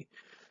under me.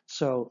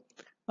 So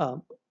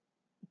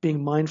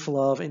being mindful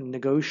of and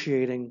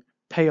negotiating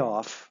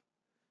payoff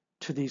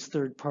to these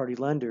third-party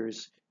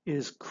lenders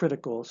is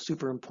critical,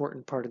 super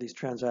important part of these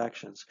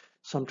transactions,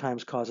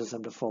 sometimes causes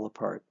them to fall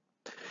apart.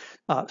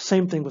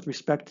 Same thing with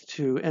respect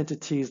to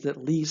entities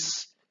that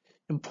lease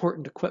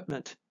important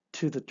equipment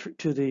to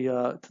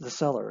the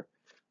seller.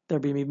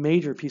 There'll be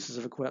major pieces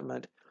of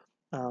equipment.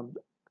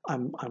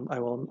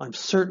 I'm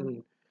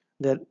certain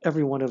that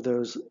every one of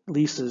those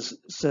leases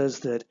says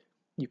that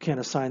you can't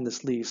assign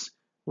this lease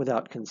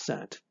without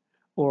consent,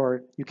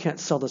 or you can't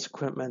sell this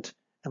equipment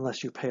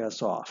unless you pay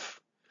us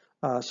off.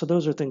 So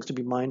those are things to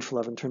be mindful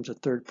of in terms of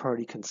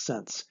third-party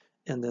consents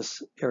in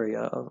this area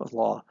of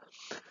law.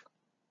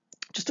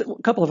 Just a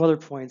couple of other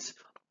points.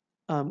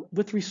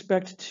 With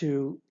respect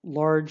to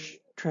large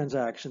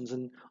transactions,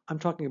 and I'm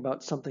talking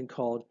about something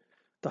called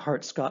the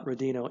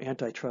Hart-Scott-Rodino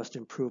Antitrust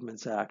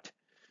Improvements Act.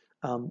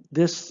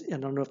 This, and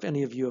I don't know if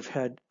any of you have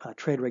had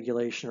trade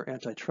regulation or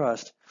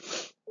antitrust,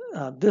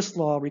 this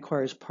law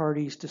requires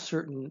parties to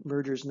certain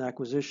mergers and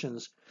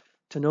acquisitions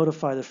to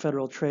notify the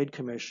Federal Trade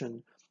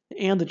Commission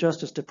and the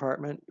Justice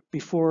Department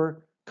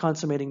before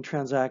consummating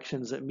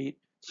transactions that meet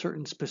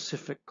certain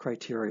specific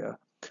criteria,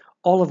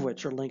 all of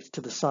which are linked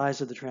to the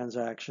size of the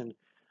transaction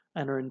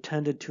and are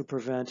intended to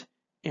prevent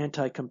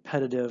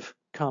anti-competitive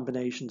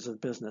combinations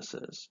of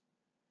businesses.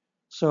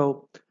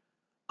 So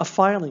a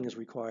filing is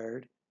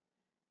required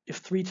if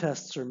three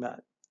tests are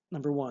met.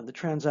 Number one, the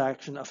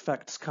transaction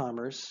affects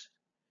commerce,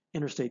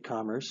 interstate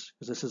commerce,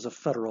 because this is a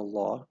federal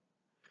law.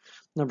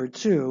 Number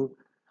two,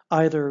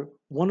 either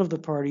one of the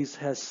parties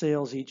has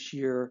sales each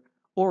year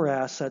or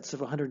assets of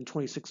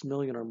 126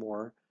 million or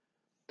more,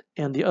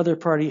 and the other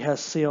party has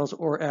sales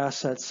or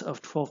assets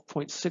of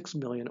 12.6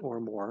 million or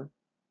more,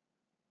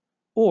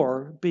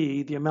 or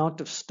B, the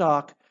amount of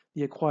stock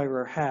the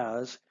acquirer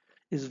has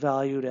is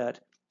valued at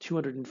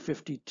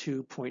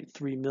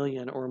 252.3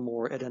 million or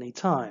more at any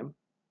time,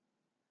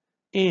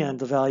 and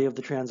the value of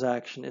the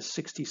transaction is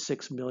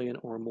 66 million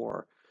or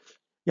more.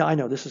 Yeah, I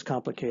know this is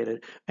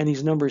complicated, and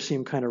these numbers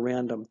seem kind of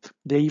random.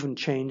 They even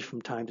change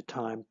from time to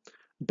time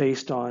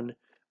based on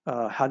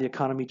how the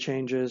economy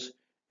changes,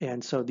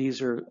 and so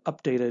these are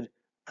updated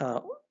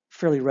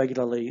fairly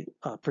regularly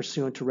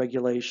pursuant to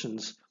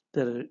regulations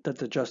that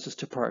the Justice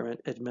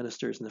Department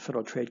administers and the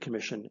Federal Trade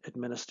Commission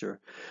administer.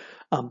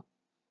 The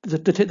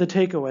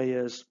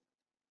takeaway is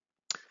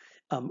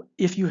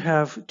if you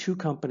have two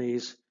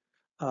companies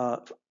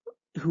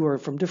who are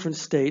from different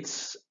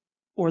states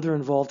or they're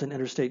involved in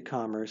interstate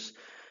commerce,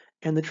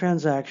 and the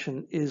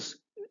transaction is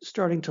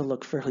starting to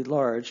look fairly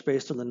large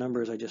based on the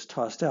numbers I just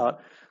tossed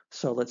out.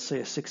 So let's say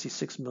a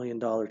 $66 million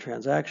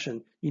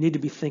transaction, you need to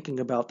be thinking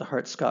about the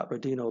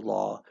Hart-Scott-Rodino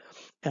law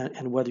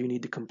and whether you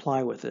need to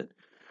comply with it.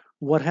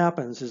 What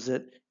happens is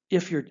that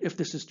if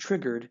this is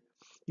triggered,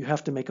 you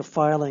have to make a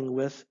filing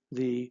with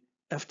the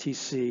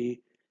FTC.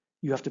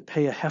 You have to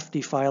pay a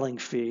hefty filing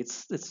fee.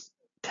 It's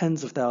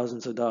tens of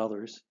thousands of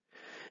dollars.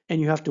 And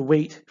you have to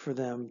wait for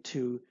them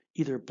to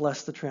either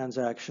bless the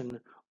transaction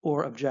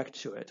or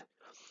object to it.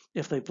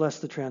 If they bless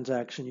the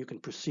transaction, you can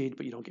proceed,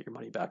 but you don't get your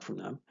money back from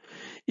them.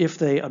 If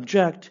they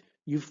object,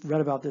 you've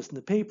read about this in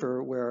the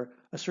paper where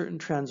a certain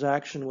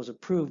transaction was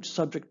approved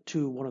subject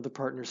to one of the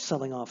partners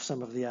selling off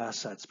some of the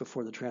assets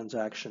before the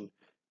transaction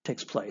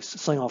takes place,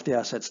 selling off the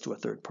assets to a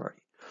third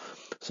party.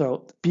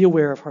 So be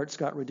aware of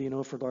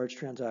Hart-Scott-Rodino for large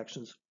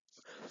transactions.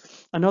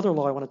 Another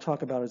law I want to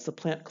talk about is the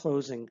plant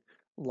closing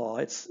law.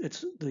 It's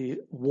the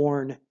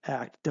WARN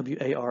Act,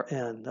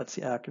 W-A-R-N, that's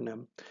the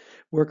acronym,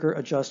 Worker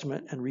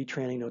Adjustment and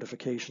Retraining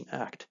Notification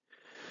Act.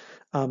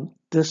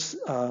 This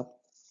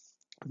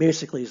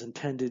basically is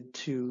intended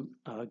to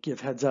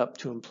give heads up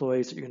to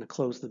employees that you're going to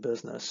close the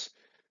business.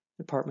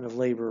 The Department of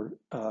Labor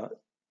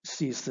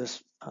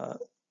sees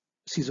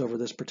over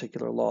this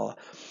particular law.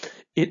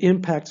 It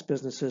impacts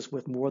businesses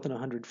with more than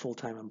 100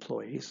 full-time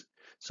employees.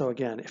 So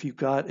again, if you've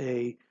got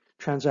a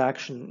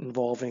transaction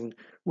involving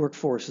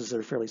workforces that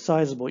are fairly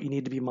sizable, you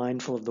need to be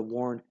mindful of the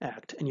WARN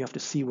Act, and you have to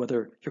see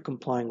whether you're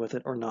complying with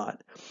it or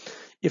not.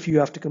 If you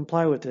have to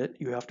comply with it,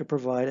 you have to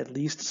provide at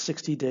least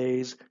 60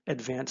 days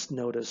advance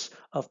notice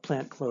of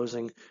plant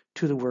closing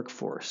to the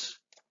workforce.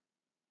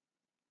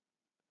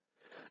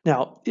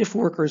 Now, if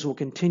workers will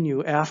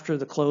continue after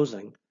the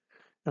closing,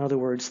 in other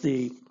words,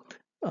 the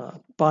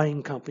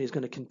buying company is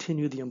going to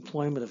continue the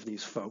employment of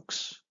these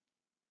folks,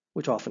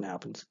 which often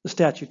happens. The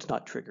statute's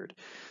not triggered.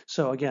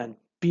 So again,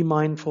 be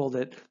mindful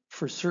that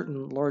for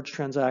certain large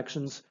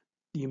transactions,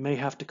 you may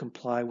have to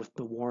comply with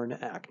the WARN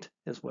Act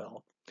as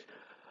well.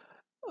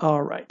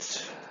 All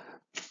right.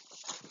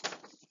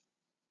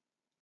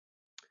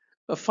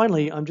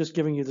 Finally, I'm just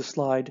giving you the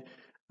slide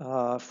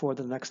for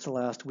the next to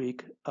last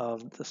week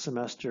of the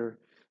semester.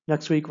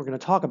 Next week, we're going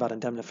to talk about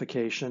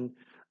indemnification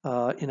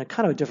in a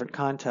kind of a different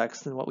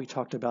context than what we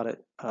talked about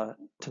it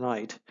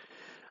tonight.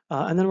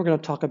 And then we're going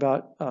to talk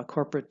about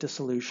corporate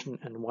dissolution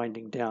and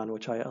winding down,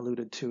 which I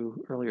alluded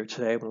to earlier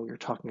today when we were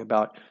talking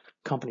about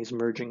companies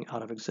merging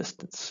out of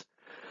existence.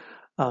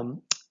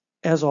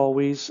 As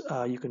always,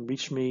 you can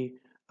reach me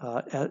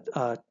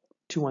at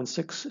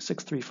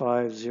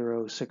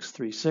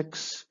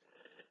 216-635-0636.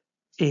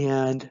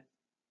 And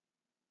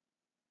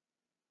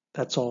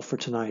that's all for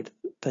tonight.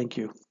 Thank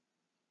you.